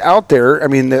you're just out there, I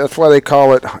mean, that's why they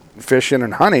call it fishing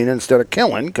and hunting instead of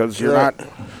killing, because you're not.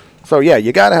 So, yeah,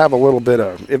 you got to have a little bit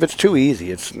of. If it's too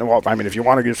easy, if you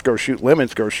want to just go shoot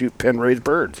limits, go shoot pen-raised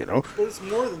birds, But it's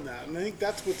more than that, and I think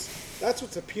that's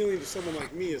what's appealing to someone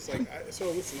like me. Is like,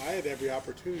 listen, I had every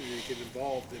opportunity to get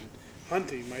involved in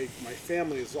hunting. My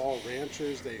family is all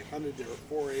ranchers. They hunted. They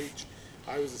were 4-H.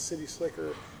 I was a city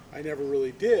slicker. I never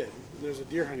really did. There's a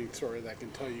deer hunting story that I can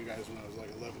tell you guys when I was like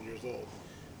 11 years old.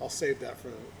 I'll save that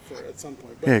for at some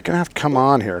point. But, you're going to have to come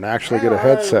on here and actually get a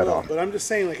headset on. But I'm just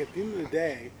saying, like, at the end of the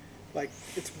day, like,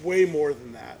 it's way more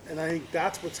than that. And I think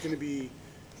that's what's going to be,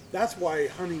 that's why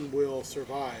hunting will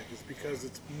survive, is because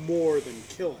it's more than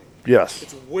killing. Yes.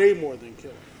 It's way more than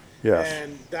killing. Yes.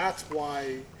 And that's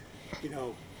why,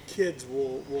 kids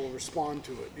will respond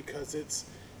to it, because it's,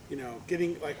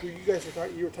 getting, like you guys were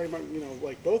talking, about,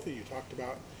 like both of you talked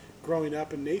about growing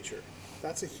up in nature.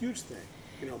 That's a huge thing.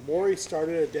 Maury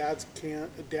started a dad's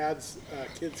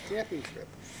kids camping trip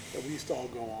that we used to all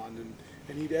go on,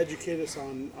 and he'd educate us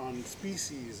on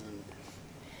species, and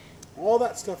all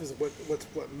that stuff is what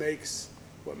makes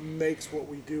what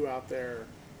we do out there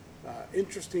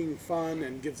interesting, fun,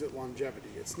 and gives it longevity.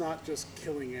 It's not just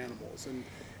killing animals,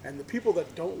 and the people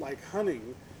that don't like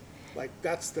hunting, like,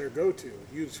 that's their go-to.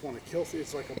 You just want to kill.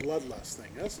 It's like a bloodlust thing.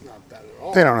 That's not that at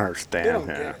all. They don't understand. They don't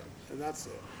get it, and that's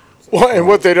it. So, well, and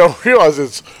what they don't realize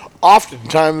is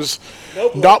oftentimes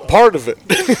not part of it.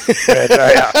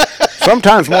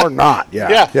 Sometimes more than not.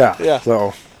 Yeah.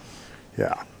 So,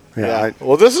 yeah.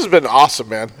 Well, this has been awesome,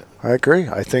 man. I agree.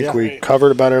 I think we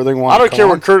covered about everything. I don't care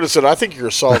what Curtis said. I think you're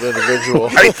a solid individual.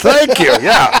 Hey, thank you.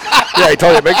 Yeah. He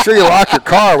told you, make sure you lock your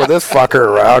car with this fucker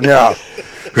around. Yeah.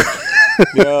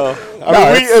 Yeah.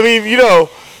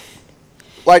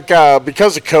 Like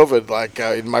because of COVID, like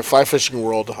in my fly fishing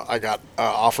world, I got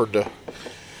offered to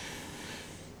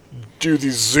do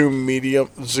these Zoom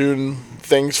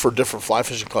things for different fly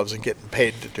fishing clubs and getting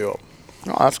paid to do them.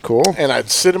 Oh, that's cool. And I'd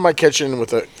sit in my kitchen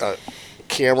with a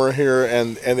camera here,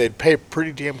 and they'd pay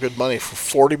pretty damn good money for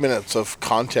 40 minutes of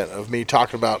content of me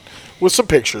talking about with some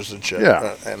pictures and shit.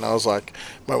 Yeah. And I was like,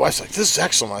 my wife's like, this is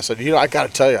excellent. I said, I got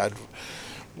to tell you,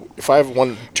 if I have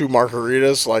 1-2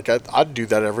 margaritas, like I'd do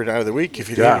that every night of the week if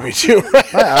you needed me to.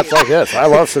 That's like this. I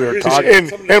love sitting there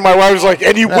talking. And my wife was like,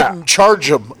 and you wouldn't charge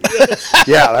them.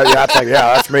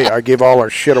 That's me. I give all our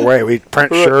shit away. We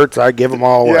print shirts. I give them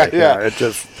all away. Yeah. It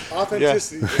just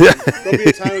authenticity. There'll be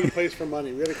a time and a place for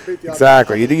money. We got to create the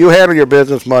exactly. You handle your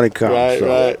business, money comes.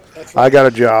 Right. I got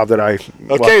a job that I.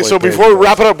 Okay, so before we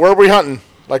wrap it up, where are we hunting?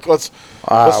 Like, let's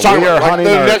talk about the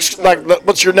next.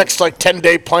 What's your next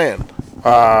 10-day plan?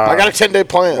 I got a 10-day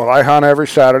plan. Well, I hunt every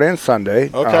Saturday and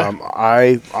Sunday. Okay.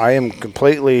 I am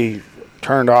completely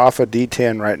turned off a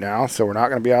D10 right now, so we're not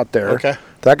going to be out there. Okay.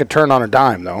 That could turn on a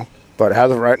dime, though, but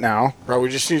as of right now. Right, we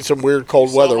just need some weird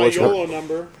cold weather. My YOLO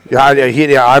number.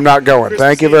 Yeah, I'm not going.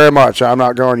 Thank you very much. I'm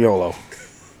not going YOLO.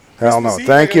 Hell no. Christmas Eve,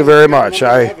 Thank I you gotta very look at much.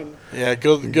 number I 11. Yeah,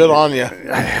 good on you.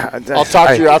 I'll talk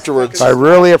to you afterwards. I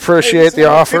really Hey, appreciate this the is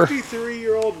a offer.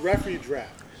 53-year-old refuge rat.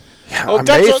 Oh, Mason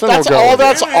that's will go all. with it.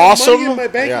 That's I have awesome. money in my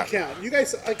bank Yeah. account. You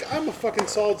guys, like, I'm a fucking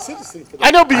solid citizen for that.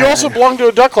 I know, but you also belong to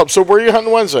a duck club. So where are you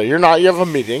hunting Wednesday? You're not. You have a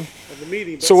meeting. Of the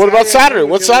meeting. But So what about Saturday? I'm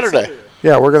What's gonna go Saturday?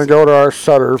 Yeah, we're going to go to our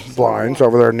Sutter blinds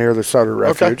over there near the Sutter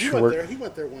Refuge. He We're-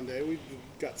 went there one day. We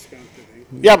got skunked, I think.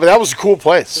 Yeah, but that was a cool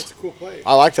place. It's a cool place.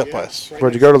 I like that Yeah, place. right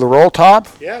Would you next- go to the roll top?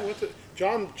 Yeah, went to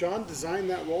John designed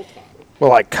that roll top.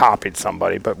 Well, I copied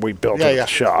somebody, but we built it Yeah, in yeah. the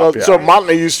shop. So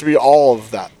Montenay used to be all of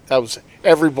that. That was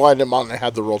every blind in Montenay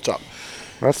had the roll top.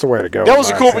 That's the way to go. That in was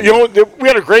a my cool. opinion. You know, we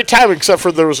had a great time, except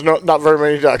for there was not very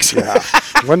many ducks. Yeah.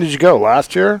 When did you go?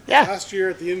 Last year? Yeah. Last year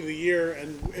at the end of the year,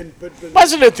 but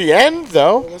Wasn't at the end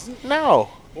though. It wasn't? No.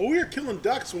 well, we were killing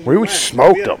ducks when We went.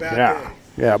 smoked We had a them. bad Yeah. day.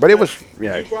 Yeah, but it was,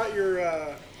 yeah. You brought your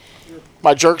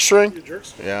My jerk string. jerk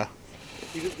string. Yeah.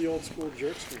 You did the old school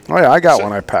jerk string. Oh, yeah, I got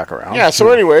one I pack around. Yeah. So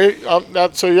anyway,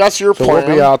 that's your So plan.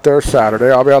 we'll be out there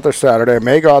Saturday. I'll be out there Saturday. I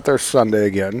may go out there Sunday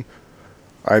again.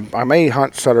 I may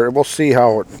hunt Saturday. We'll see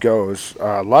how it goes.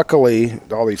 Luckily,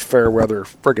 all these fair weather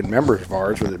friggin' members of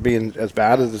ours, with it being as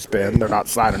bad as it's been, they're not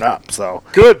signing up. So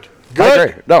Good. I Good.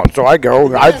 agree. No, so I go.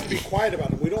 We have to be quiet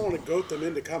about it. We don't want to goat them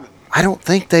into coming. I don't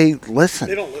think they They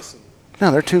listen. don't listen.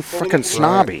 No, they're too freaking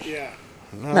snobby. Yeah.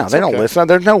 No, they don't okay. listen.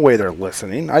 There's no way they're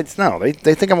listening. No, they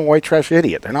think I'm a white trash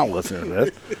idiot. They're not listening to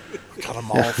this. Got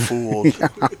them all fooled.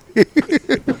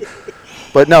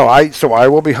 But no, I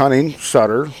will be hunting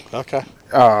Sutter. Okay.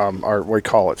 Or we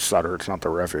call it Sutter. It's not the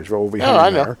refuge, but we'll be Oh, hunting I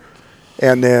know. there.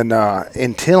 And then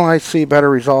until I see better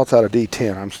results out of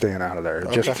D10, I'm staying out of there.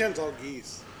 Just Weekends all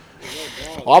geese.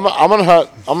 Well, I'm gonna hunt.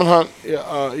 I'm gonna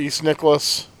hunt East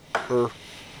Nicholas or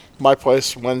my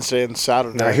place Wednesday and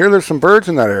Saturday. I hear there's some birds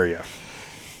in that area.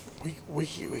 we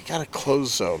got a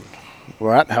closed zone.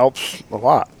 Well, that helps a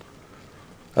lot.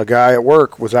 A guy at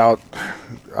work was out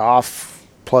off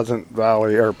Pleasant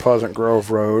Valley or Pleasant Grove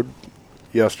Road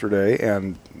yesterday,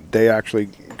 and they actually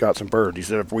got some birds. He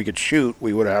said if we could shoot,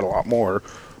 we would have had a lot more,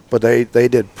 but they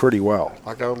did pretty well.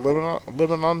 I got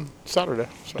living on Saturday.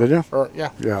 So. Did you? Or, yeah.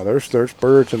 Yeah, there's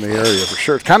birds in the area for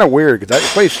sure. It's kind of weird because that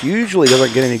place usually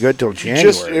doesn't get any good till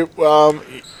January.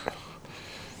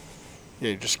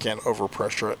 You just can't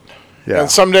overpressure it. Yeah.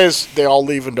 And some days they all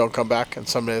leave and don't come back, and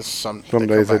some days Some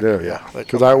days they do, yeah. they come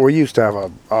Because back. we used to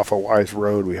have off of Wise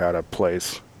Road, we had a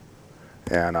place,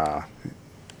 and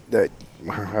that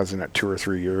I was in it 2 or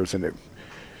 3 years, and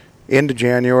into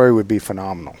January would be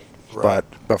phenomenal. Right.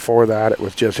 But before that, it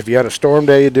was just if you had a storm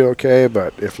day, you'd do okay.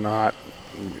 But if not,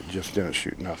 you just didn't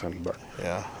shoot nothing. But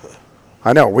Yeah.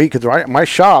 I know because my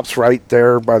shop's right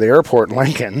there by the airport in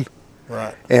Lincoln.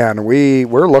 Right. And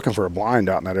we're looking for a blind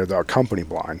out in that area, a company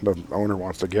blind. The owner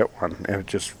wants to get one, and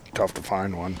it's just tough to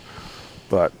find one.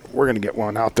 But we're going to get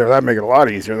one out there. That'd make it a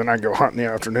lot easier. Then I can go hunt in the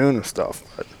afternoon and stuff.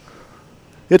 But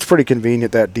it's pretty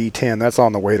convenient, that D10. That's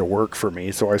on the way to work for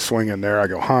me. So I swing in there. I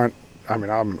go hunt. I mean,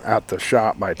 I'm at the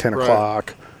shop by 10 Right.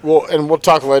 o'clock. Well, and we'll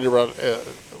talk later about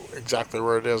exactly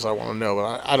where it is. I want to know,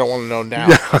 but I don't want to know now.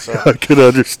 So. I can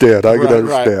understand. I can Right,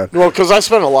 understand. right. Well, because I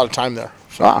spent a lot of time there.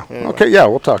 So, anyway. Okay. Yeah,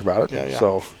 we'll talk about it. Yeah, yeah.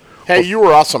 So, Hey, you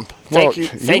were awesome. Thank Well, you. you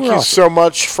Thank were you awesome. so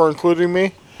much for including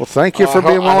me. well, thank you for I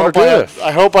being ho- I willing to hope do I had- this.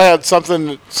 I hope I had something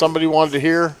that somebody wanted to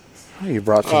hear. You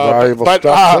brought some valuable but,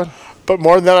 stuff. Bud. but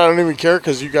more than that, I don't even care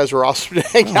because you guys were awesome to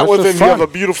hang out this with, was and you have fun.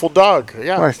 a beautiful dog.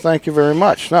 Yeah. Well, thank you very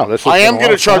much. No, this. I am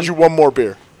going to charge you one more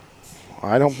beer.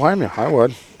 I don't blame you. I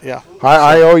would. Yeah.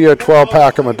 I owe you a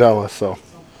 12-pack of Modelo, so.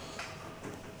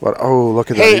 But oh, look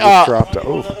at that! Hey, He just dropped it.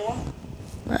 Oh,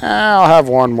 I'll have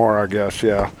one more, I guess.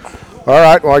 Yeah. All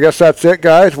right. Well, I guess that's it,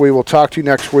 guys. We will talk to you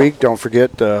next week. Don't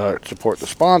forget to support the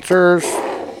sponsors: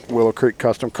 Willow Creek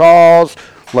Custom Calls,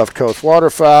 Left Coast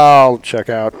Waterfowl. Check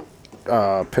out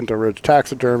Pinto Ridge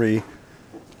Taxidermy,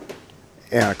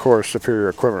 and of course Superior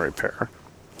Equipment Repair.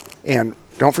 And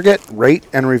don't forget, rate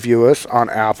and review us on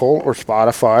Apple or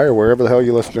Spotify or wherever the hell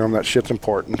you listen to them. That shit's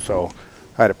important. So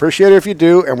I'd appreciate it if you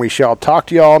do, and we shall talk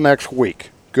to you all next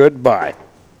week. Goodbye.